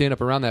doing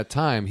stand-up around that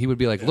time, he would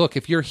be like, look,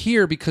 if you're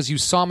here because you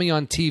saw me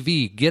on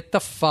TV, get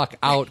the fuck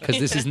out because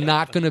this is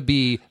not going to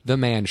be the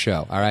Man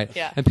Show, all right?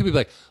 Yeah. And people would be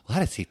like, why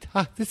does he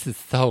talk? This is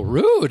so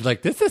rude.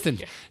 Like, this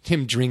isn't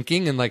him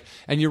drinking.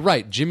 And you're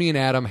right. Jimmy and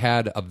Adam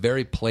had a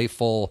very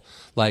playful,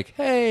 like,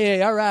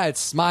 hey, all right,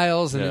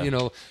 smiles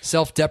and,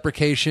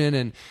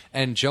 self-deprecation.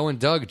 And Joe and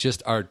Doug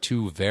just are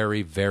 2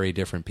 very, very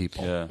different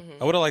people. Yeah.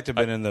 I would have liked to have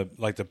been in the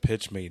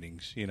pitch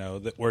meetings,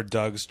 where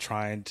Doug's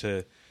trying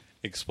to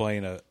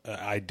explain a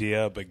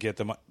idea, but get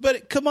them.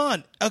 But come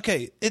on,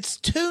 okay, it's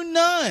 2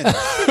 nuns,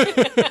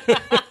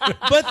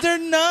 but they're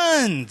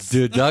nuns,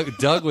 dude.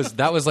 Doug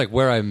was like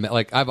where I met.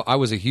 Like I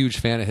was a huge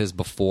fan of his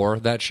before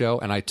that show,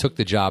 and I took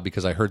the job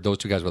because I heard those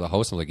 2 guys were the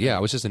hosts. I'm like, yeah, I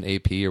was just an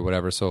AP or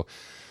whatever. So,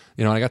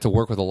 I got to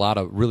work with a lot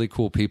of really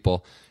cool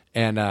people,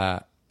 and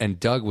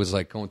Doug was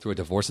like going through a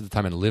divorce at the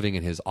time and living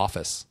in his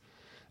office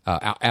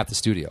at the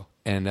studio,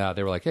 and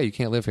they were like, hey, you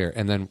can't live here.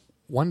 And then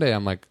one day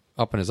I'm like,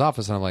 up in his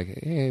office, and I'm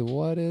like, hey,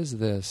 what is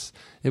this?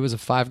 It was a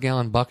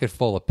 5-gallon bucket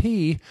full of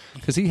pee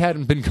because he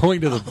hadn't been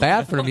going to the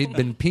bathroom. He'd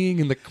been peeing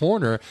in the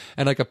corner,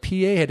 and like a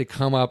PA had to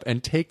come up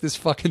and take this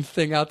fucking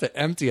thing out to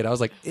empty it. I was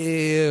like,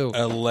 ew.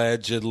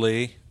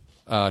 Allegedly.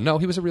 No,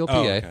 he was a real PA.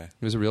 Okay.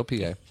 He was a real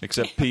PA.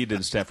 Except P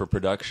didn't stand for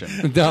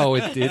production. No,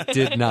 it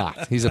did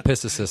not. He's a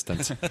piss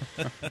assistant.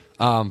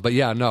 But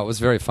yeah, no, it was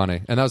very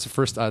funny. And that was the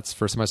first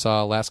time I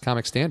saw Last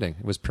Comic Standing.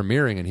 It was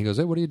premiering, and he goes,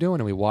 hey, what are you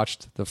doing? And we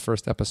watched the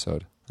first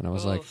episode. And I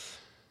was like,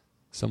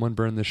 someone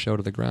burned this show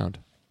to the ground.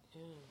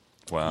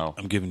 Wow.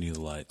 I'm giving you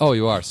the light. Oh,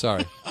 you are.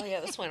 Sorry. Oh yeah,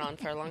 this went on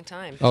for a long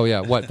time. Oh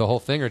yeah. What, the whole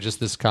thing or just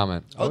this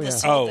comment?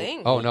 This whole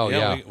thing. Oh no.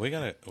 Yeah. We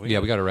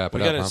gotta wrap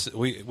it up. Huh?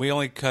 We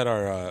only cut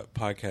our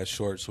podcast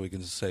short so we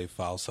can save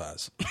file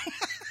size.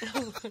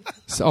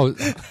 So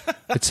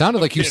it sounded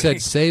like you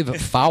said save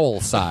foul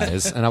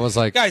size, and I was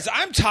like, guys,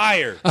 I'm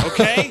tired.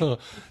 Okay.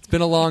 It's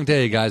been a long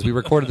day, guys. We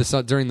recorded this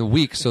during the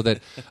week so that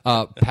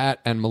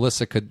Pat and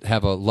Melissa could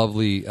have a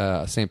lovely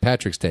St.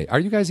 Patrick's Day. Are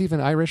you guys even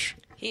Irish?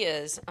 He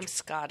is. I'm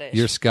Scottish.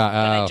 You're Scottish.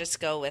 But I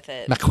just go with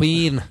it.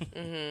 McQueen.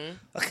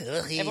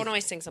 Everyone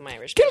always thinks I'm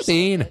Irish.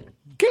 Kilbane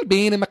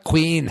and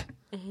McQueen.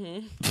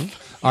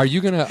 Are you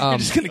gonna? You're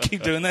just gonna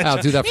keep doing that.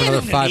 I'll do that for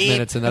another 5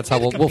 minutes, and that's how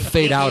we'll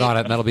fade out on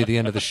it, and that'll be the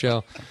end of the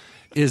show.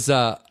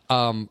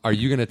 Are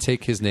you gonna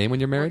take his name when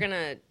you're married? We're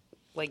gonna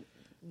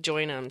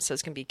join him, so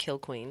it's gonna be Kill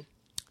Queen.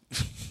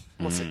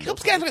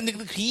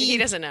 He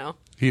doesn't know.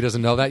 He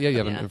doesn't know that yet. You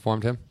haven't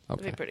informed him.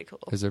 Okay. It'd be pretty cool.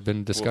 Has there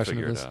been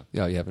discussion of this?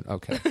 Yeah, you haven't.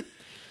 Okay.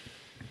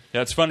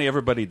 Yeah, it's funny.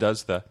 Everybody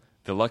does the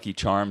Lucky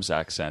Charms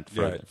accent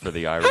for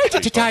the Irish.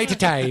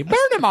 Burn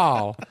them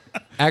all.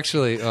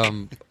 Actually,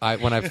 when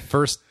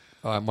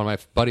my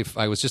buddy,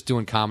 I was just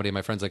doing comedy.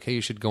 My friend's like, "Hey,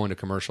 you should go into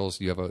commercials.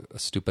 You have a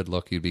stupid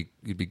look. You'd be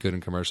good in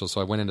commercials." So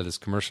I went into this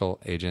commercial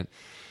agent,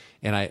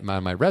 and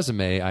my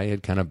resume, I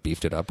had kind of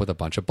beefed it up with a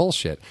bunch of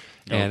bullshit.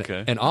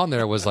 And on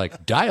there was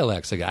like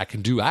dialects. Like, I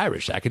can do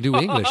Irish. I can do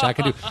English. I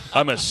can do.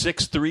 I'm a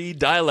 6'3"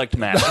 dialect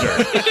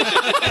master.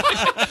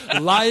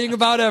 Lying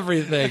about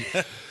everything.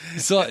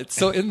 So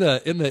in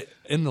the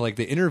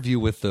interview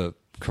with the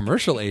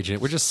commercial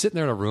agent, we're just sitting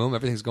there in a room,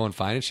 everything's going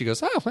fine, and she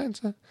goes, "Oh, man,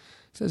 it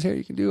says here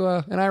you can do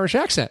an Irish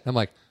accent." I'm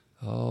like,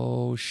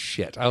 "Oh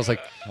shit!" I was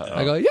like,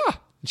 I go, "Yeah,"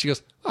 and she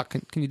goes, "Oh,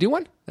 can you do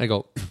one?" And I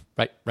go,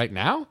 "Right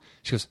now?"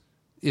 She goes,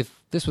 "If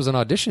this was an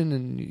audition,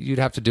 and you'd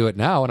have to do it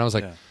now," and I was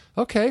like,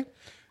 "Okay."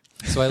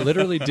 So I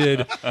literally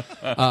did.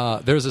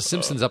 There's a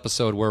Simpsons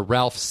episode where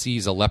Ralph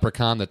sees a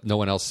leprechaun that no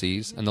one else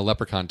sees, and the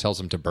leprechaun tells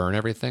him to burn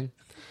everything.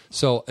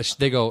 So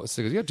they go,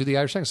 "Yeah, do the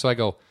Irish thing." So I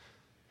go,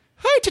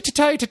 "Hi,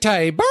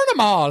 ta-ta-ta-ta-ta, burn them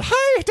all.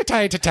 Hi,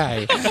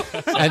 ta-ta-ta-ta."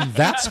 And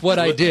that's what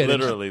I did.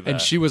 Literally that. And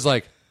she was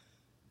like,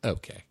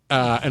 "Okay."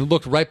 And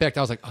looked right back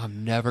down. I was like,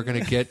 "I'm never going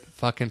to get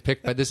fucking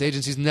picked by this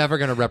agency's never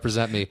going to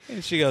represent me."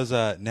 And she goes,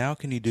 "Now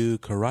can you do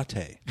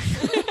karate?"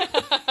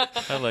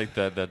 I like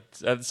that.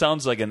 That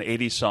sounds like an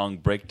 80s song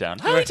breakdown.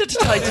 Or like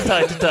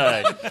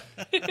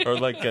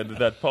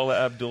that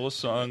Paula Abdul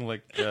song,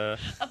 like. Burn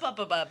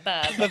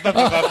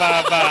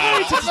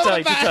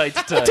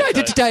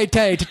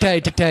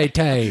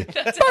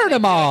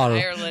them all.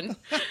 Ireland.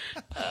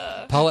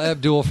 Paula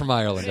Abdul from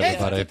Ireland,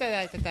 everybody.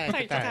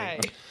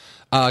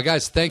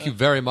 Guys, thank you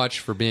very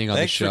much for being on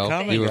the show. For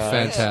coming, you were guys.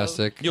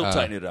 fantastic. You'll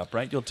tighten it up,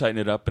 right? You'll tighten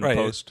it up in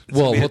post.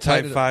 We'll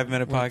tighten it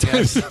 5-minute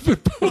podcast.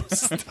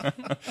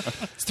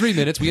 It's 3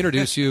 minutes. We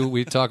introduce you.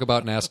 We talk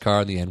about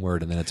NASCAR and the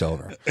N-word, and then it's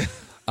over.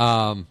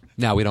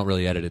 Now, we don't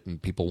really edit it, and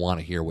people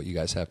want to hear what you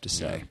guys have to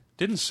say. Yeah.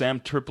 Didn't Sam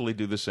Tripoli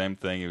do the same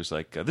thing? He was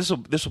like, "This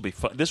will be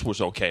fun. This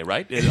was okay,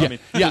 right?" I mean,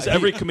 was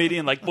every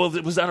comedian like, "Well,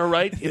 was that all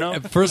right?" You know,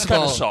 first of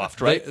all,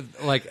 soft, right?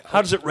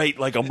 How does it rate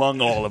like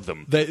among all of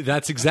them?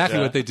 That's exactly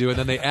what they do, and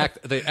then they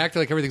act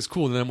like everything's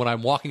cool, and then when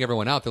I'm walking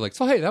everyone out, they're like,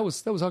 "So hey, that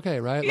was okay,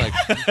 right?"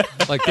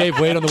 Like Dave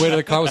Wade on the way to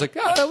the car was like,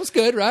 "Oh, that was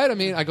good, right?" I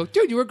mean, I go,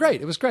 "Dude, you were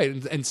great. It was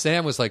great." And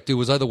Sam was like, "Dude,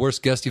 was I the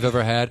worst guest you've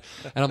ever had?"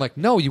 And I'm like,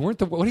 "No, you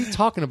weren't. What are you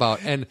talking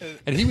about?" And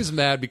he was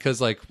mad because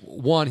like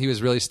one, he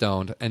was really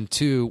stoned, and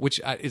two,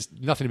 which is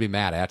nothing to be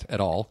mad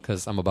at all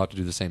because I'm about to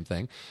do the same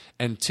thing,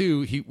 and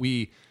two,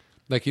 we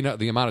like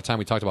the amount of time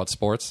we talked about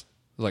sports,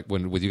 like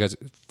with you guys,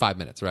 5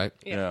 minutes, right?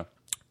 Yeah.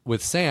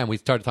 With Sam, we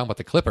started talking about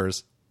the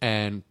Clippers,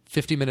 and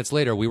 50 minutes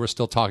later, we were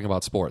still talking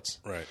about sports.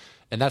 Right.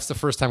 And that's the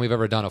first time we've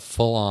ever done a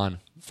full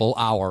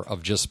hour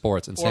of just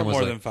sports. And Sam was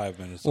more like, than 5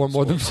 minutes. Or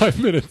more than 5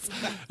 minutes.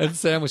 And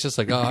Sam was just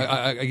like,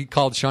 "Oh, he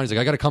called Sean. He's like,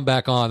 I got to come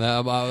back on."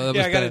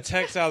 I got a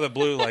text out of the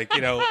blue, like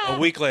a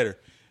week later.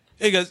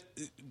 Hey guys,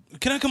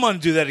 can I come on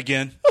and do that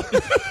again?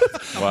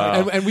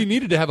 Wow. And we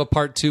needed to have a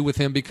part 2 with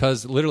him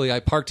because literally I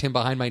parked him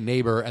behind my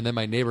neighbor, and then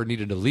my neighbor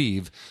needed to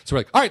leave. So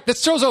we're like, "All right,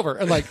 this show's over."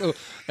 And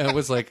and it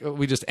was like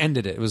we just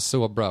ended it. It was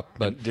so abrupt.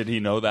 But and did he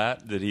know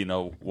that? Did he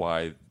know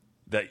why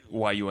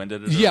you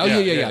ended it? Yeah.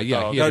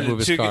 Oh, he had to move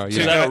his car.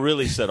 So that'll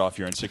really set off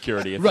your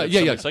insecurity. If Right,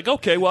 yeah. It's like,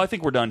 okay, well, I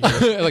think we're done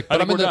here.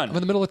 I'm in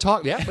the middle of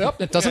talk. Yeah, well,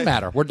 it doesn't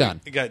matter. We're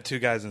done. You got 2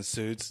 guys in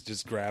suits.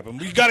 Just grab them.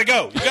 You got to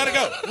go.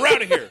 We're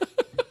out of here.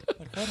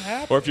 What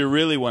happened? Or if you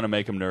really want to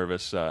make him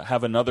nervous,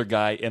 have another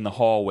guy in the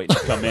hall waiting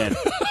to come in.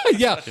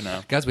 Yeah.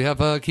 Guys, we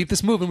have keep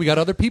this moving. We got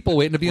other people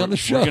waiting to be on the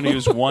show. We're going to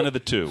use one of the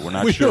two. We're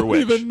not we sure don't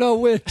which. even know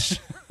which.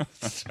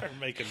 Start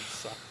making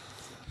songs.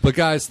 But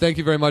guys, thank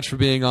you very much for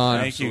being on.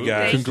 Thank you,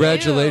 guys.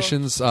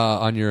 Congratulations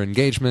on your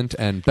engagement,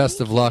 and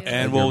best of luck.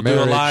 And we'll do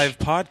a live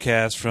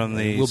podcast from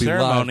the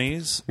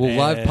ceremonies. We'll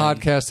live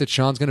podcast it.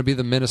 Sean's going to be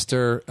the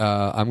minister.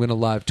 I'm going to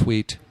live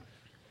tweet.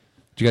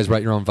 Do you guys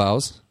write your own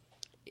vows?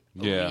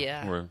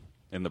 Yeah.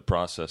 in the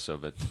process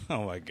of it.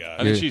 Oh my god!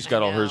 I think she's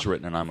got all hers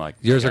written, and I'm like,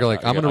 yours are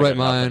like, I'm going to write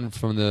mine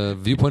from the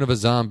viewpoint of a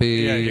zombie.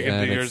 Yeah, you can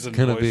and do yours it's in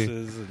gonna be,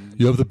 voices. And...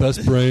 You have the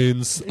best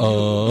brains.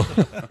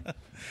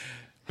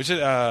 We should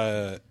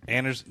the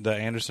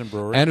Anderson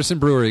Brewery. Anderson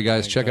Brewery,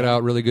 guys, check it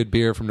out. Really good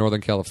beer from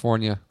Northern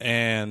California.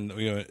 And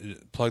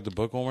plug the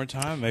book one more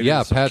time. Maybe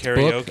Pat's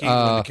karaoke,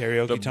 book,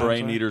 the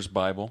Brain Eater's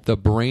Bible. The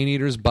Brain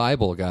Eater's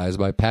Bible, guys,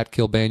 by Pat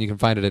Kilbane. You can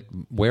find it at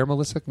where,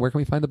 Melissa? Where can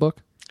we find the book?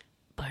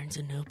 Barnes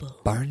 & Noble.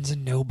 Barnes &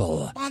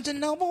 Noble. Barnes &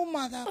 Noble,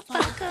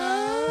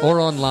 motherfucker.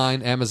 Or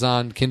online,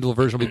 Amazon. Kindle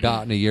version will be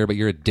out in a year, but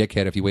you're a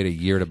dickhead if you wait a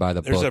year to buy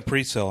the book. There's a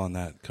pre-sale on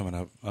that coming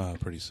up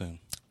pretty soon.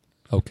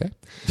 Okay.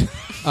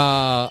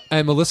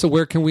 And Melissa,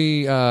 where can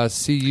we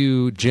see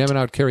you jamming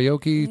out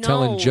karaoke,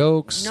 telling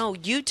jokes? No,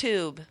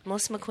 YouTube.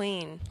 Melissa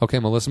McQueen. Okay,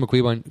 Melissa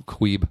McQueen on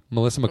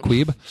Melissa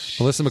McQueen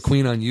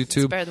on YouTube.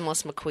 It's better than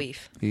Melissa McQueef.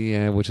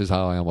 Yeah, which is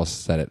how I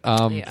almost said it.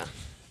 Yeah.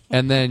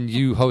 And then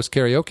you host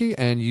karaoke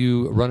and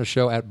you run a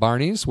show at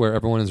Barney's where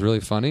everyone is really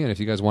funny. And if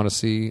you guys want to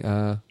see...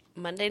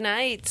 Monday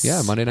nights.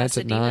 Yeah, Monday nights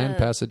at 9,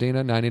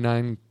 Pasadena,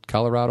 99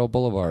 Colorado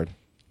Boulevard.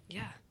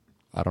 Yeah.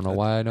 I don't know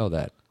why I know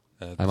that.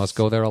 I must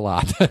go there a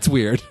lot. That's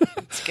weird.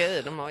 It's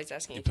good. I'm always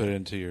asking you. Put it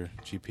into your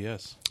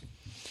GPS.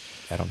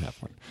 I don't have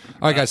one.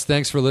 All right, guys.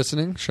 Thanks for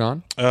listening.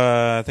 Sean?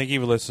 Thank you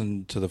for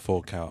listening to the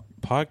Full Count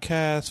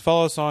Podcast.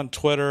 Follow us on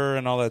Twitter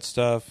and all that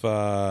stuff.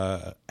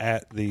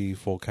 At the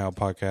Full Count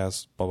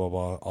Podcast, blah, blah,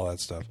 blah, all that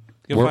stuff.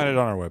 You'll find it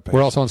on our webpage.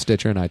 We're also on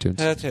Stitcher and iTunes.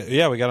 That's it.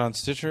 Yeah, we got on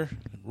Stitcher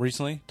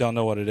recently. Don't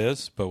know what it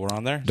is, but we're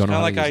on there. It's kind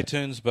of like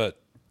iTunes, but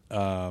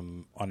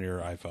on your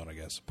iPhone, I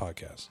guess,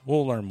 podcast.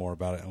 We'll learn more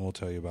about it, and we'll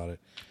tell you about it.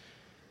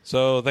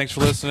 So, thanks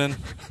for listening.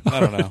 I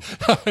don't know.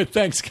 All right,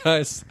 thanks,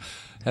 guys.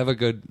 Have a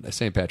good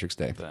St. Patrick's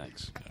Day.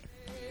 Thanks.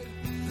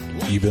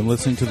 You've been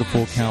listening to the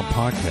Full Count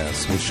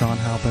Podcast with Sean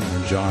Halpin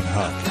and John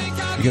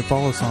Huck. You can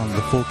follow us on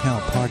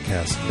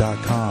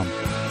thefullcountpodcast.com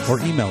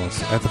or email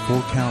us at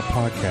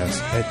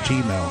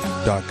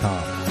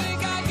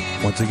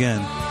thefullcountpodcast@gmail.com. Once again,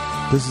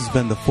 this has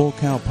been the Full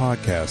Count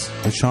Podcast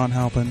with Sean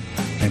Halpin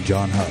and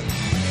John Huck.